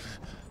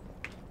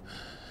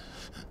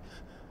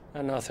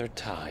 Another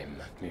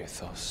time,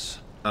 Mythos.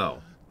 Oh.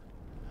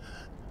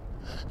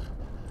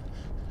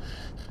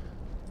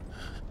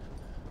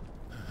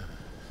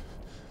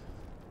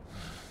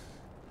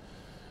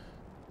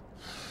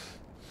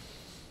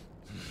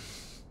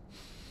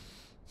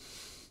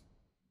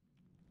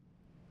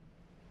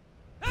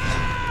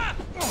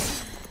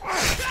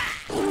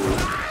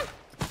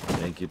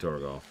 Thank you,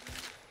 Torgal.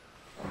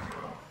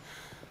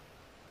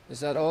 Is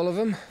that all of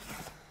them?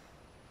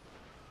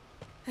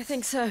 I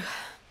think so.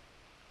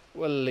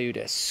 Well, load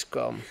of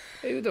scum.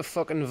 Who the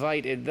fuck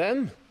invited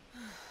them?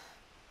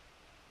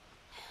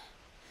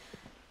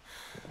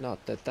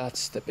 Not that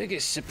that's the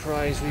biggest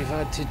surprise we've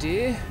had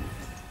today.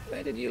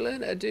 Where did you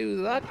learn to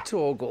do that,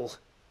 Torgal?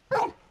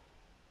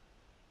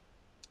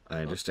 I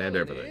understand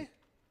everything.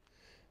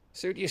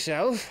 Suit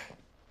yourself.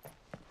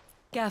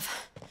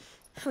 Gav,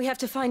 we have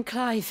to find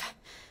Clive.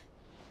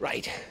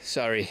 Right,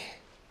 sorry.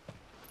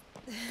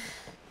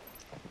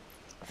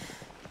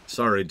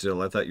 Sorry,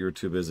 Jill. I thought you were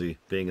too busy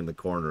being in the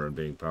corner and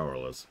being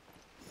powerless.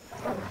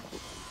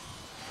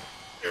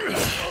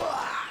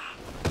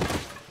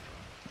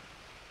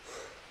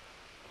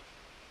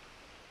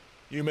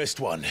 You missed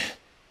one.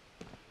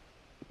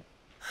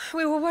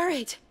 We were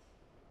worried.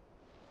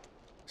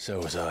 So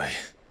was I.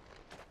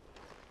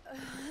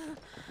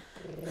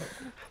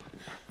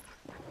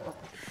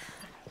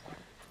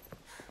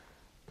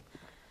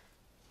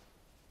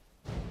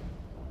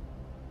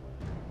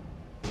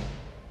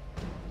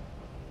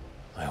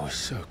 I was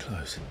so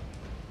close.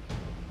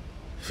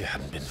 If it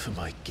hadn't been for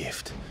my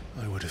gift,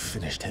 I would have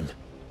finished him.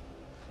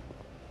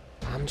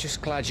 I'm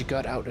just glad you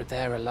got out of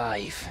there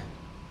alive.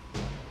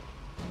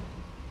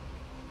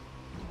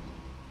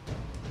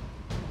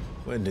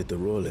 When did the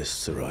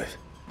Royalists arrive?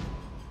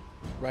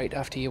 Right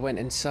after you went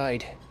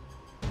inside.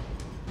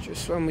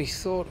 Just when we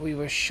thought we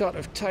were shot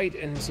of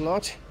Titans,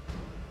 lot.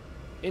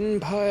 In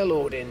pile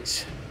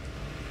Odins.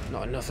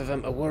 Not enough of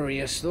them to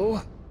worry us,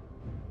 though.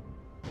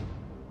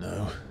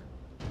 No.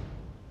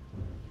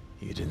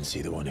 You didn't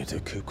see the one who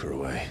took Kukra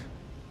away.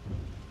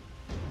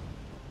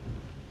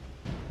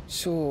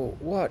 So,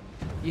 what?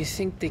 You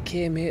think they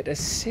came here to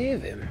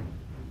save him?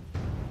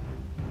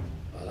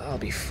 Well, I'll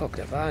be fucked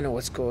if I know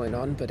what's going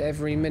on, but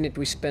every minute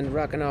we spend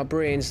racking our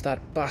brains, that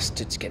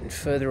bastard's getting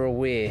further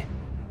away.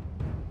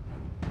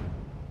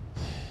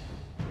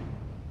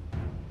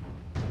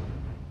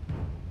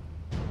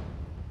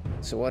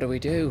 So what do we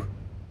do?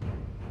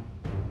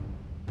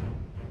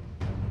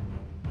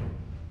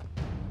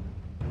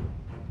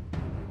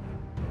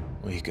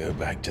 We go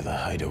back to the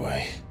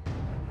hideaway.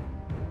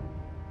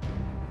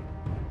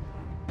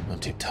 I'm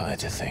too tired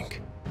to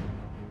think.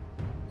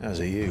 As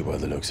are you, by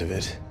the looks of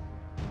it.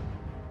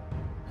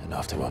 And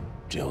after what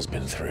Jill's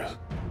been through.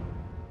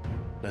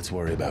 Let's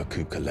worry about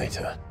Kupka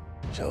later,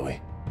 shall we?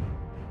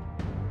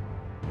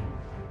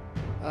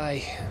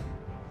 Aye.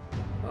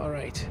 All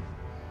right.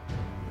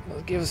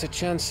 It'll give us a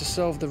chance to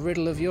solve the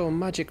riddle of your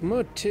magic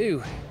mud,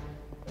 too.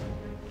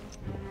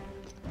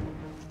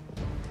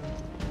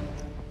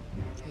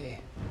 Hey,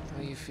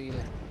 how you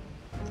feeling?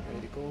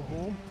 Ready to go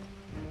home?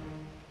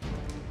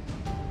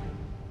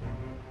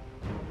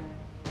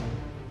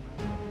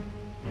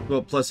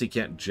 Well, plus he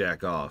can't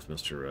jack off,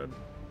 Mr. Red.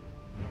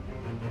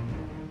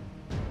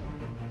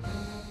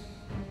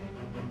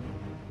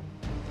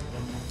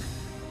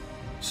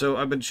 So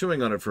I've been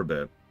chewing on it for a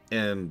bit,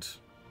 and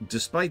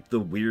despite the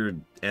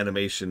weird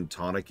animation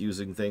tonic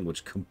using thing,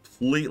 which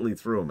completely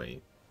threw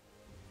me,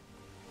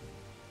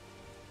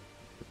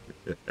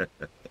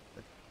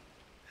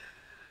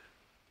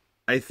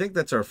 I think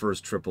that's our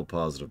first triple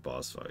positive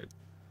boss fight.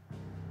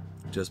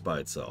 Just by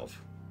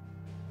itself.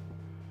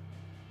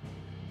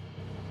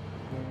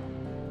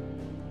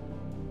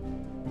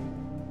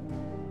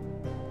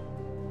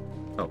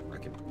 Oh, I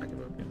can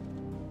move, yeah.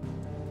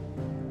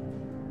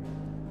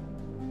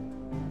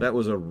 That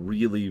was a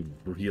really,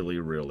 really,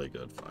 really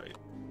good fight.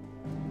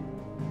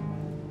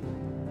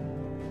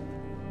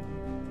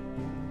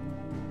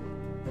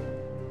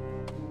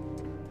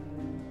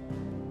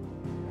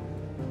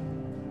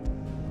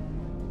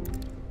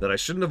 That I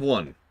shouldn't have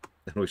won,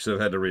 and we should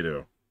have had to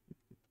redo.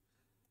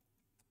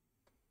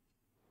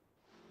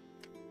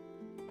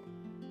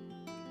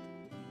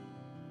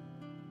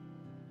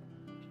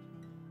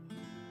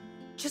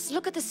 Just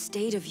look at the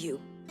state of you.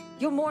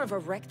 You're more of a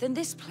wreck than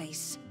this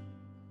place.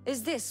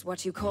 Is this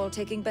what you call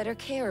taking better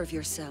care of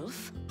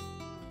yourself?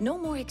 No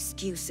more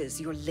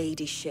excuses, your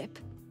ladyship.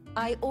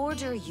 I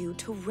order you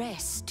to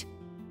rest.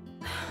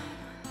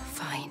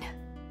 Fine.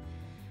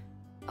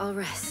 I'll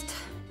rest.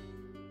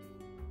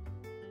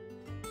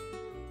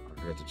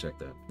 I forgot to check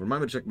that.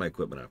 Remind me to check my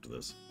equipment after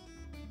this.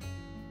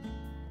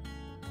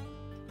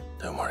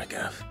 Don't worry,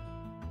 Gav.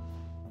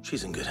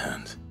 She's in good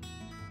hands.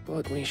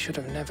 But we should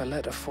have never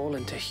let her fall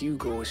into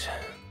Hugo's.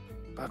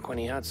 Back when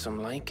he had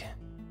some like.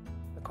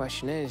 The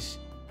question is,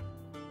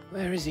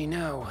 where is he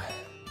now?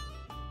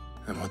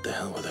 And what the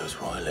hell were those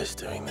royalists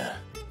doing there?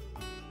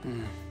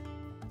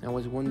 I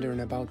was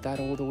wondering about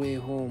that all the way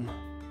home.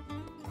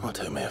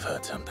 Otto may have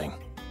heard something.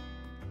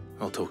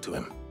 I'll talk to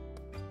him.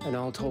 And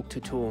I'll talk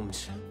to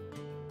Torms.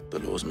 The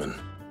lawsman.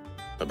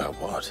 About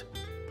what?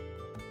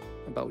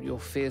 About your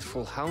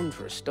faithful hound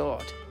for a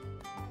start.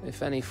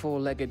 If any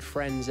four-legged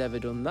friend's ever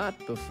done that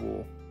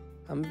before,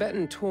 I'm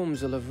betting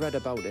Torms will have read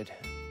about it.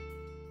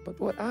 But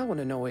what I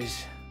want to know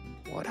is,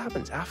 what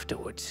happens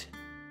afterwards?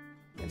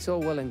 It's all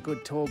well and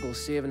good Torgal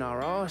saving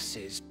our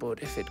arses,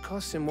 but if it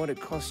costs him what it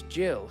cost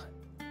Jill...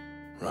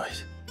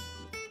 Right.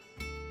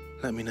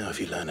 Let me know if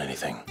you learn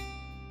anything.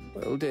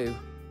 Will do.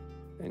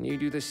 And you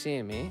do the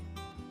same, eh?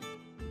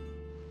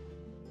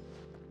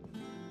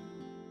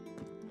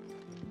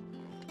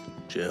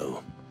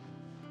 Jill.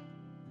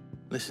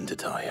 Listen to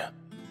Taya.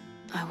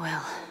 I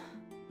will.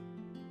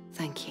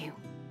 Thank you.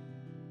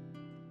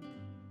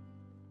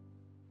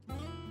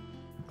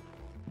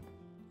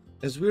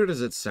 As weird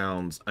as it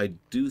sounds, I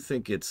do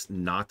think it's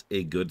not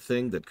a good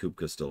thing that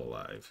Kupka's still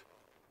alive.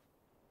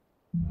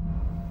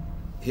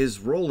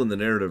 His role in the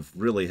narrative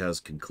really has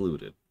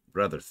concluded,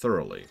 rather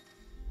thoroughly,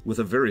 with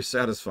a very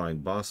satisfying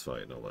boss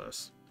fight, no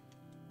less.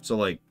 So,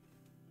 like,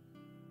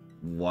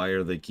 why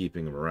are they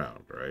keeping him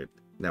around, right?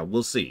 Now,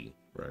 we'll see,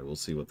 right? We'll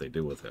see what they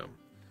do with him.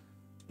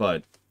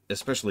 But,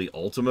 especially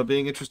Ultima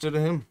being interested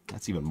in him,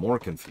 that's even more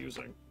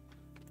confusing.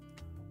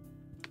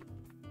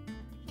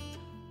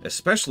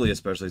 Especially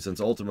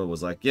since Ultima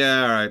was like,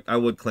 yeah, alright, I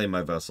would claim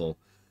my vessel.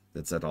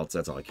 That's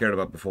all I cared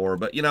about before,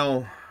 but, you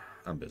know,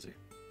 I'm busy.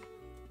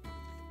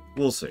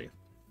 We'll see.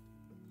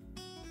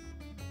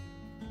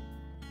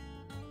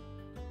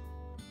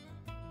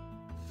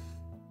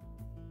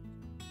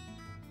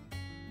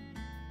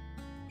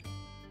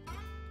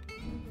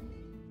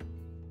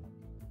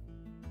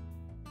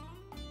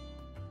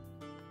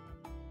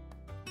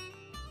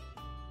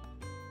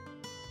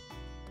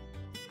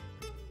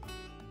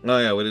 Oh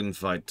yeah, we didn't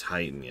fight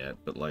Titan yet,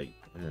 but like,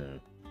 yeah.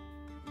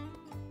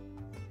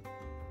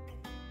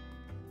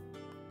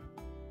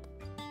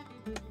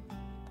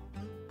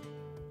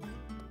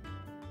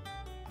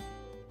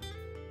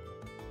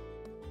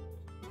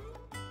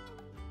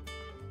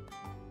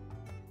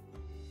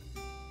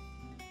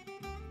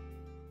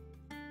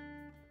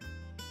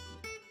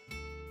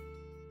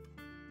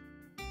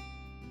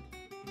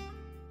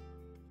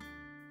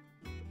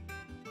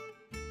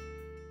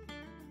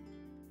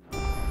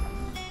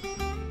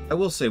 I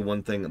will say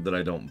one thing that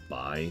I don't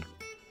buy.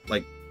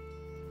 Like,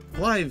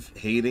 Clive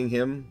hating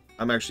him,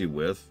 I'm actually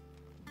with.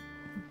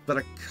 But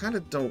I kind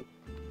of don't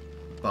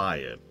buy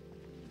it.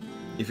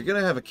 If you're going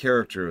to have a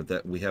character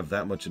that we have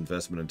that much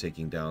investment in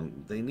taking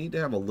down, they need to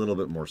have a little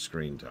bit more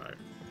screen time.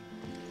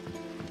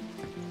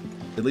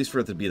 At least for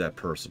it to be that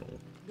personal.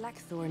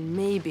 Blackthorn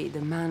may be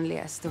the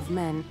manliest of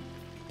men,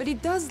 but he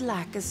does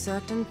lack a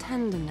certain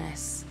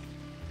tenderness.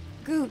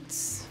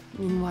 Goots,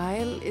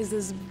 meanwhile, is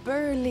as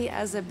burly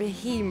as a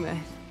behemoth,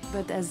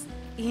 but as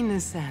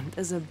innocent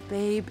as a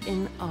babe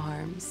in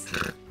arms.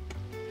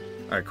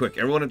 Alright, quick.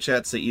 Everyone in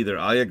chat say either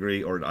I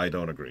agree or I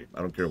don't agree. I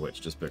don't care which.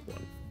 Just pick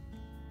one.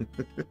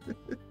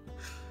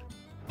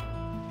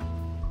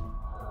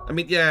 I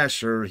mean, yeah,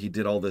 sure, he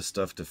did all this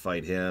stuff to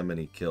fight him, and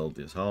he killed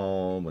his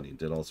home, and he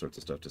did all sorts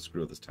of stuff to screw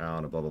with his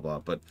town, and blah, blah, blah.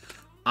 But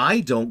I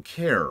don't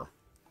care.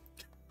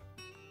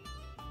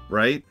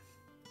 Right?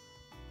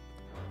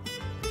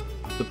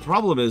 The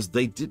problem is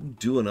they didn't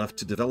do enough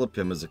to develop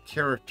him as a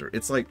character.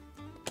 It's like,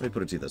 let me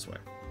put it to you this way.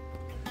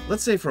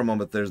 Let's say for a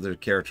moment there's a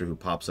character who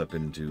pops up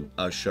into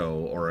a show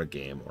or a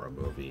game or a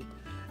movie,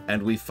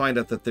 and we find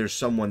out that there's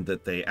someone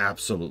that they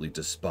absolutely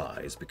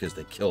despise because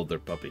they killed their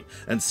puppy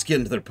and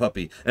skinned their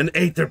puppy and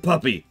ate their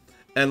puppy.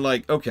 And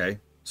like, okay,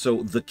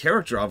 so the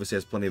character obviously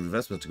has plenty of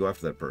investment to go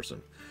after that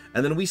person.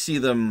 And then we see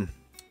them,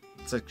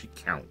 let's actually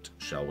count,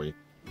 shall we?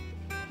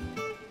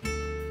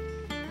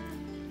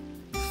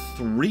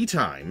 3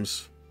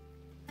 times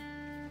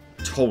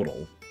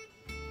total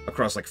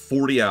across like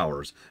 40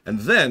 hours, and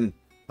then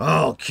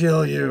I'll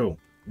kill you.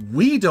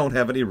 We don't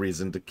have any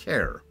reason to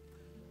care.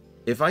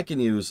 if I can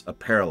use a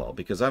parallel,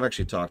 because I've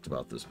actually talked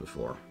about this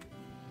before.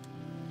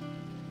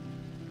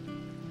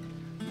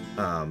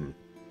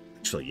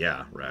 Actually,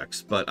 yeah,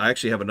 Rex. But I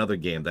actually have another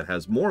game that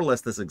has more or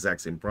less this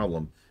exact same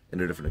problem in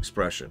a different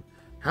expression.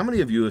 How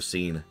many of you have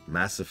seen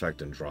Mass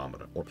Effect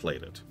Andromeda, or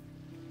played it?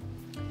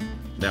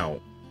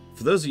 Now,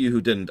 for those of you who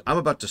didn't, I'm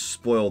about to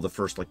spoil the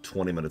first, like,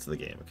 20 minutes of the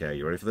game, okay?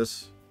 You ready for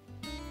this?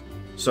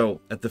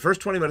 So, at the first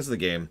 20 minutes of the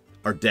game,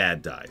 our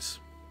dad dies.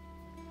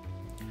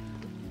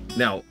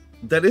 Now,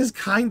 that is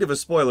kind of a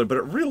spoiler, but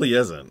it really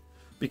isn't.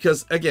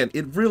 Because, again,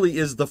 it really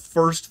is the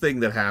first thing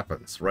that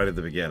happens right at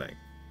the beginning.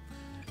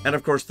 And,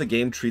 of course, the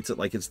game treats it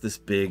like it's this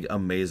big,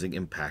 amazing,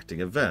 impacting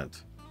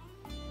event.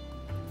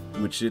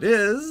 Which it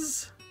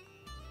is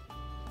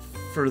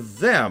for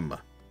them,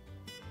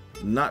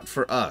 not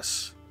for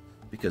us.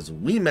 Because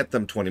we met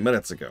them 20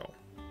 minutes ago.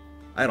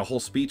 I had a whole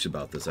speech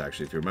about this,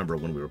 actually, if you remember,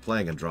 when we were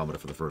playing Andromeda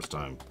for the first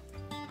time.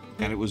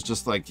 And it was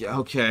just like, yeah,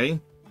 okay.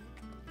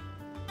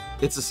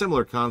 It's a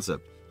similar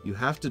concept. You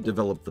have to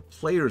develop the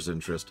player's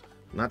interest,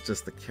 not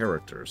just the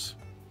characters.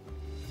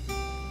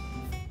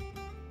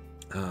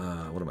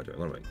 What am I doing?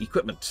 What am I?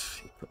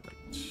 Equipment.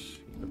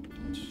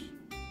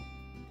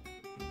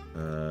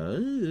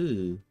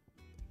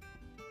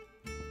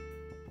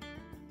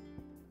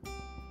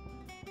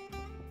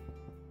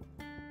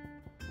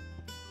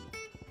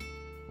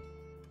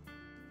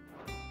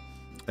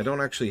 I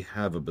don't actually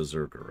have a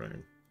Berserker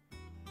ring.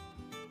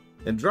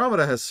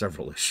 Andromeda has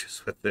several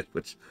issues with it,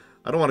 which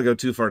I don't want to go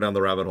too far down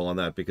the rabbit hole on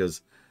that,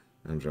 because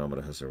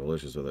Andromeda has several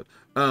issues with it.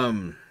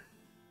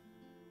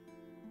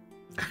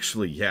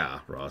 Actually, yeah,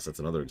 Ross, that's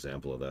another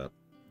example of that.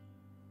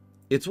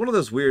 It's one of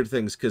those weird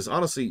things, because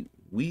honestly,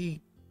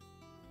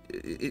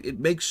 it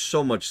makes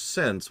so much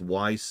sense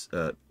why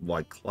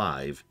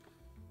Clive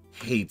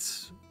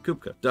hates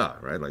Kupka. Duh,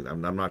 right? Like,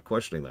 I'm not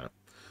questioning that.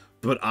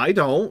 But I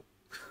don't,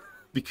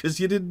 because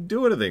you didn't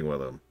do anything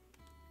with him.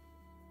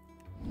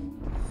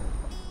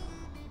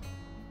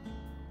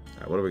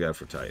 Alright, what do we got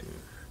for Titan?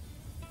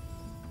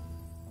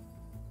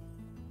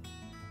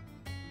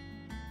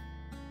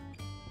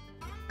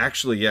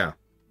 Actually, yeah.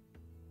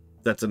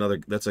 That's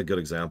a good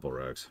example,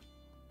 Rex.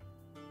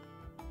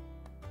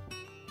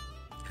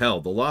 Hell,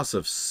 the loss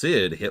of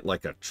Sid hit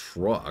like a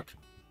truck.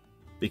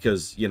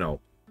 Because, you know,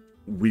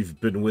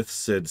 we've been with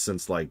Sid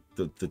since, like,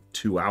 the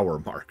 2-hour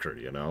marker,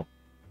 you know?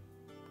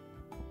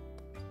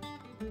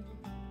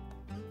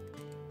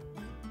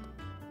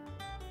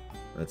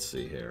 Let's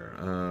see here.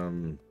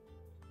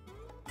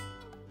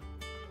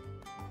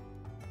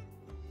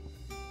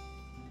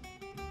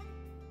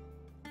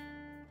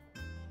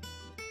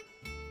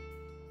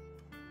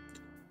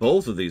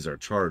 Both of these are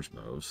charge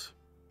moves.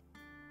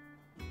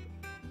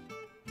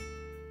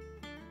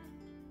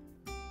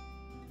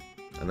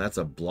 And that's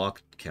a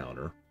block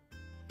counter.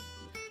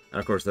 And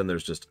of course, then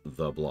there's just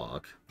the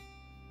block.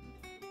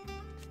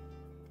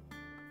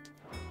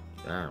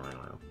 I don't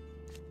know.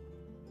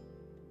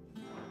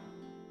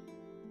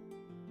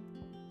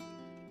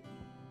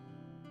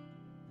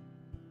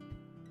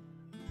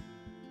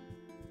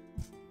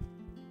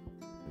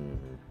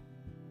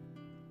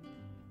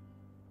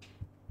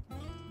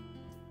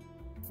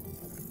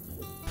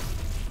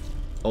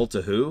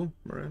 Ulta who,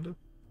 Miranda?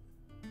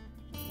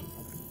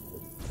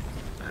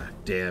 Ah,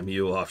 damn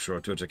you, offshore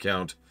Twitch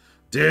account.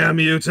 Damn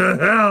you to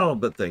hell!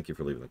 But thank you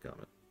for leaving the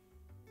comment.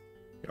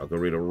 Here, I'll go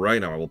read it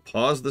right now. I will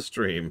pause the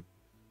stream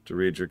to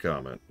read your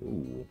comment.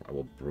 Ooh, I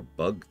will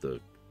bug the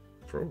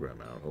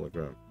program out. Holy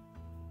crap.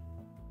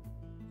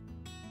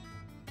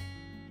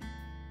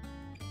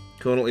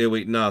 Conal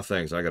Elite, nah,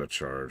 thanks. I got to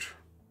charge.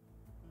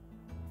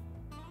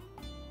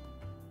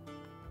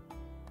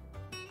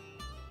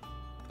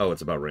 Oh,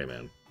 it's about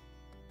Rayman.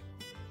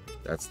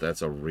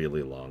 That's a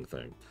really long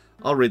thing.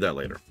 I'll read that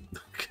later,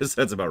 because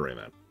that's about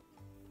Rayman.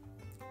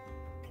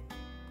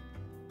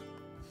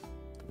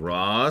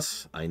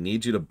 Ross, I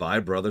need you to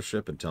buy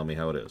Brothership and tell me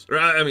how it is.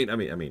 I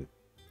mean.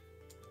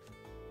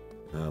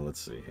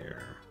 Let's see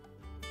here.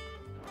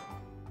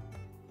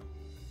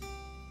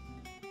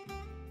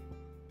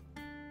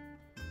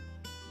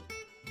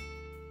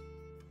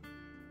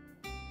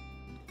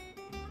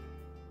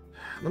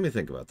 Let me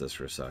think about this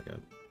for a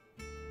second.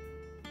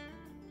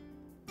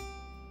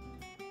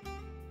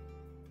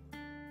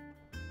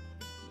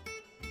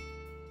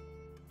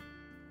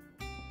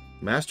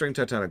 Mastering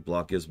Titanic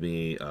Block gives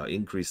me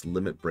increased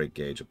limit break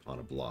gauge upon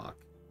a block.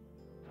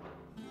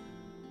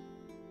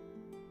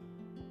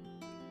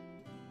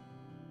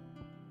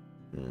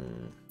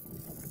 I'm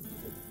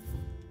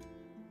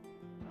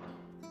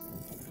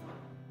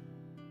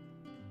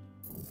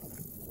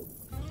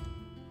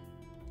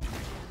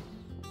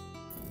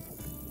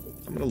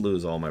going to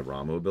lose all my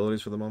Ramu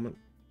abilities for the moment.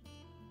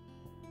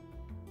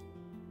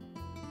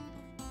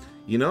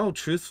 You know,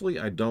 truthfully,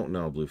 I don't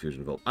know, Blue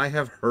Fusion Volt. I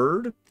have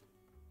heard...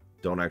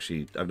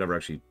 I've never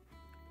actually,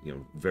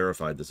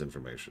 verified this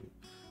information.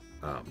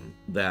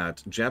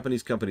 That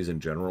Japanese companies in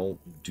general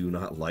do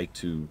not like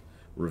to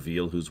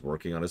reveal who's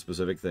working on a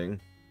specific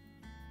thing.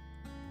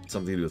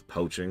 Something to do with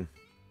poaching.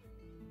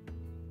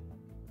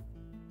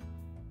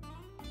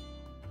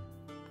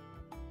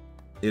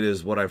 It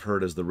is what I've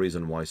heard is the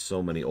reason why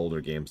so many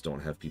older games don't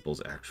have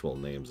people's actual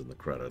names in the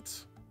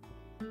credits.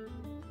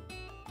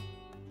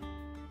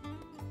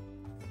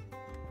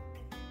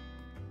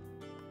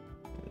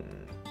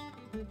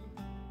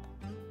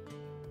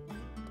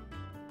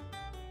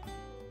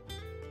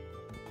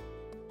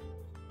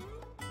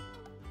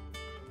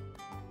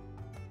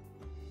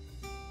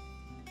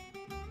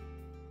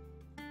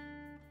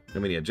 I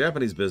mean, yeah,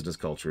 Japanese business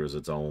culture is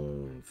its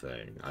own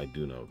thing. I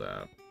do know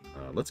that.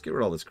 Let's get rid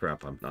of all this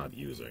crap I'm not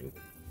using.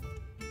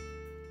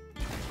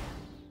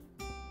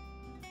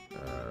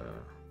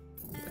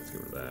 Let's get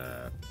rid of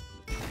that.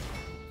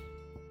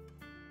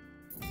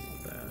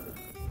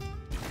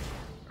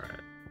 Alright.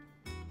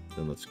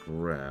 Then let's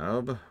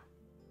grab...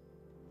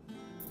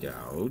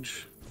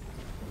 Gouge.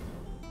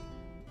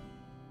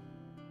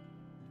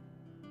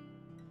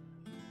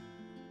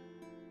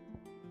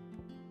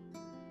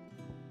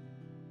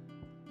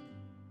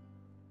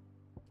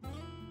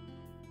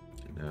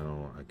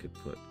 Now I could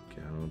put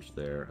gouge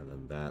there, and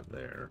then that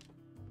there,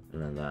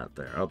 and then that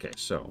there. Okay,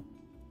 so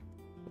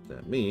what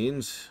that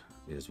means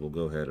is we'll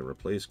go ahead and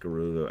replace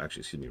Gerudo, actually,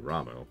 excuse me,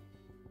 Ramu,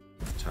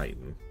 with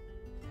Titan.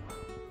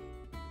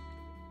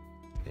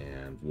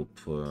 And we'll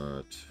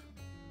put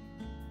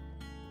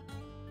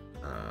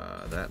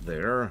that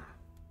there,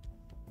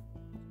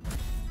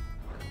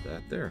 and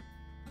that there.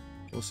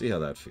 We'll see how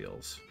that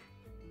feels.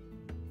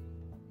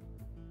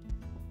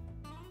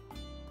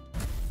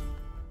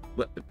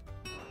 What?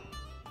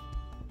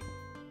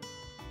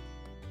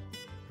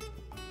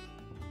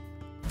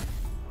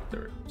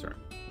 There, sorry.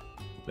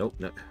 Nope,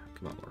 no,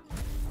 come on, more.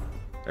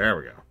 There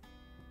we go.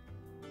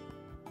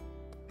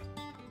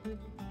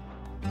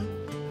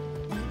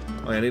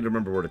 Oh, I need to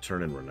remember where to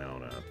turn in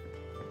Renown at.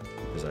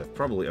 Because I've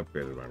probably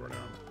upgraded my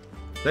Renown.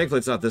 Thankfully,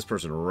 it's not this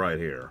person right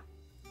here.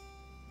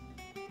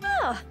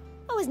 Oh,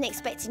 I wasn't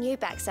expecting you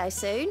back so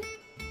soon.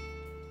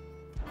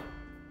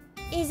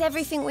 Is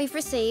everything we've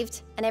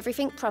received and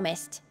everything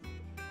promised?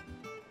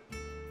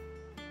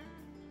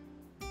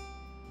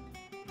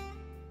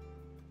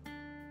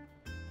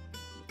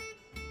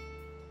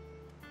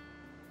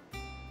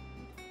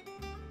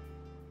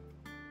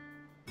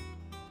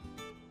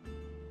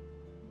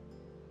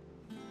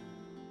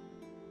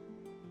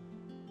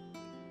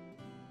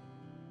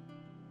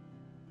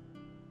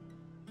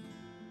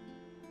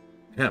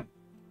 Him.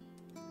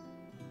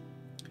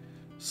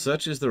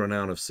 Such is the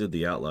renown of Sid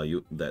the Outlaw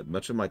that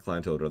much of my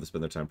clientele would rather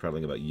spend their time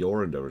prattling about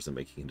your endeavors than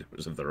making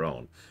endeavors of their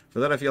own. For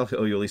that, I feel I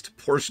owe you at least a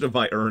portion of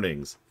my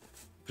earnings.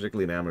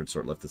 Particularly an enamored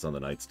sort left this on the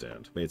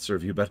nightstand. May it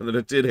serve you better than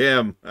it did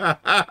him. Ha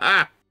ha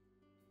ha!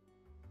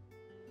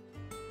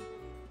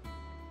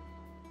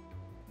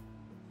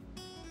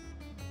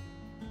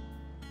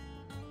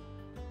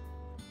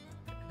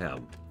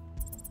 Him.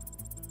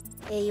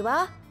 Here you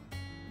are.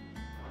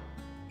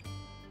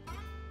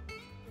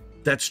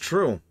 That's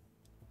true.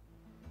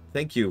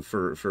 Thank you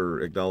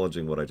for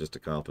acknowledging what I just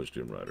accomplished,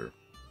 Doom Rider.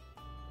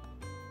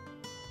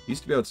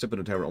 Used to be able to step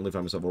into a tavern only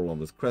find myself overwhelmed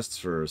with quests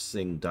for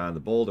Sing, Dian the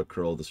Bold, or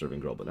Curl the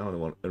Serving Girl, but now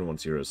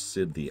everyone's here as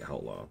Sid the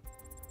Outlaw.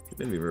 You've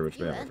made me a very rich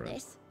man, my friend.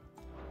 This.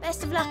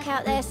 Best of luck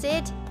out there,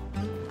 Sid.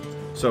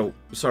 So,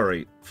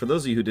 sorry, for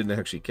those of you who didn't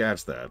actually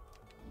catch that,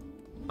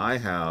 I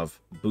have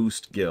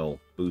Boost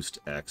Gil, Boost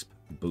Exp,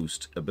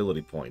 Boost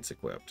Ability Points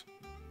equipped.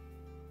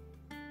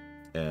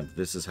 And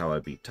this is how I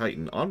beat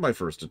Titan on my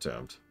first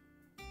attempt.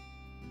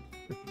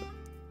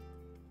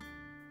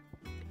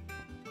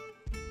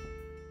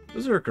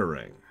 Berserker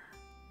Ring.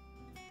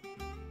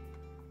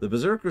 The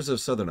Berserkers of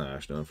Southern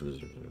Ash, known for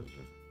this.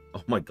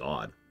 Oh my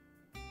god.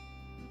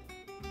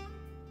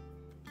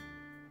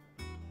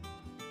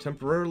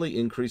 Temporarily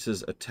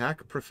increases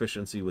attack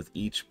proficiency with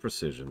each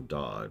precision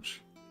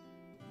dodge.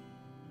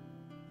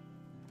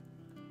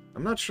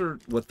 I'm not sure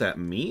what that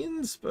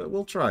means, but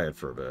we'll try it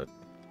for a bit.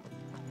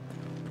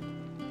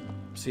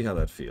 See how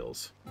that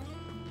feels.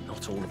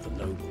 Not all of the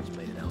nobles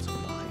made it out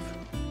alive.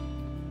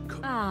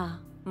 Ah,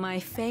 my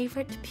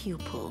favorite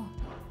pupil.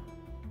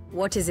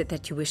 What is it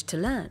that you wish to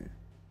learn?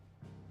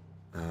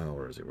 Oh,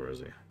 where is he? Where is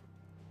he?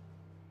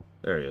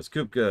 There he is.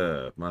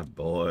 Kupka, my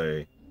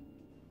boy.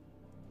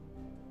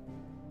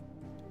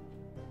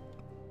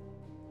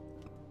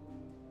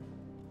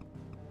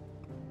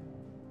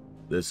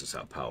 This is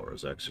how power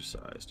is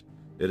exercised.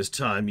 It is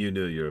time you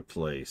knew your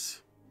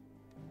place.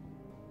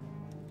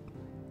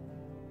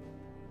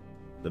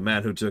 The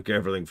man who took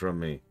everything from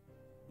me,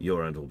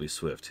 your end will be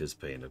swift, his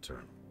pain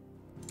eternal.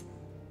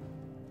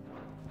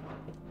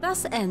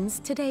 Thus ends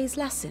today's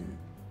lesson.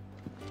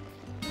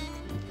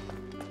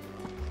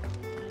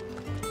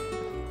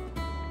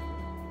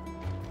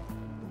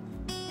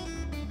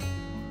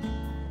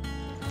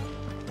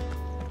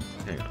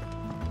 Hang on.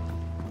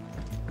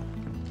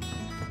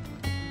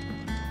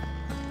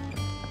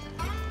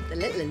 The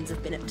little uns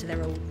have been up to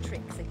their old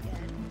tricks again.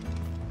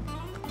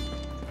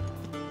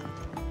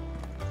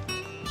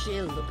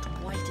 Jill looked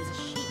white as a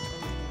sheet.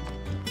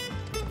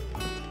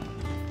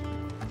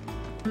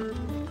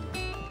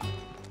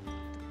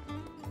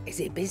 Is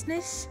it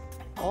business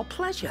or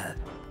pleasure?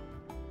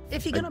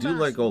 If you're I gonna do buy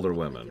like older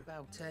something, women. think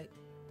about it.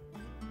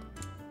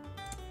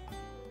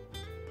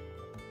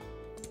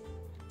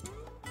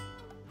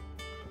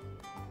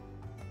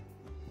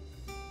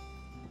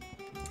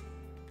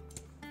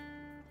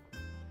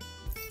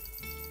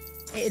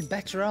 It'd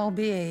better all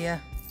be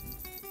here.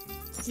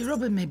 You're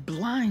rubbing me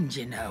blind,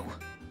 you know.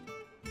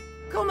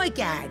 Come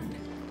again.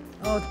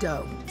 Or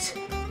don't.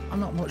 I'm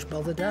not much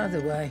bothered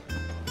either way.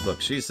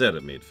 Look, she said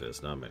it,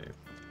 Meatfist, not me.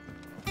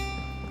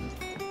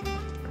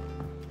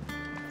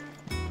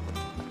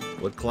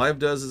 What Clive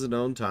does in his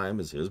own time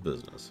is his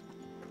business.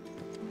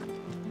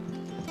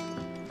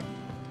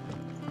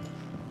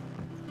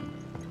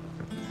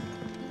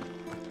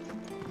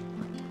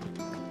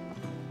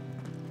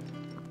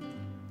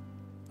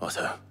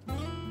 Otto,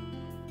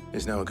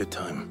 is now a good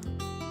time?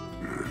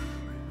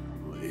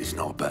 It's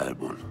not a bad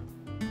one.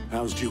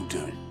 How's Jill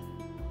doing?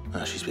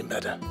 Oh, she's been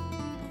better.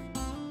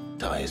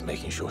 Ty is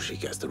making sure she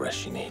gets the rest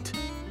she needs.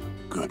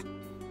 Good.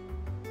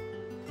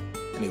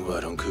 Any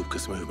word on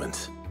Kupka's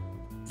movements?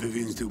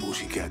 Vivian's doing all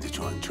she can to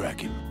try and track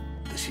him,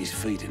 but she's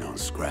feeding on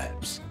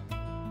scraps.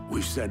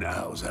 We've sent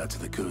ours out to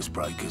the curse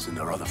breakers and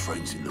their other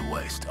friends in the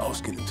west,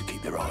 asking them to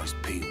keep their eyes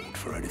peeled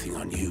for anything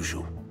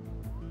unusual.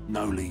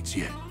 No leads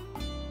yet,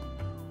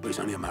 but it's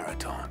only a matter of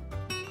time.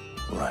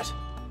 All right.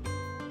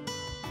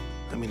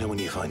 Let me know when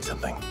you find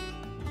something.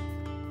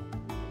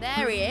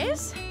 There he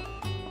is.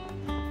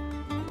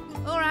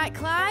 All right,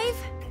 Clive.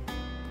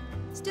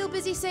 Still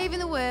busy saving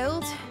the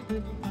world.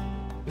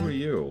 Who are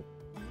you?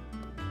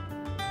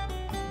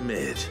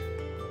 Mid.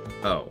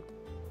 Oh.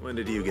 When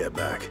did you get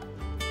back?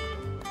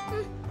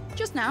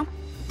 Just now.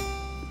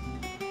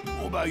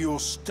 What about your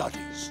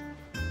studies?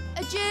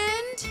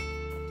 Adjourned.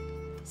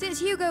 Since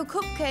Hugo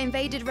Kupka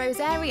invaded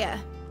Rosaria.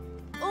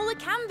 All the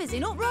canvassing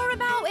in uproar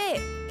about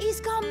it. He's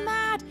gone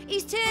mad.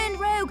 He's turned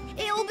rogue.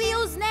 It'll be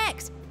us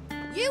next.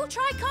 You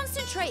try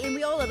concentrating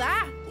with all of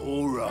that.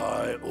 All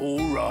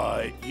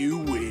right. You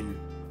win.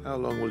 How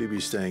long will you be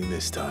staying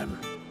this time?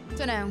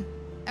 Dunno.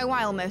 A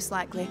while, most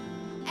likely.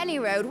 Any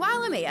road,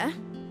 while I'm here,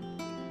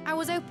 I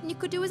was hoping you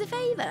could do us a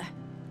favour.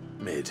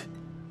 Mid.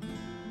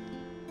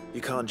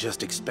 You can't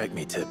just expect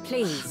me to...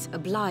 Please,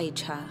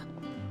 oblige her.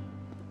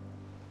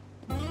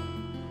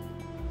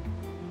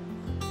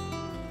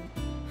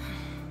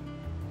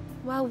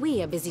 While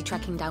we are busy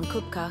tracking down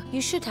Kupka,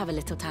 you should have a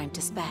little time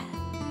to spare.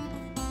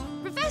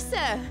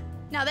 Professor!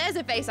 Now there's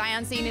a face I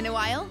haven't seen in a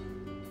while.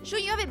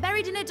 Shouldn't you have it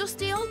buried in a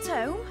dusty old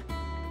tome?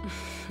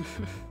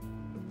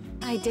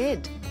 I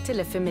did, till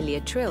a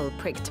familiar trill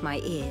pricked my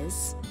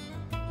ears.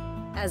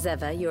 As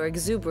ever, your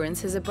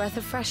exuberance is a breath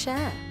of fresh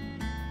air,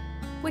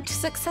 which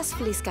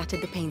successfully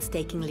scattered the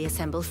painstakingly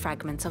assembled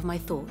fragments of my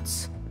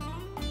thoughts.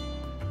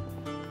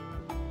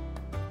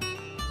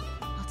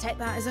 I'll take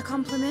that as a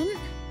compliment.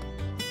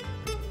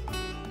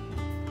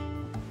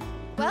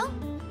 Well,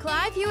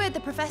 Clive, you heard the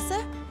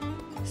Professor.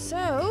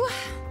 So,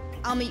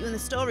 I'll meet you in the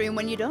storeroom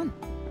when you're done.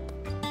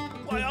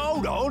 Wait,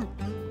 hold on.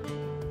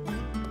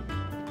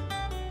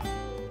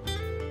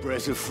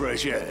 Breath of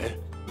fresh air.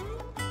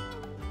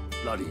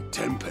 Bloody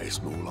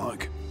tempest, more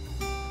like.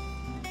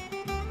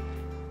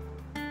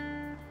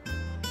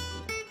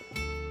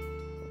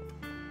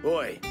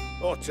 Oi,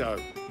 Otto,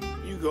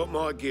 you got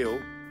my gill?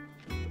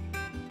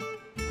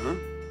 Huh?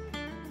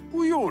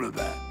 What are you on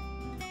about?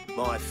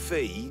 My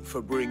fee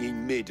for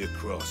bringing Mid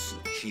across.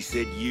 She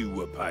said you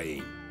were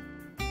paying.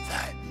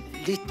 That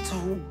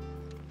little...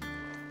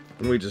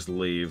 Can we just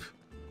leave?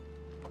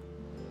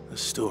 The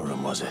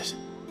storeroom, was it?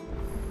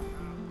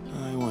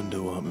 I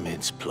wonder what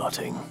Mid's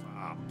plotting.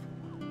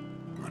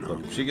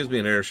 Look, if she gives me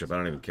an airship, I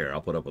don't even care.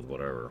 I'll put up with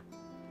whatever.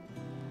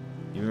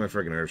 Give me my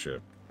freaking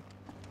airship.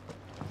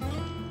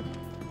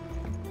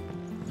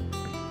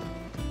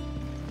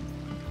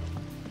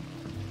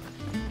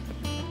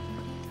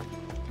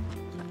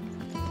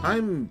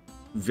 I'm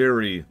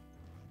very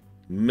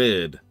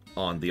mid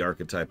on the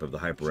archetype of the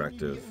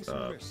hyperactive.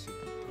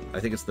 I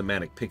think it's the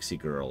manic pixie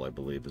girl, I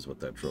believe, is what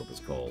that trope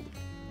is called.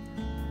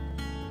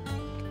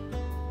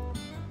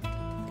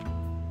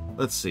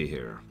 Let's see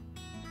here.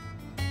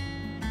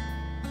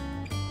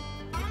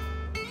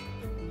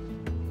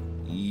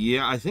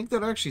 Yeah, I think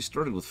that actually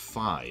started with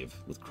 5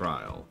 with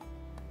Kryl.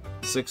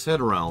 6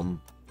 had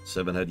Realm,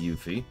 7 had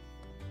Yuffie.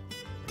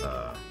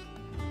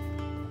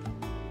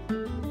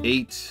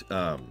 8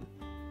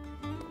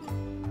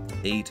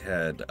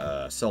 had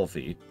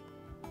Selfie.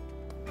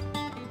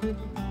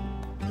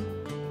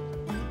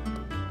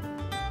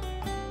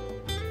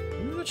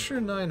 I'm not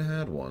sure 9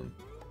 had one.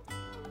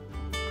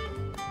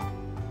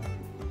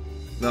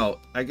 No,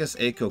 I guess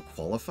Eiko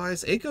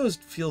qualifies. Eiko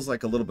feels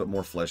like a little bit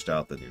more fleshed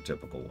out than your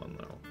typical one,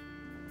 though.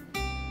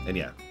 And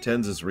yeah,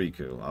 10s is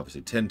Riku.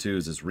 Obviously,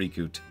 10-2s is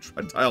Riku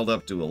dialed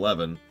up to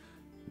 11,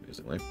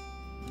 amusingly.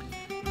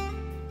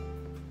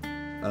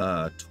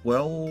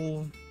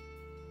 12...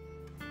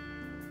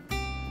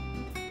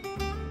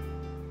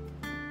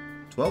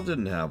 12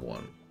 didn't have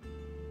one.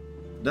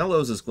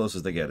 Nello's as close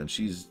as they get, and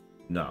she's...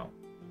 No.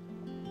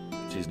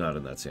 She's not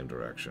in that same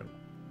direction.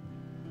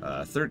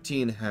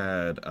 13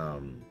 had, I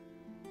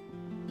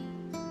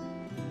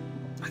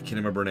can't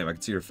remember her name. I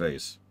can see her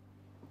face.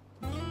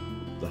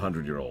 The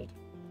 100-year-old.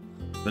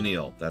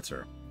 Vanille, that's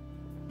her.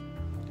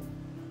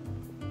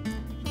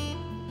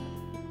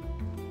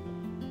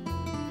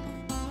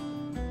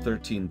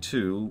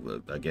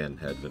 (13-2) again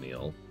had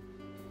Vanille.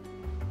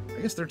 I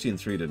I guess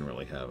 13.3 didn't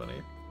really have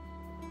any.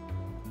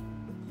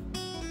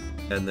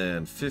 And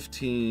then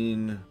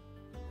 15...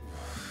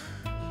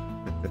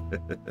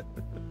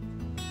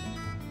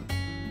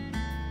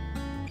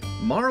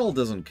 Marl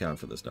doesn't count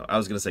for this. No, I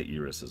was going to say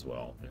Iris as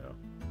well. Yeah.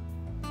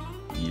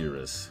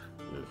 Iris.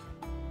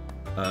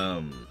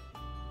 And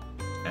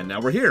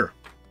now we're here.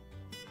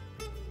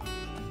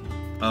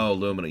 Oh,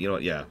 Lumina. You know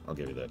what? Yeah, I'll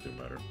give you that. Didn't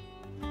matter.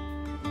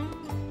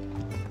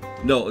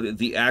 No,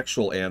 the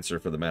actual answer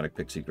for the Manic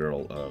Pixie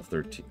Girl of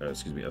 13,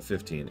 excuse me, of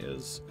 15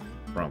 is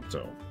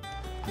Prompto.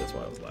 That's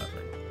why I was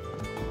laughing.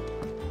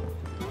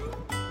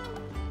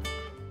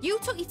 You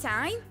took your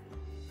time.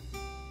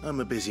 I'm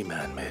a busy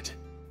man, Mid.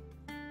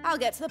 I'll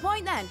get to the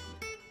point then.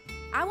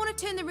 I want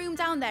to turn the room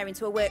down there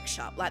into a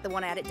workshop like the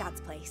one I had at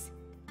Dad's place.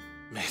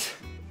 Mid,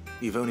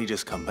 you've only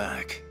just come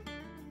back.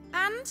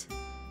 And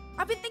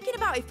I've been thinking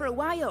about it for a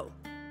while.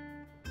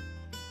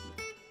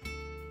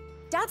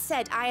 Dad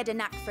said I had a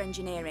knack for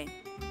engineering.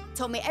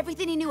 Told me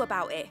everything he knew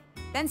about it.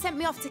 Then sent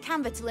me off to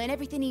Canva to learn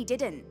everything he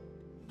didn't.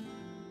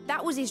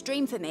 That was his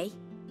dream for me.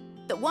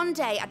 That one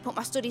day I'd put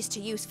my studies to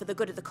use for the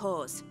good of the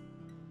cause.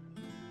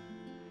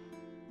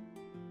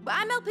 But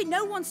I'm helping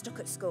no one stuck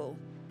at school.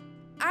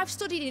 I've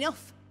studied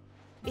enough.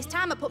 It's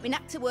time I put my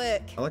knack to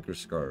work. I like your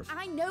scarf.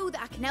 I know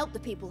that I can help the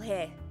people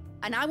here.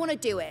 And I want to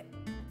do it.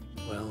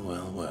 Well,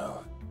 well,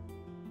 well.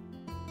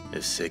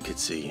 If Sid could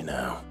see you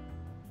now.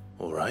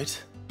 All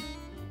right.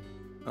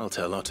 I'll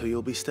tell Otto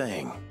you'll be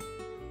staying.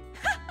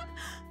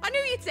 I knew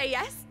you'd say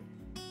yes.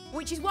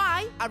 Which is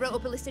why I wrote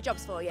up a list of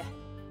jobs for you.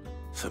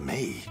 For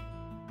me?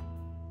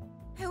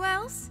 Who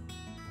else?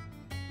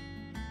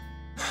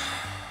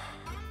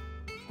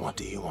 What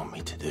do you want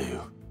me to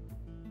do?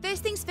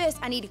 First things first,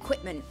 I need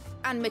equipment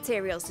and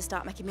materials to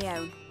start making my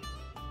own.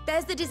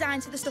 There's the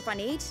designs for the stuff I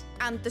need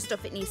and the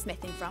stuff it needs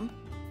smithing from.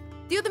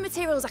 The other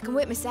materials I can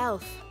work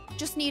myself.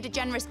 Just need a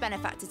generous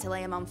benefactor to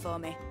lay them on for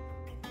me.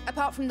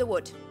 Apart from the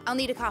wood, I'll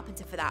need a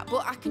carpenter for that,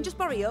 but I can just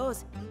borrow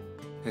yours.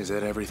 Is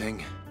that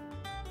everything?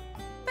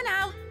 For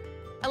now.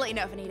 I'll let you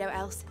know if I need out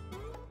else.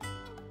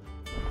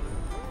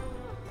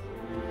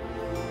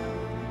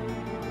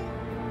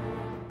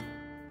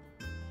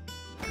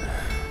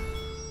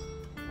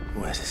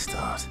 Where to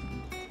start?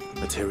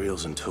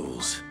 Materials and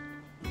tools.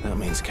 That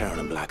means Karen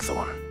and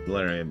Blackthorn.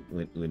 Valerian,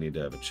 we need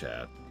to have a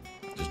chat.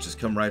 Just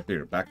come right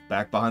here.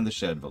 Back behind the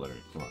shed, Valerian.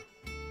 Come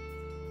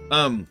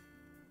on.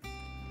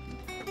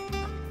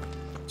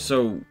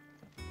 So,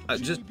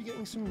 just be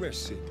getting some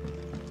rest, Sid?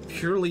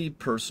 Purely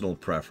personal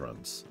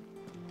preference,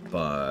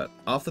 but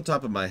off the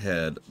top of my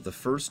head, the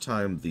first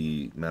time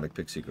the Manic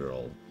Pixie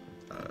Girl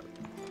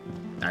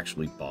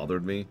actually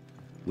bothered me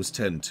was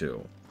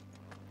 10-2.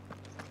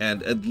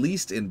 And at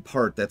least in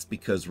part, that's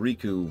because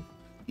Riku,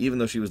 even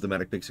though she was the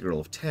Manic Pixie Girl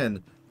of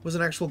 10, was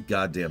an actual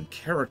goddamn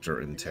character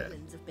in 10.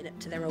 Have been up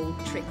to their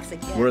old tricks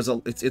again. Whereas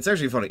it's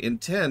actually funny in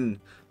 10.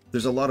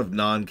 There's a lot of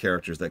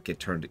non-characters that get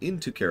turned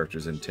into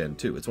characters in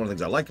 10-2. It's one of the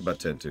things I like about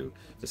 10-2,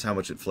 is how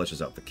much it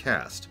fleshes out the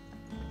cast.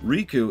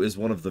 Riku is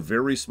one of the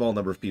very small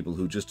number of people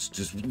who just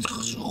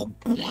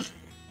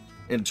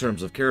in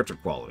terms of character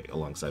quality,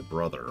 alongside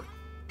Brother.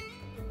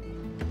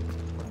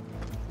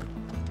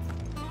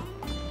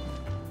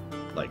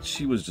 Like,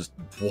 she was just,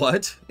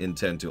 what? In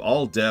 10-2.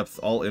 All depth,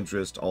 all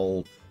interest,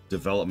 all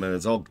development,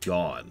 it's all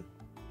gone.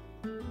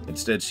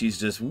 Instead, she's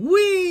just,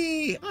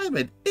 wee! I'm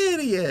an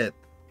idiot!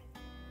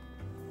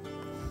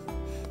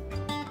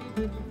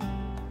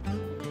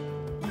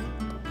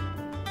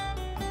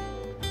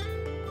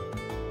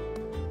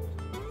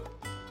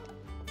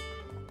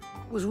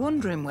 Was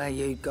wondering where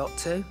you'd got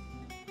to.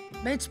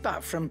 Mid's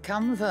back from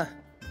Canva.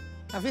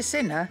 Have you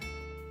seen her?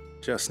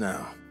 Just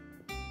now.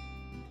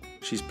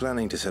 She's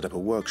planning to set up a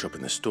workshop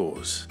in the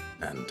stores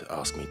and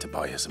ask me to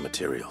buy her some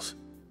materials.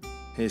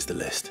 Here's the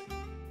list.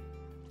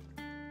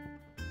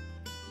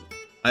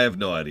 I have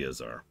no idea,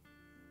 Czar.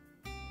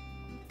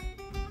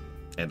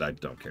 And I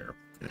don't care.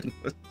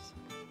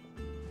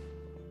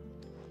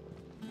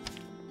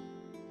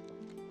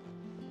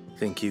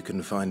 Think you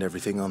can find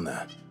everything on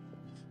there?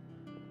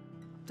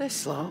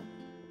 This lot.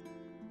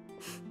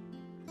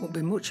 Wouldn't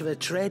be much of a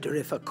trader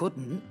if I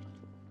couldn't.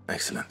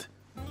 Excellent.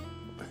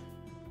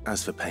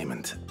 As for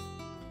payment...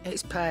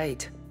 It's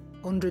paid.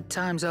 100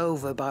 times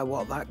over by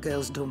what that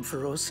girl's done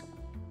for us.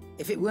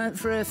 If it weren't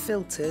for her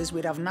filters,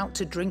 we'd have naught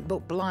to drink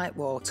but blight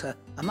water,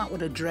 and that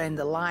would have drained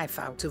the life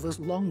out of us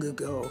long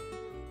ago.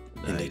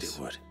 Nice. Indeed it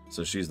would.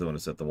 So she's the one who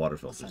set the water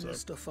filters Send up. the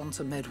stuff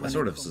onto Mid I when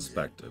sort it of comes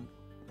suspected.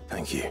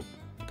 Thank you,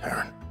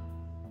 Karen.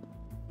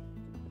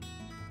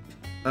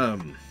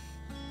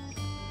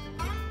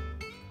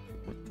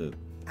 What the...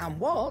 And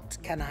what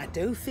can I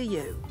do for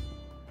you?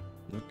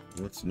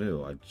 What's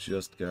new? I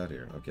just got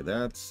here. Okay,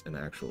 that's an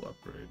actual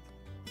upgrade.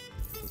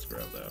 Let's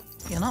grab that.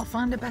 You'll not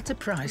find a better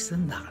price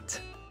than that.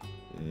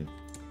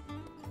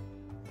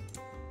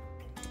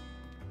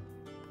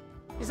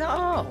 Is that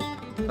all?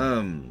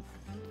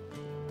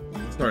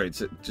 Sorry,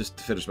 just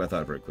to finish my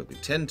thought very quickly.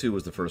 10-2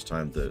 was the first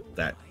time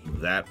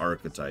that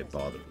archetype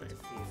bothered me.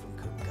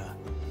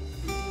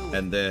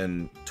 And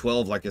then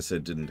 12, like I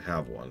said, didn't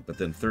have one. But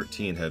then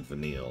 13 had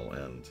Vanille,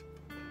 and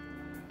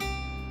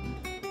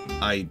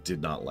I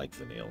did not like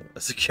Vanille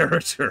as a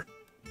character.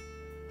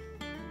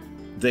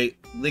 They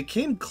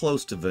came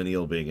close to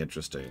Vanille being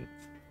interesting,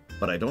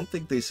 but I don't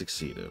think they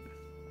succeeded.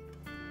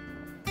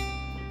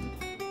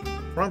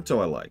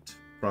 Prompto I liked.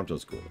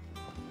 Prompto's cool.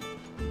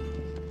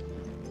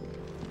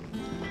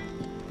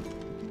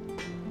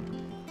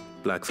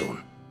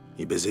 Blackthorn,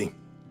 you busy?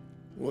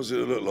 What does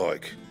it look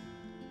like?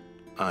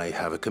 I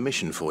have a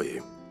commission for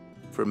you.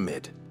 From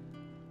Mid.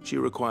 She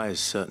requires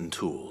certain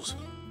tools.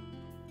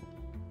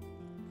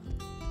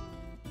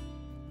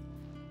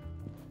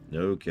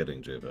 No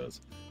kidding,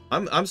 Jabez.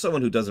 I'm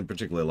someone who doesn't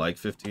particularly like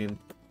 15,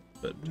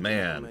 but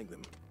man,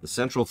 the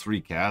Central 3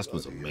 cast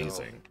was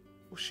amazing.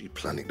 What's she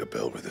planning to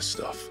build with this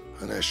stuff?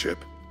 An airship?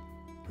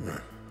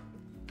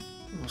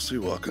 I'll see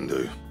what I can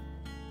do.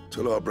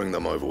 Tell her I'll bring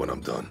them over when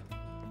I'm done.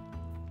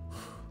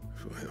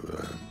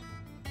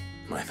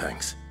 My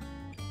thanks.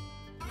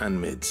 And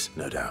Mid's,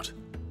 no doubt.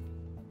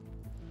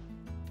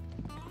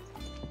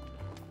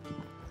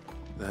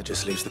 That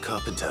just leaves the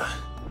carpenter.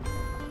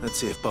 Let's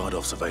see if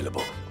Bardolph's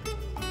available.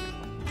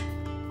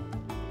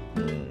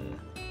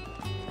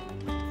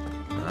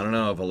 I don't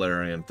know,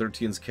 Valerian.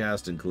 13's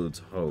cast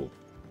includes Hope.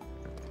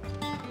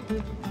 I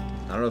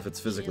don't know if it's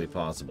physically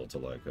possible to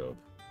like Hope.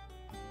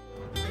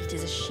 White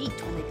as a sheet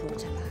when they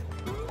brought her back.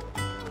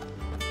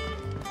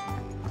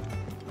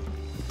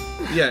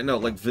 Yeah, no,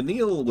 like,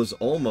 Vanille was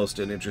almost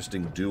an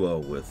interesting duo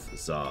with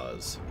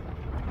Zaz.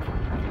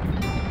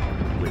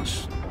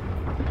 Which,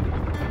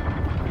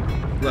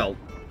 well,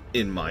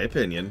 in my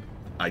opinion,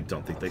 I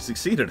don't think they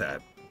succeeded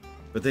at.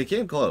 But they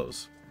came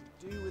close.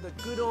 Do with a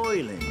good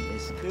oiling,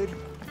 Miss Good.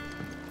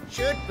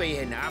 Should be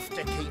enough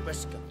to keep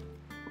us going.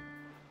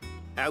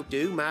 How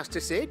do, Master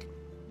Sid?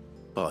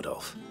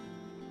 Bardolph.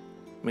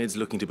 Mid's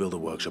looking to build a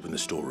workshop in the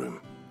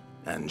storeroom,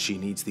 and she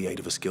needs the aid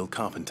of a skilled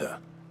carpenter.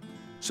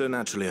 So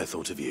naturally I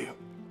thought of you.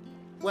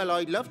 Well,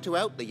 I'd love to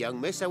help the young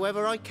miss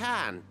however I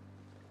can.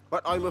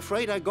 But I'm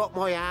afraid I got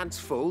my hands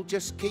full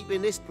just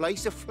keeping this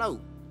place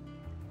afloat.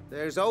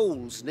 There's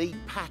holes need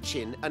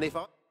patching, and if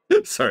I...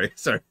 sorry.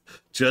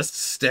 Just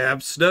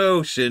stab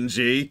snow,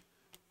 Shinji.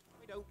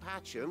 If I don't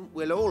patch them,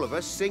 we'll all of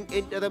us sink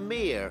into the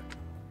mere.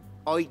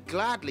 I'd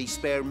gladly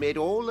spare Mid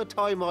all the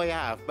time I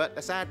have, but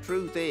the sad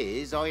truth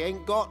is, I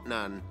ain't got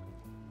none.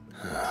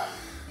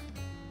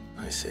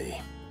 I see.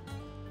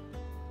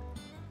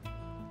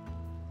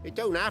 It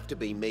don't have to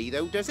be me,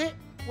 though, does it?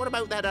 What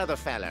about that other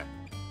fella?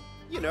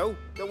 You know,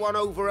 the one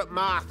over at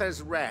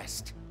Martha's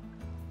Rest.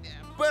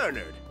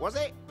 Bernard, was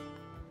it?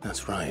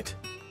 That's right.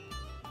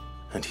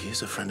 And he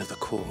is a friend of the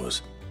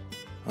cause.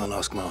 I'll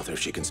ask Martha if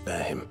she can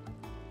spare him.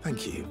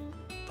 Thank you,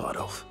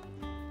 Bardolph.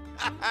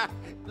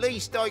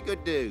 Least I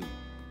could do.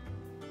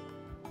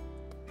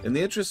 In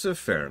the interest of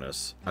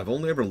fairness, I've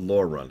only ever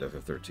lore run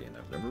FF13.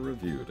 I've never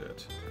reviewed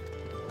it.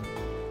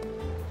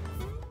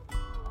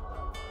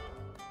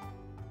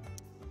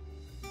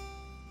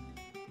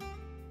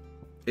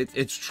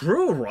 It's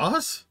true,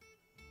 Ross.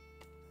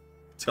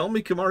 Tell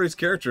me Kamari's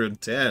character in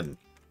 10.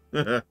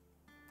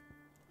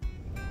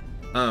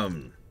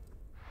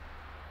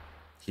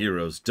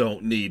 Heroes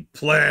don't need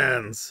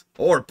plans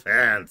or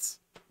pants.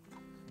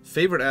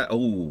 Favorite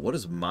what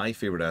is my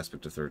favorite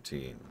aspect of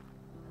 13?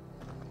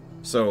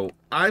 So,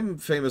 I'm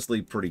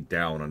famously pretty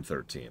down on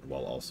 13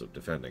 while also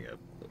defending it,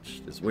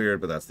 which is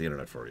weird, but that's the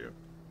internet for you.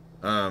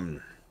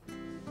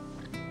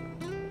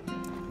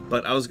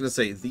 But I was going to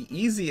say, the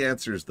easy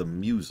answer is the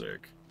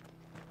music.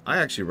 I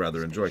actually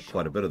rather enjoy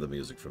quite a bit of the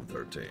music from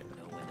 13.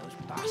 When those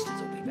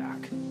bastards will be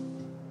back.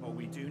 Oh,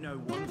 we do know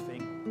one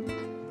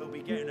thing. They'll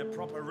be getting a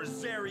proper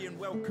Rosarian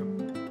welcome.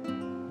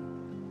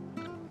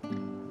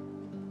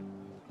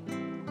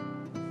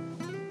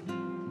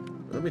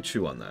 Let me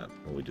chew on that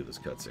while we do this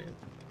cutscene.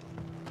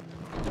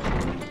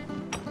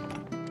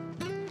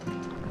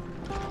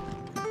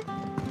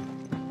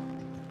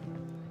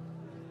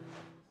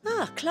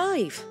 Ah,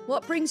 Clive,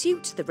 what brings you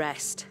to the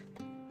rest?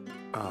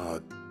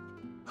 Our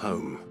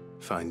home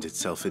finds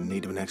itself in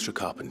need of an extra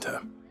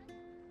carpenter.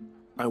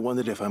 I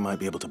wondered if I might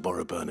be able to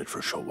borrow Bernard for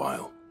a short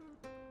while.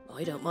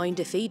 I don't mind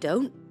if he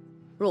don't.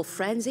 We're all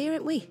friends here,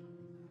 aren't we?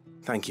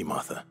 Thank you,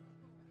 Martha.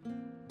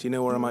 Do you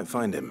know where I might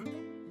find him?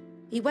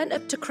 He went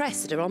up to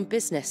Cressida on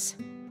business.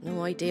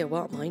 No idea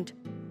what, mind.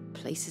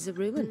 Place is a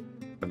ruin.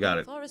 I've got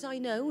it. As far as I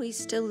know, he's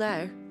still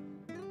there.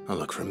 I'll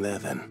look for him there,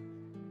 then.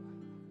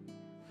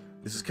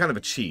 This is kind of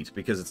a cheat,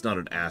 because it's not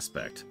an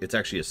aspect. It's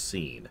actually a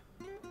scene.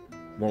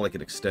 More like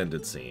an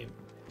extended scene.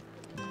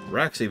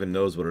 Rax even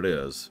knows what it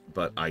is,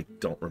 but I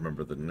don't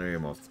remember the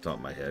name off the top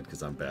of my head,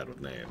 because I'm bad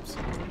with names.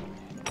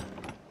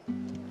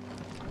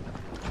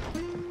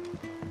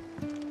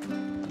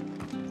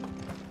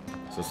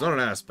 So it's not an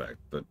aspect,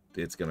 but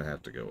it's going to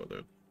have to go with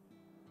it.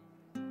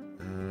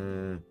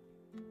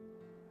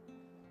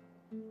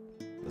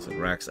 Listen,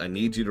 Rax, I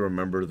need you to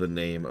remember the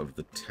name of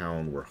the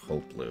town where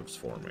Hope lives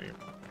for me.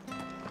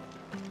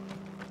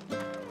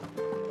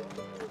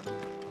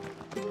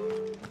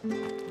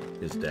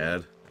 His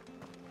dad?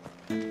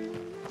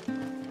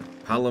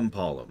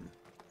 Palom.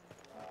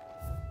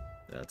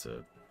 That's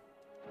a...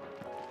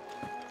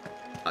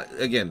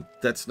 again,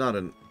 that's not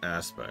an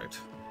aspect,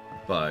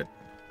 but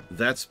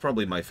that's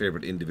probably my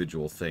favorite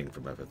individual thing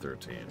from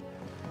FF13.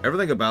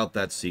 Everything about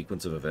that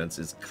sequence of events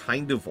is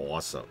kind of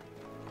awesome.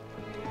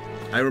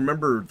 I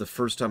remember the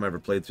first time I ever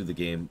played through the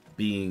game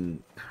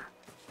being...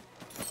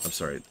 I'm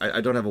sorry,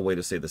 I don't have a way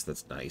to say this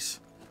that's nice.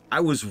 I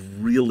was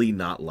really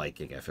not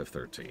liking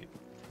FF13.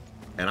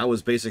 And I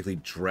was basically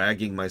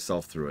dragging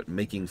myself through it,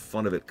 making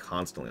fun of it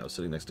constantly. I was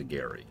sitting next to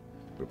Gary.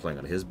 We were playing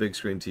on his big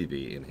screen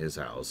TV in his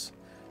house.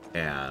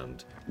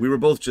 And we were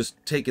both just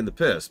taking the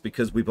piss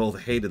because we both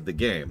hated the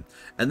game.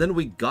 And then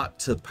we got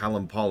to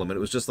Palom, and it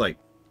was just like...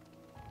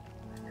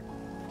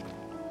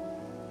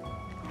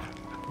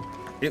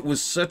 it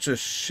was such a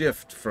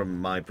shift from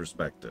my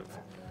perspective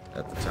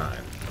at the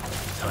time.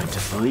 Time to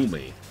threw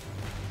me.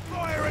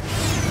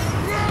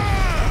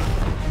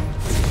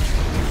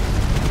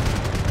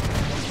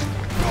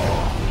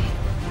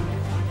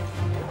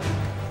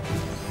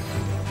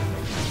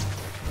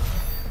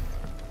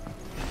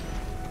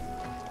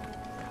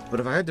 But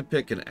if I had to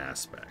pick an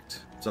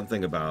aspect,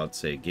 something about,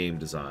 say, game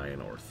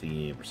design or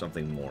theme or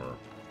something more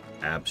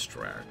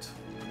abstract,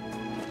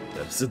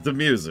 that's the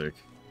music.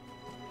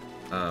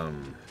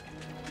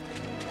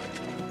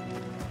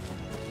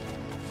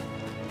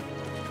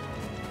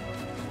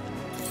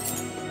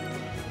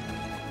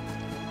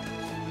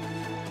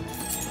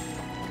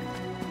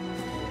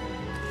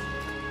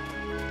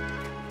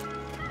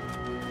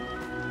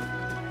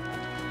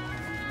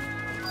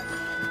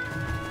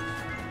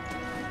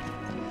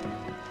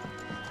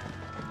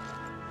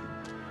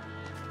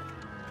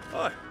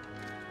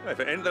 If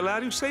it ain't the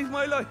lad who saved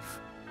my life.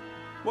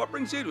 What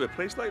brings you to a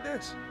place like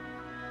this?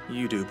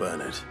 You do,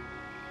 Bernard.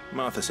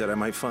 Martha said I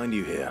might find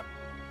you here.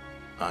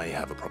 I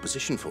have a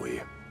proposition for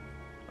you.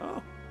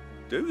 Oh,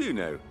 do you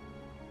now?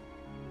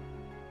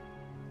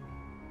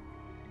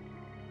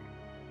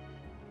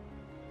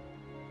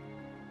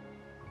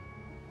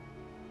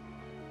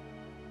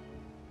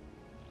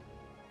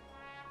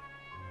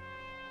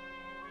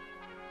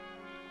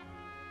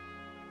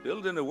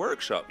 Building a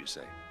workshop, you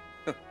say?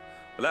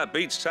 Well, that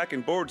beats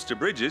tacking boards to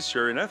bridges,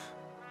 sure enough.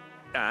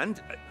 And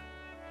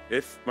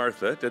if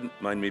Martha didn't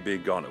mind me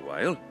being gone a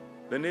while,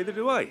 then neither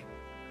do I.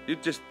 You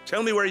just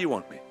tell me where you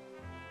want me.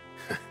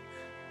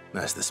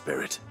 That's the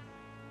spirit.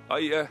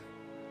 I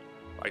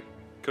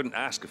couldn't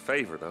ask a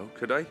favor, though,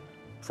 could I?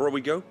 Before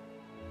we go?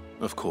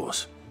 Of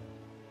course.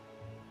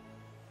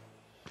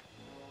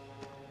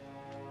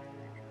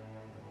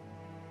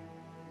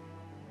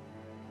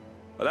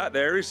 Well, that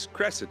there is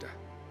Cressida,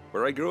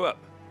 where I grew up.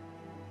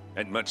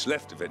 Ain't much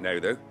left of it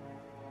now, though.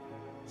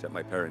 Except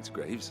my parents'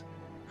 graves.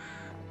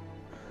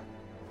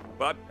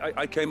 But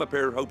I came up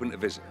here hoping to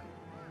visit.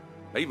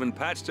 I even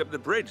patched up the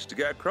bridge to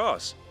get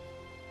across.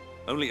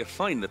 Only to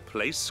find the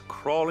place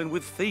crawling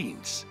with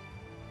fiends.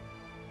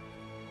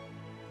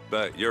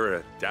 But you're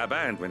a dab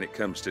hand when it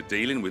comes to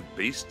dealing with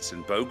beasts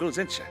and bogles,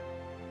 ain't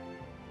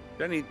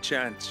you? Any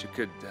chance you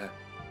could,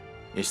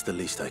 It's the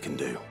least I can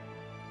do.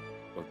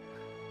 Well,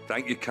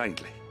 thank you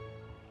kindly.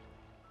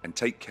 And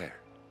take care.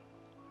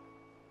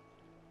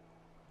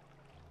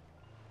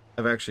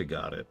 I've actually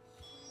got it.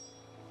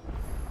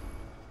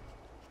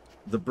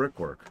 The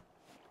brickwork.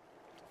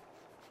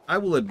 I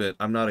will admit,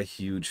 I'm not a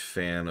huge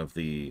fan of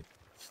the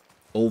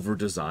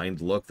over-designed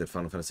look that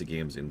Final Fantasy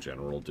games in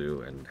general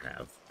do and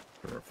have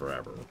for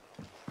forever.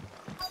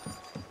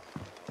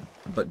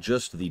 But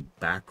just the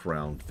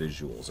background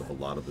visuals of a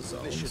lot of the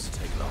zones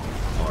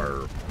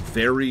are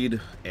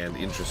varied and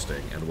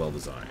interesting and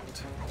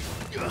well-designed.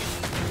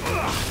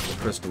 The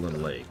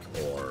crystalline lake,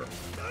 or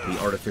the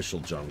artificial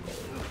jungle,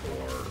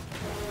 or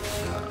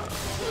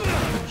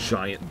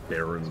giant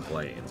barren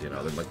plains, you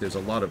know, like there's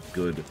a lot of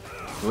good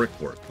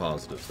brickwork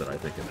positives that I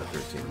think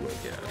FF13 will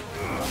get.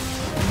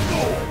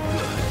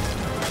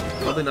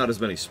 Probably not as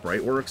many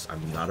sprite works.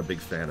 I'm not a big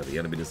fan of the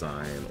enemy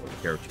design or the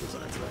character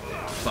designs in that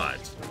game, but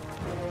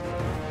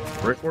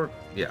brickwork,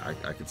 yeah,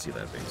 I could see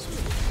that being sweet.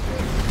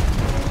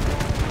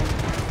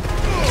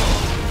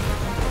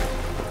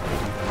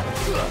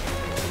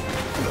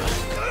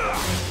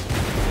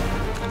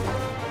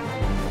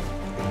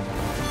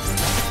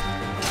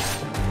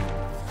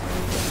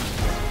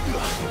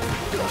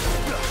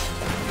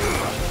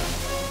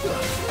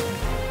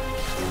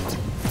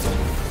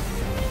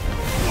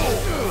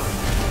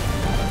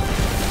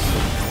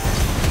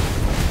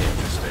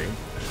 Interesting.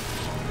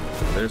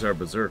 There's our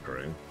berserk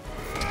ring.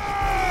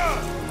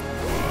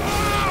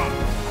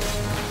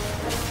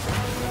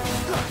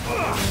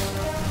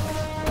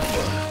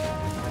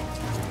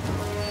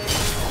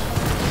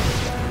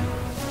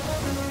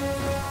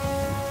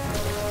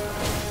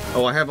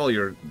 Oh, I have all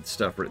your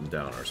stuff written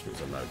down,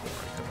 Arspuz. I'm not ignoring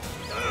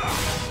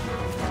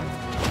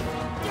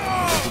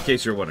it. In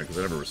case you're wondering, because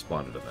I never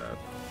responded to that.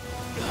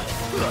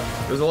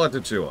 There's a lot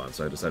to chew on,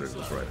 so I decided to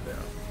just write it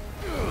down.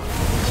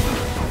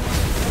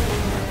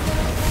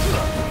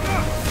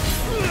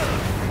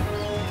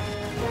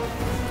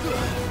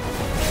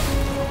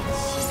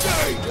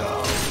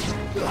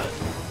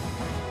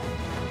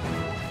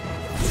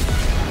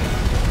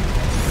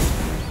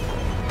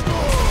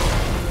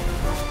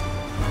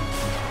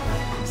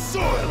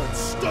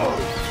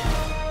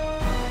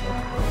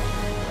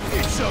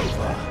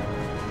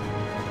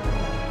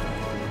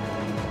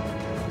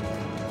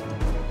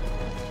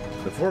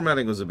 The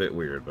formatting was a bit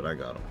weird, but I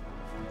got them.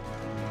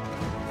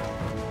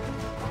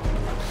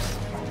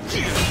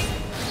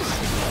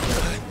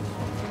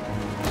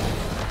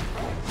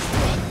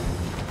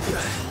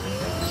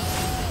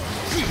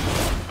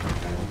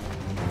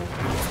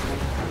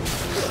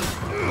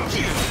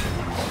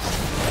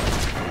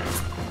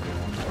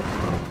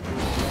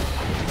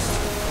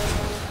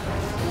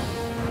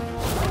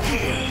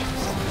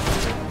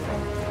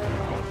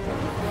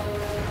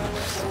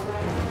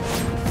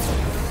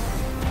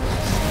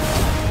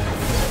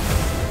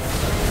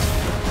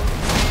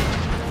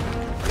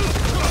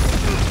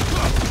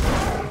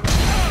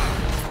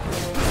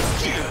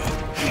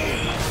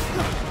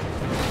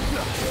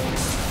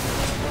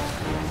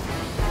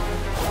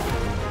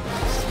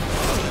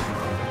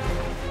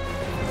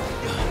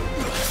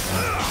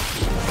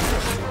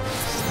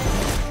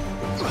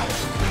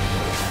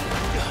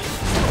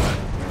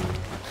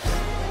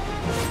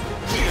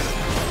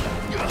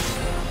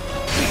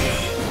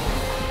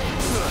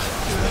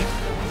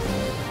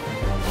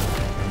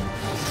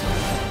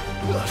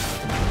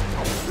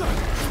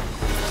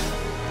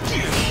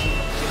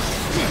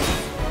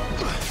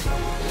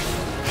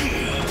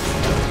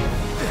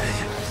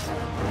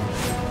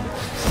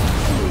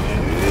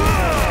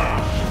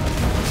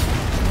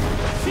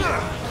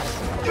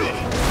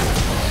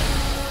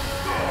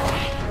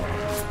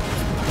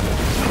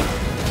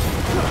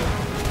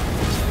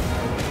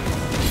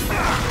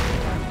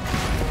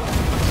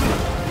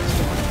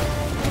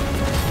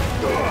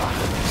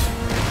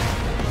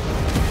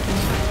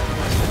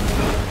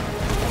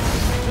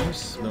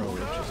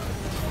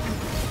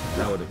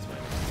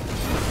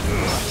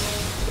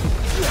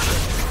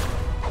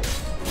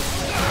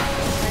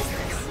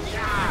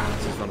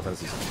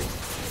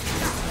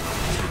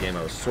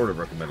 Sort of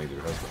recommending to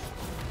your husband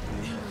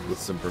with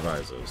some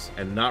provisos,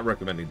 and not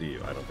recommending to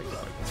you. I don't think you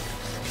like this.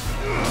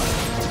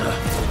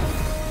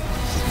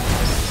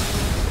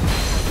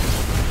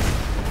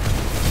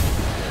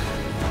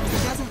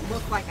 It doesn't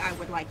look like I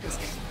would like this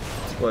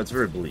game. Well, it's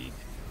very bleak.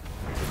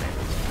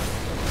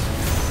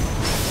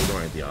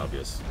 Ignoring the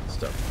obvious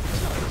stuff.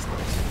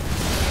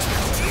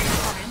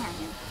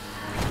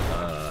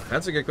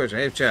 That's a good question.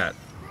 Hey, chat.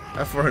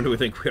 How far in do we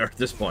think we are at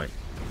this point,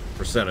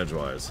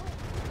 percentage-wise?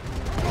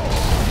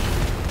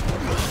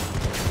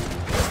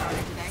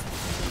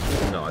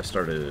 No, I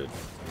started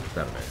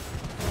Saturday.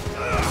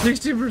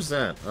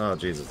 60%! Oh,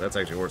 Jesus, that's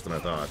actually worse than I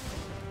thought.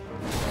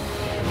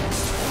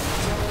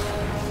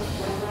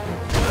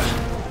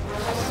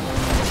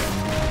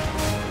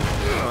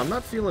 Oh, I'm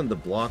not feeling the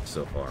block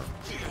so far.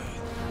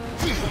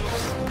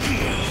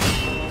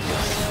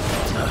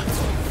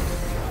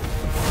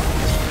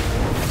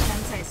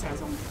 Sensei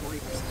says only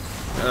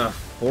 40%.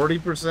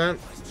 40%?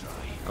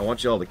 I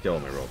want y'all to kill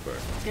me real quick.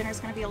 Dinner's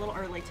going to be a little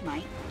early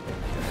tonight.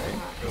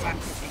 Because I'm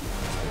cooking.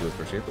 I do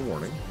appreciate the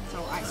warning.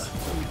 So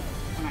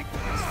when I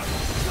cook.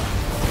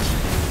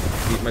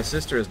 My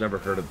sister has never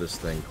heard of this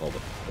thing called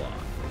a plot.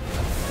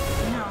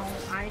 No,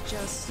 I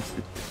just...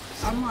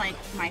 Unlike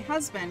my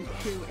husband,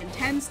 who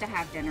intends to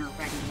have dinner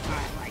ready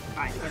by like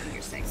 5:30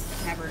 or 6,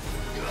 but never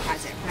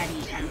has it ready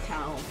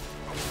until...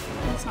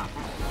 It's not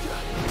that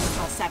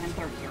until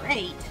 7:30 or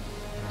 8,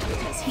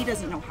 because he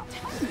doesn't know how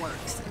time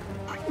works.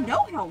 I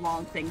know how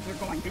long things are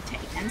going to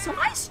take, and so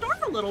I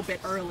start a little bit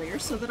earlier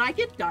so that I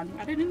get done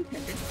at an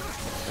intended time.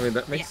 I mean,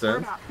 that makes sense.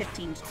 We're about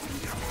 15 to 20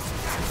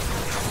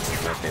 minutes.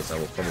 In that case, I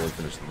will probably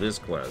finish this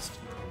quest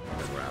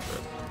and then wrap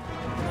it.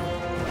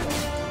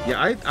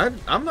 Yeah,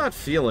 I'm not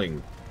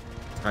feeling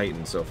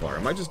Titan so far.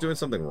 Am I just doing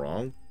something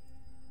wrong?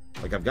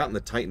 Like, I've gotten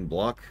the Titan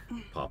block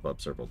pop up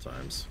several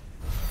times.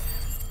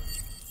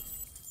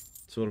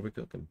 So what are we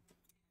cooking?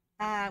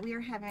 We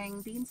are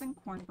having beans and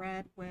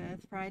cornbread with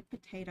fried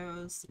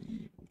potatoes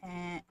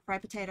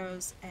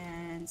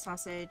and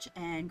sausage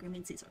and green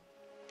bean Caesar.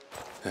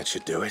 That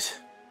should do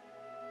it.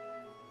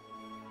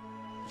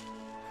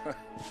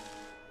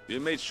 You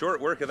made short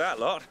work of that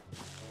lot.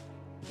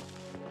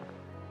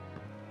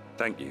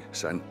 Thank you,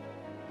 son.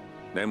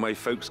 Now my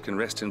folks can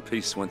rest in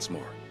peace once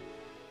more.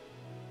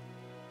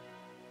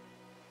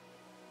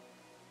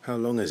 How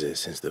long is it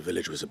since the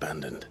village was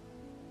abandoned?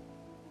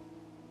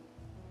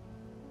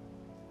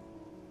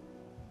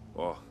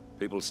 Oh,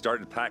 people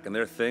started packing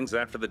their things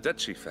after the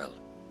duchy fell.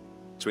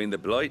 Between the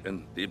Blight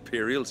and the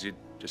Imperials, you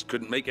just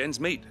couldn't make ends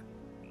meet.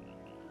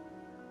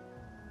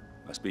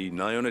 Must be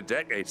nigh on a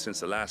decade since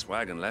the last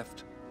wagon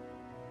left.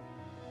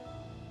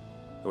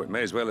 Though it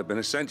may as well have been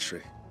a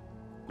century,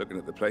 looking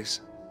at the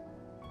place.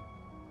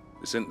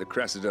 This isn't the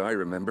Cressida I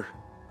remember.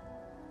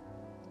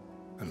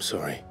 I'm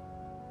sorry.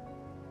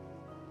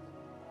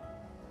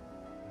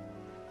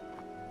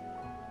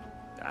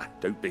 Ah,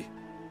 don't be.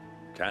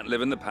 Can't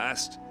live in the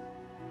past,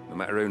 no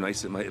matter how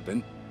nice it might have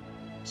been.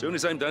 Soon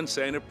as I'm done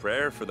saying a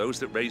prayer for those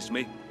that raised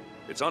me,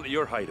 it's on to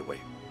your hideaway.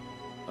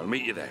 I'll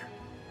meet you there.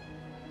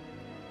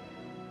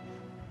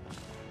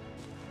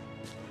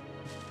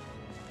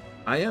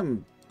 I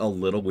am a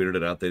little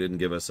weirded out they didn't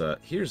give us a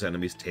here's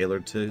enemies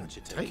tailored to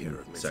Titan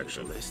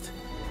section.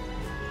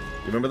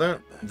 You remember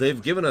that?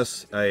 They've given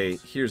us a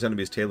here's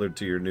enemies tailored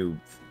to your new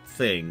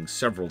thing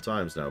several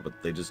times now, but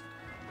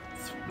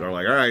they're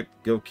like, all right,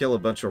 go kill a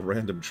bunch of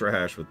random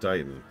trash with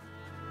Titan.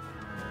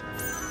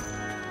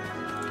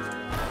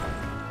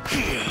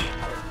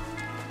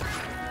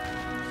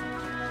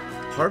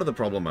 Part of the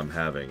problem I'm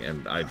having,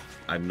 and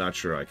I'm not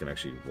sure I can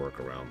actually work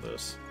around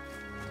this,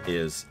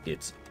 is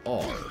it's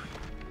R.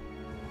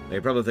 Now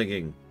you're probably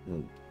thinking,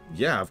 well,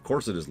 yeah, of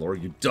course it is, Laura,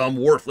 you dumb,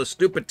 worthless,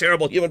 stupid,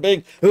 terrible human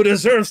being who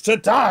deserves to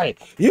die!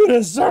 You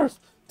deserve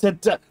to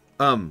die!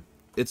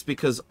 It's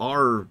because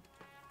R...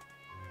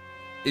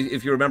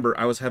 If you remember,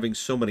 I was having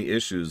so many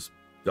issues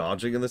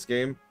dodging in this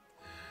game.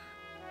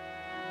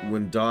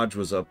 When dodge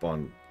was up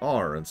on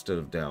R instead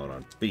of down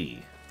on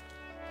B.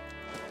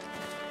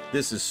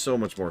 This is so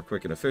much more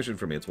quick and efficient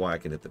for me. It's why I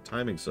can hit the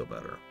timing so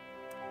better.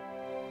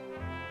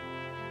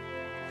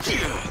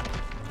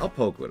 I'll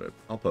poke with it.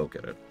 I'll poke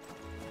at it.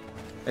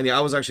 And yeah,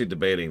 I was actually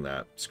debating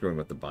that, screwing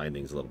with the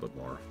bindings a little bit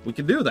more. We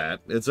can do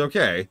that. It's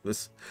okay.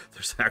 There's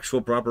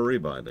actual proper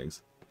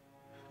rebindings.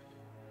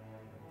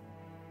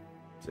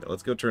 So yeah,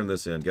 let's go turn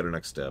this in, get our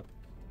next step,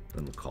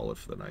 and we'll call it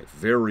for the night.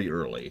 Very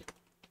early.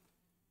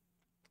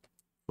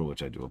 For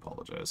which I do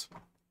apologize.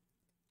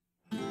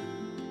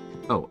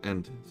 Oh,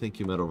 and thank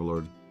you, Met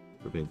Overlord,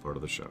 for being part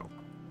of the show.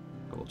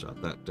 I will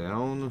jot that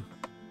down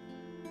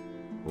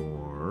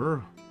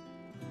for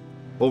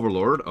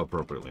Overlord,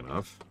 appropriately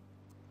enough.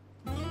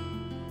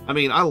 I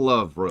mean, I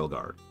love Royal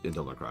Guard in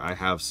Devil May Cry. I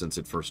have since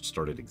it first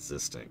started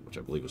existing, which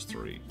I believe was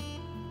 3.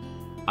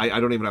 I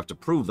don't even have to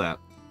prove that.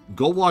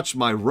 Go watch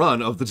my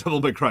run of the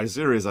Devil May Cry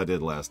series I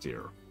did last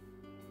year.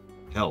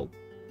 Hell,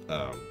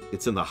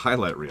 it's in the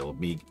highlight reel of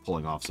me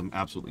pulling off some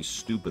absolutely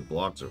stupid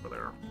blocks over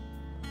there.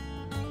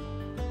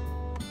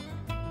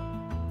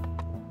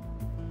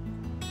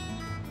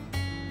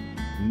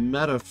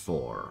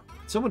 Metaphor.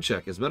 Someone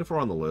check, is Metaphor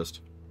on the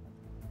list?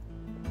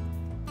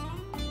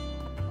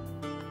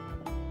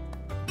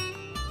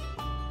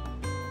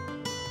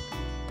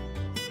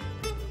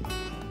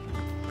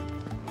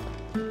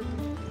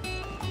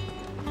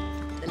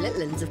 The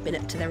little uns have been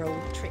up to their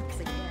old tricks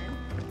again.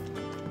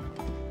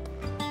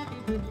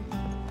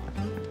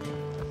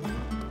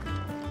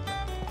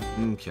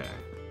 Okay.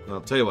 Well,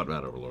 I'll tell you what,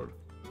 Mad Overlord.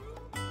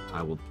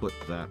 I will put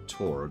that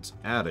towards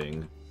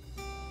adding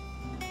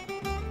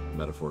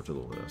Metaphor to the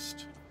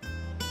list.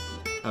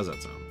 How's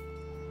that sound?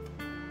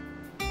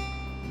 I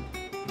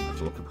have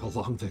to look up how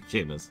long that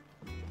game is.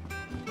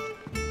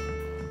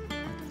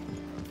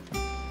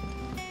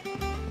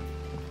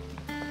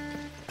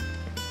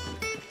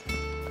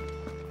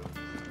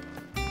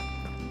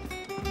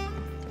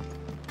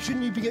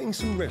 Shouldn't you be getting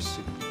some rest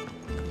soon?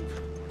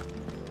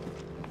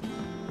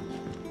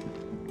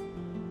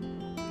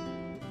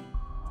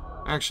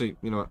 Actually,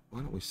 you know what? Why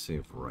don't we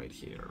save right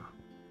here?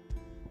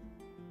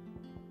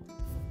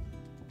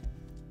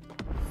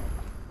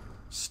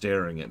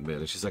 Staring at me,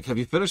 and she's like, have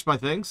you finished my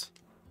things?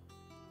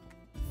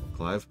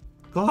 Clive?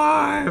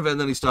 Clive! And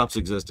then he stops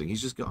existing.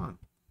 He's just gone.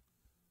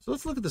 So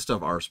let's look at the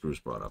stuff R. Spruce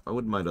brought up. I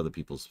wouldn't mind other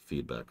people's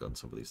feedback on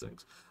some of these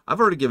things. I've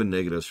already given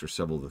negatives for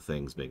several of the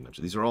things being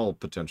mentioned. These are all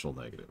potential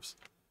negatives.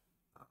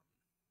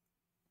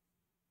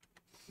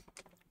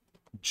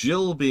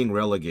 Jill being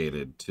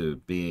relegated to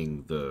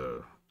being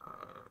the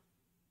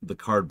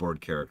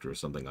cardboard character is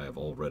something I have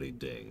already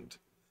dinged.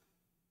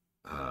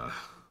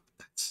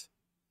 That's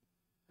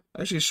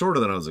actually shorter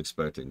than I was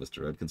expecting,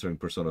 Mr. Ed, considering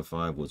Persona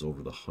 5 was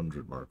over the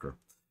 100 marker.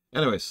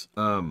 Anyways,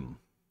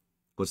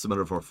 what's the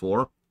metaphor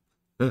for?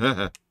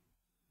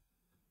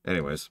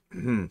 Anyways.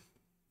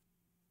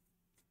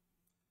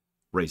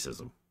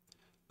 Racism.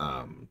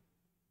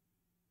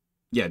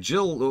 Yeah,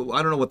 Jill,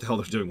 I don't know what the hell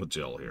they're doing with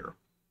Jill here.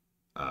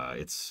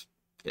 I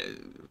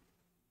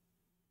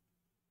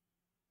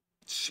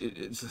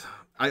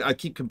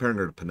keep comparing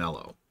her to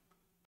Pinello.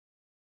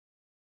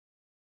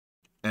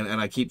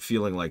 And I keep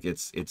feeling like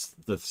it's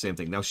the same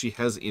thing. Now, she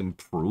has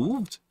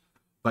improved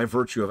by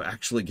virtue of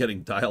actually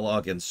getting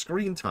dialogue and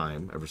screen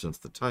time ever since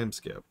the time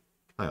skip.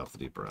 High off the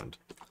deeper end.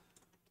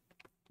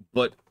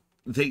 But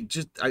they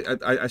just...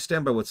 I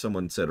stand by what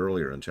someone said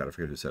earlier in chat. I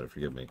forget who said it,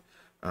 forgive me.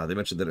 They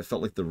mentioned that it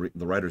felt like the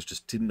writers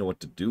just didn't know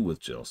what to do with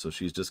Jill. So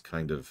she's just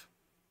kind of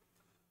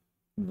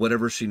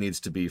whatever she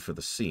needs to be for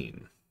the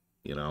scene,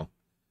 you know?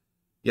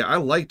 Yeah, I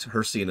liked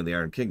her scene in the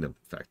Iron Kingdom.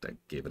 In fact, I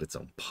gave it its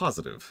own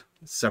positive,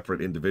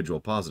 separate individual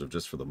positive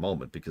just for the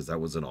moment, because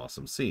that was an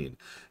awesome scene.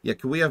 Yeah,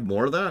 can we have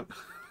more of that?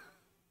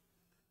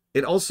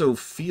 It also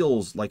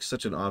feels like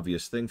such an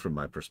obvious thing from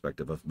my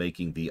perspective of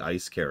making the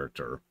ice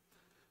character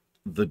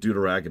the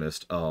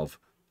deuteragonist of,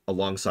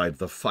 alongside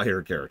the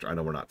fire character. I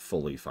know we're not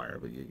fully fire,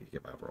 but you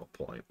get my overall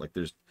point. Like,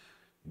 there's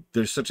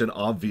such an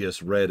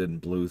obvious red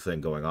and blue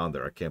thing going on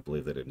there. I can't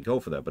believe they didn't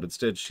go for that. But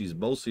instead, she's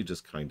mostly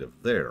just kind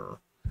of there.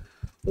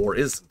 Or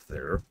isn't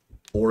there.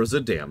 Or as a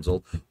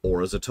damsel.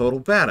 Or as a total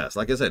badass.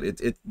 Like I said,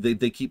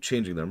 they keep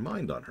changing their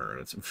mind on her.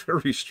 And it's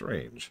very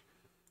strange.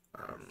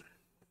 I'm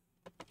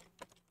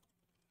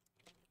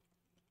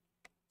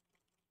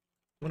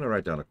going to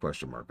write down a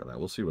question mark on that.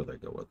 We'll see where they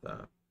go with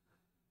that.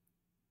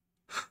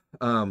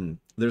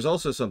 There's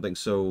also something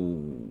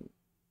so...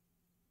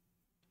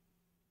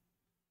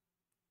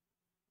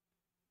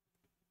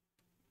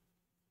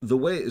 the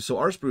way, so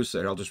our spruce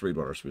said, I'll just read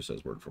what our spruce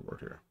says word for word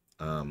here.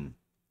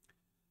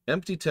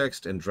 Empty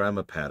text and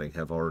drama padding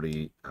have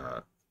already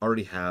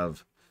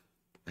have,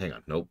 hang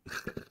on, nope.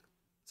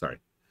 Sorry.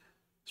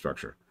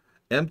 Structure.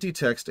 Empty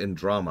text and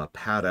drama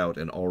pad out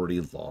an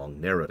already long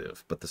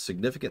narrative, but the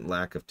significant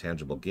lack of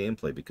tangible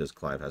gameplay because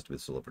Clive has to be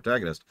the solo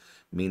protagonist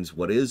means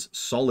what is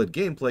solid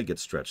gameplay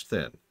gets stretched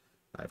thin.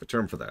 I have a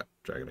term for that,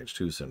 Dragon Age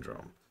 2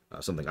 syndrome,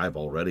 something I've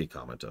already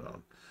commented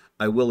on.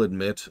 I will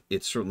admit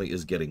it certainly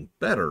is getting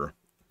better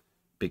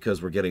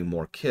because we're getting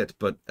more kit,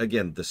 but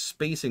again, the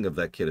spacing of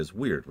that kit is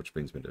weird, which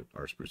brings me to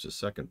our Spruce's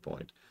second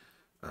point.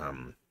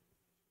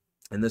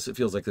 And this, it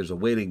feels like there's a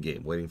waiting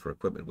game, waiting for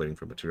equipment, waiting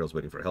for materials,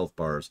 waiting for health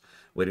bars,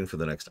 waiting for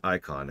the next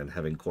icon, and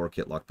having core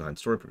kit locked behind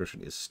story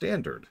progression is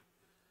standard.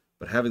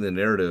 But having the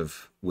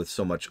narrative with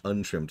so much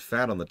untrimmed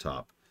fat on the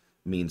top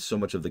means so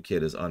much of the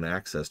kit is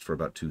unaccessed for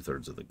about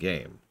 2/3 of the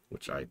game,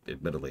 which I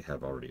admittedly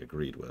have already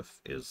agreed with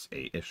is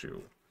a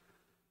issue.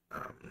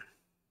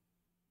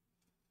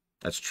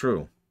 That's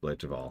true, Blade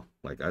Taval.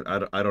 Like,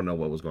 I don't know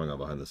what was going on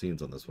behind the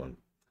scenes on this one.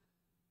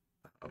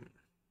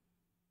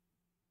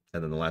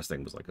 And then the last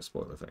thing was like a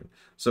spoiler thing.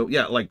 So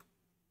yeah, like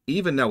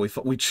even now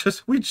we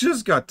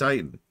just got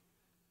Titan.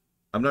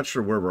 I'm not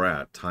sure where we're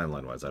at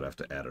timeline wise. I'd have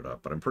to add it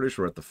up, but I'm pretty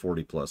sure we're at the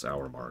 40+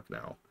 hour mark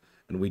now,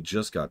 and we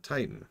just got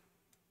Titan.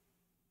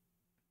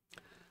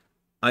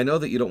 I know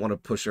that you don't want to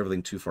push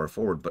everything too far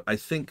forward, but I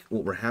think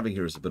what we're having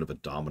here is a bit of a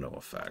domino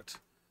effect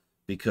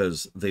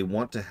because they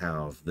want to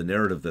have the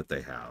narrative that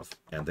they have,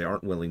 and they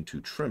aren't willing to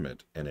trim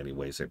it in any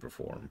way, shape, or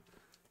form.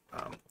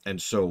 And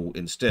so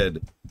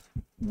instead,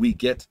 we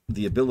get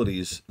the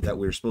abilities that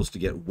we're supposed to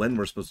get when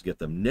we're supposed to get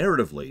them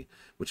narratively,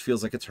 which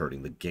feels like it's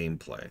hurting the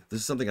gameplay.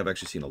 This is something I've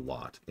actually seen a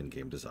lot in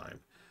game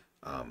design.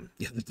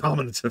 Yeah, the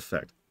dominance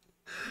effect,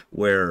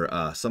 where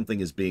something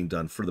is being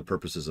done for the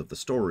purposes of the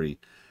story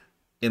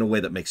in a way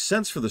that makes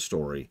sense for the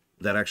story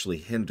that actually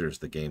hinders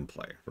the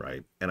gameplay,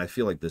 right? And I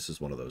feel like this is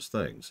one of those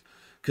things.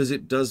 Because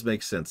it does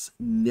make sense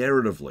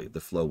narratively,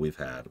 the flow we've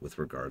had with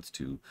regards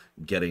to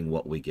getting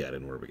what we get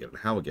and where we get and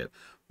how we get.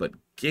 But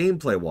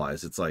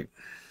gameplay-wise, it's like...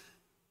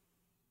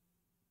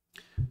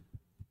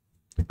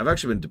 I've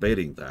actually been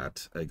debating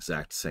that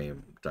exact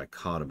same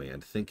dichotomy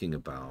and thinking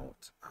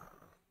about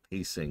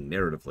pacing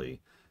narratively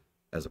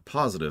as a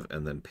positive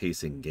and then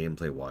pacing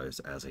gameplay-wise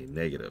as a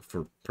negative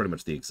for pretty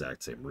much the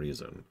exact same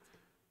reason.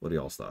 What are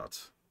y'all's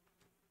thoughts?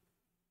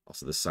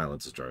 Also, this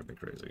silence is driving me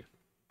crazy.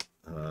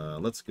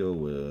 Let's go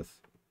with...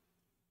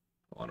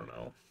 I don't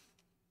know.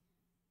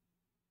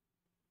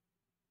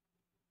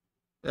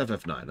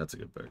 FF9, that's a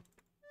good pick.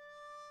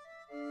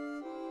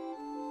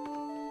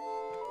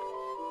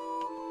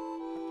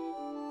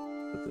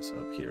 Put this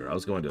up here. I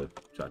was going to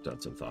jot down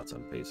some thoughts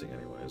on pacing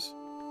anyways.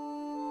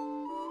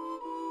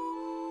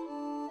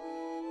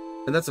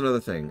 And that's another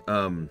thing.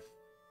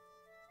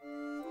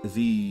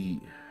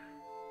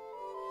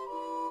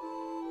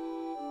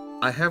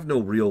 I have no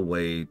real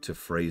way to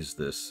phrase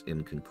this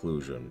in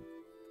conclusion,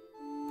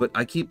 but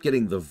I keep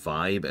getting the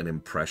vibe and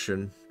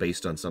impression,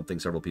 based on something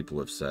several people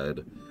have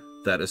said,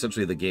 that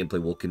essentially the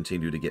gameplay will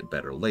continue to get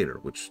better later,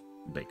 which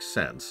makes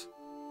sense.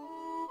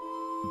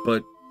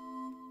 But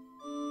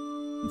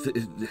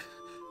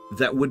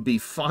that would be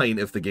fine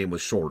if the game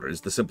was shorter,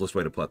 is the simplest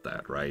way to put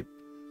that, right?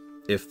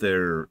 If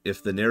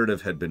the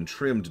narrative had been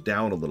trimmed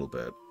down a little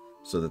bit,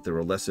 so that there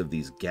were less of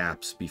these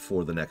gaps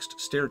before the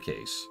next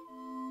staircase,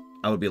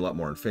 I would be a lot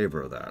more in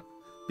favor of that.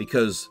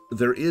 Because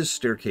there is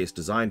staircase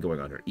design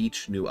going on here.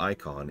 Each new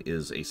icon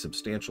is a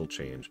substantial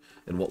change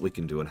in what we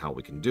can do and how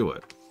we can do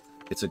it.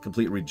 It's a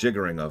complete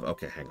rejiggering of,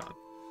 okay, hang on.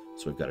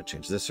 So we've got to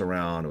change this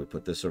around, and we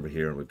put this over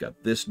here, and we've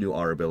got this new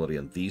R ability,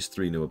 and these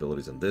 3 new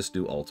abilities, and this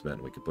new ultimate,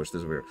 and we can push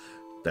this over here.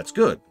 That's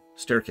good.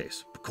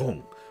 Staircase.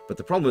 But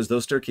the problem is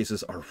those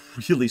staircases are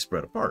really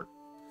spread apart.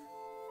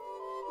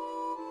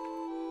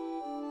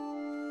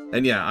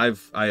 And yeah,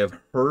 I have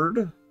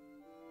heard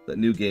that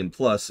New Game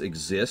Plus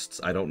exists.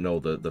 I don't know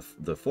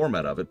the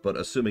format of it, but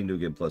assuming New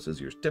Game Plus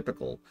is your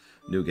typical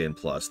New Game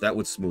Plus, that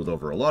would smooth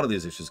over a lot of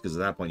these issues, because at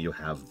that point you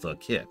have the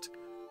kit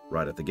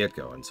right at the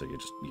get-go, and so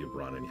you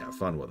run and you have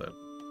fun with it.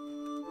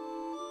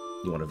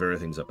 You want to vary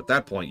things up at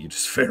that point, you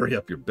just vary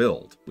up your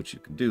build, which you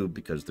can do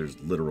because there's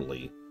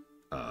literally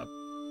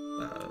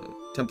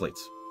templates,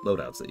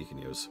 loadouts that you can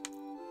use.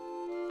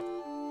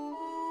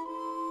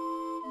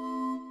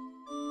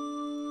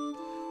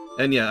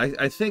 And yeah,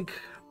 I think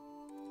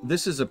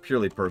this is a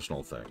purely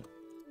personal thing.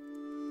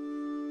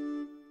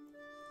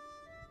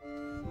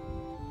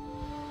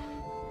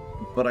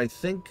 But I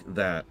think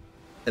that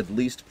at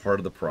least part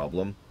of the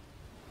problem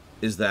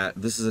is that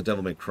this is a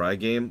Devil May Cry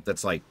game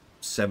that's like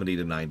 70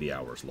 to 90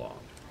 hours long.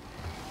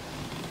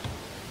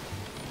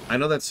 I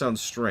know that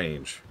sounds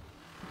strange,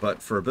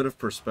 but for a bit of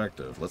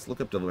perspective, let's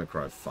look up Devil May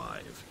Cry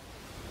 5,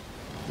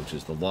 which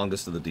is the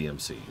longest of the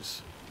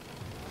DMCs.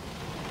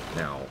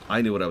 Now,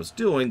 I knew what I was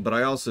doing, but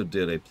I also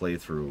did a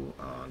playthrough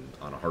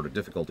on a harder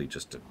difficulty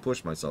just to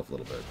push myself a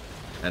little bit.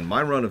 And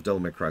my run of Devil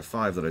May Cry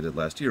 5 that I did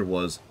last year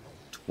was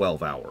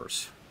 12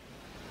 hours.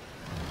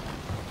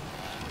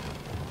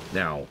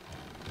 Now,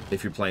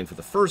 If you're playing for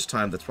the first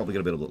time, that's probably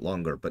going to be a little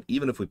longer. But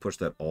even if we push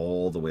that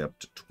all the way up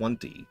to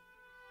 20,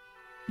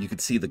 you could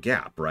see the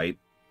gap, right?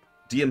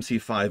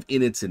 DMC5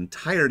 in its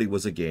entirety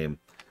was a game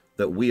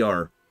that we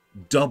are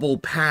double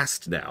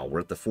past now.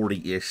 We're at the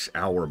 40-ish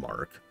hour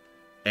mark.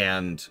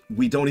 And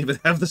we don't even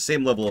have the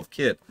same level of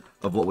kit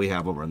of what we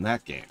have over in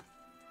that game.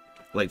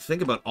 Like,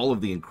 think about all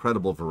of the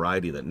incredible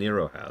variety that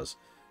Nero has.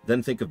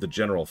 Then think of the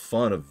general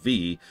fun of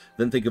V.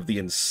 Then think of the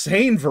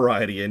insane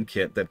variety in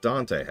kit that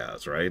Dante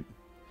has, right?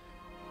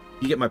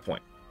 You get my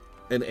point.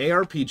 An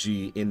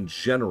ARPG in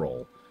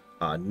general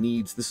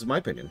needs, this is my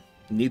opinion,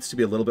 needs to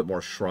be a little bit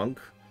more shrunk,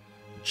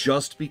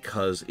 just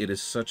because it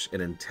is such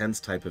an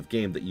intense type of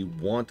game that you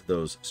want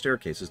those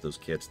staircases, those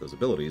kits, those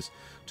abilities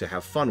to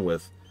have fun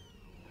with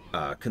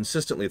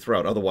consistently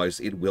throughout. Otherwise,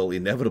 it will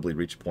inevitably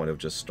reach a point of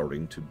just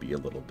starting to be a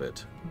little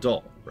bit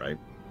dull, right?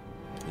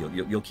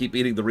 You'll keep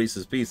eating the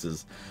Reese's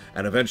Pieces,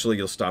 and eventually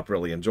you'll stop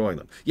really enjoying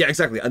them. Yeah,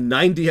 exactly. A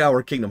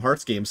 90-hour Kingdom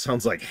Hearts game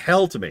sounds like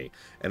hell to me.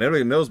 And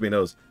everybody who knows me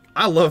knows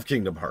I love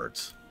Kingdom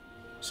Hearts.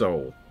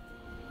 So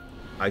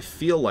I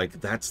feel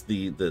like that's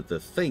the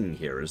thing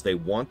here, is they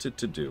wanted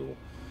to do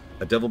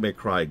a Devil May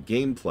Cry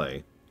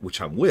gameplay,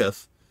 which I'm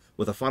with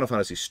a Final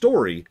Fantasy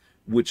story,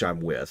 which I'm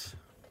with.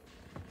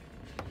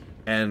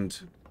 And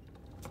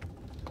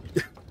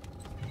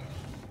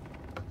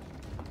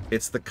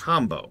it's the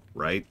combo,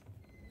 right,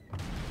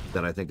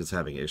 that I think is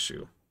having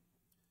issue.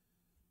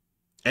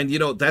 And, you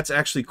know, that's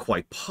actually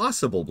quite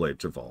possible, Blade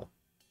Traval.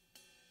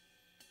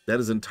 That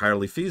is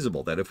entirely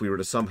feasible, that if we were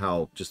to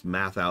somehow just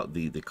math out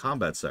the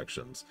combat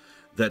sections,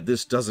 that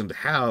this doesn't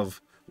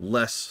have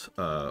less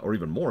or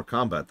even more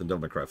combat than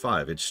Devil May Cry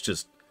 5. It's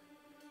just,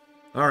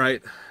 all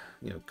right,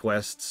 you know,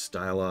 quests,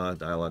 dialogue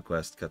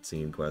quest,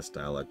 cutscene quest,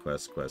 dialogue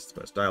quest,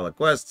 dialogue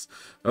quests.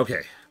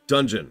 Okay,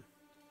 dungeon.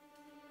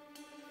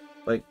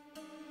 Like,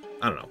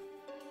 I don't know.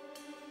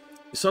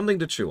 Something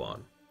to chew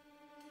on.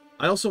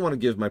 I also want to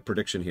give my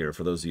prediction here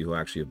for those of you who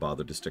actually have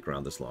bothered to stick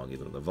around this long,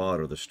 either in the VOD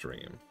or the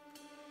stream.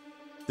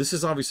 This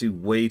is obviously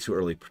way too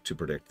early to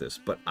predict this,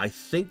 but I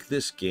think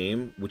this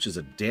game, which is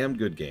a damn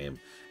good game,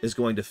 is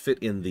going to fit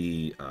in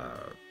the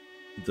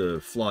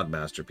flawed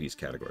masterpiece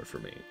category for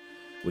me,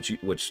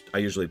 which I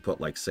usually put,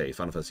 like, say,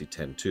 Final Fantasy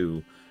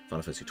X-2,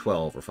 Final Fantasy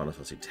 12, or Final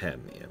Fantasy X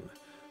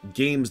in.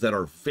 Games that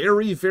are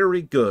very,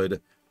 very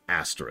good,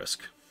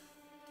 asterisk.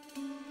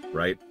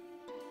 Right?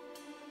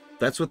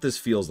 That's what this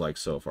feels like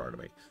so far to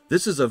me.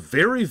 This is a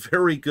very,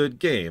 very good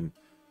game,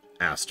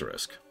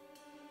 asterisk.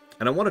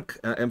 And I want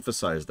to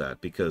emphasize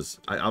that because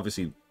I'm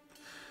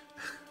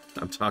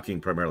talking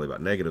primarily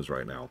about negatives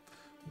right now.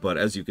 But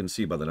as you can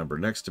see by the number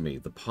next to me,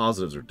 the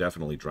positives are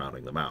definitely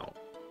drowning them out.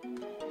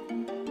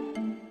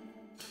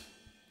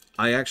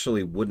 I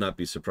actually would not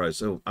be surprised.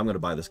 So I'm going to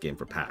buy this game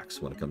for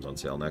PAX when it comes on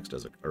sale next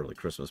as an early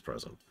Christmas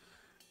present.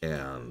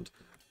 And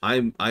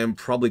I am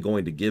probably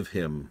going to give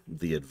him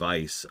the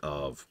advice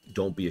of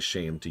don't be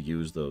ashamed to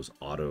use those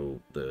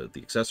the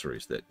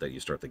accessories that you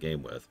start the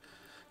game with,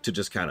 to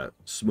just kind of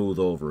smooth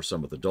over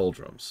some of the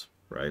doldrums,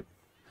 right?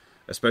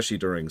 Especially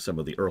during some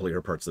of the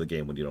earlier parts of the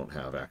game when you don't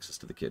have access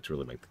to the kit to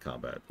really make the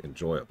combat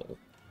enjoyable.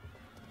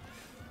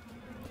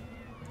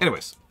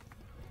 Anyways.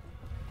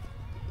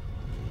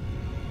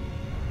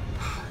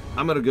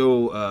 I'm going to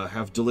go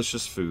have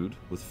delicious food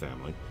with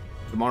family.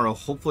 Tomorrow,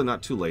 hopefully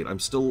not too late. I'm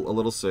still a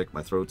little sick.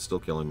 My throat's still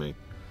killing me.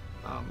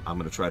 I'm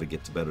going to try to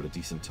get to bed at a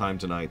decent time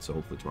tonight, so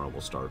hopefully tomorrow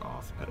we'll start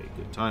off at a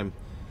good time.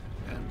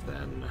 And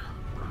then...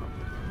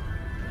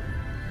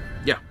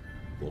 yeah,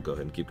 we'll go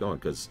ahead and keep going,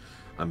 because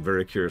I'm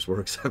very curious where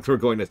exactly we're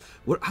going next.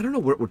 I don't know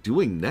what we're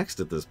doing next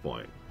at this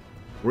point.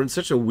 We're in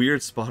such a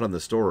weird spot on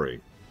the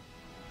story.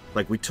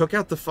 Like, we took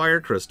out the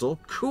fire crystal,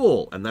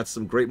 cool, and that's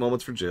some great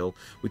moments for Jill.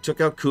 We took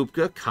out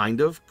Kupka,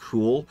 kind of,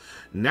 cool.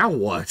 Now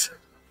what?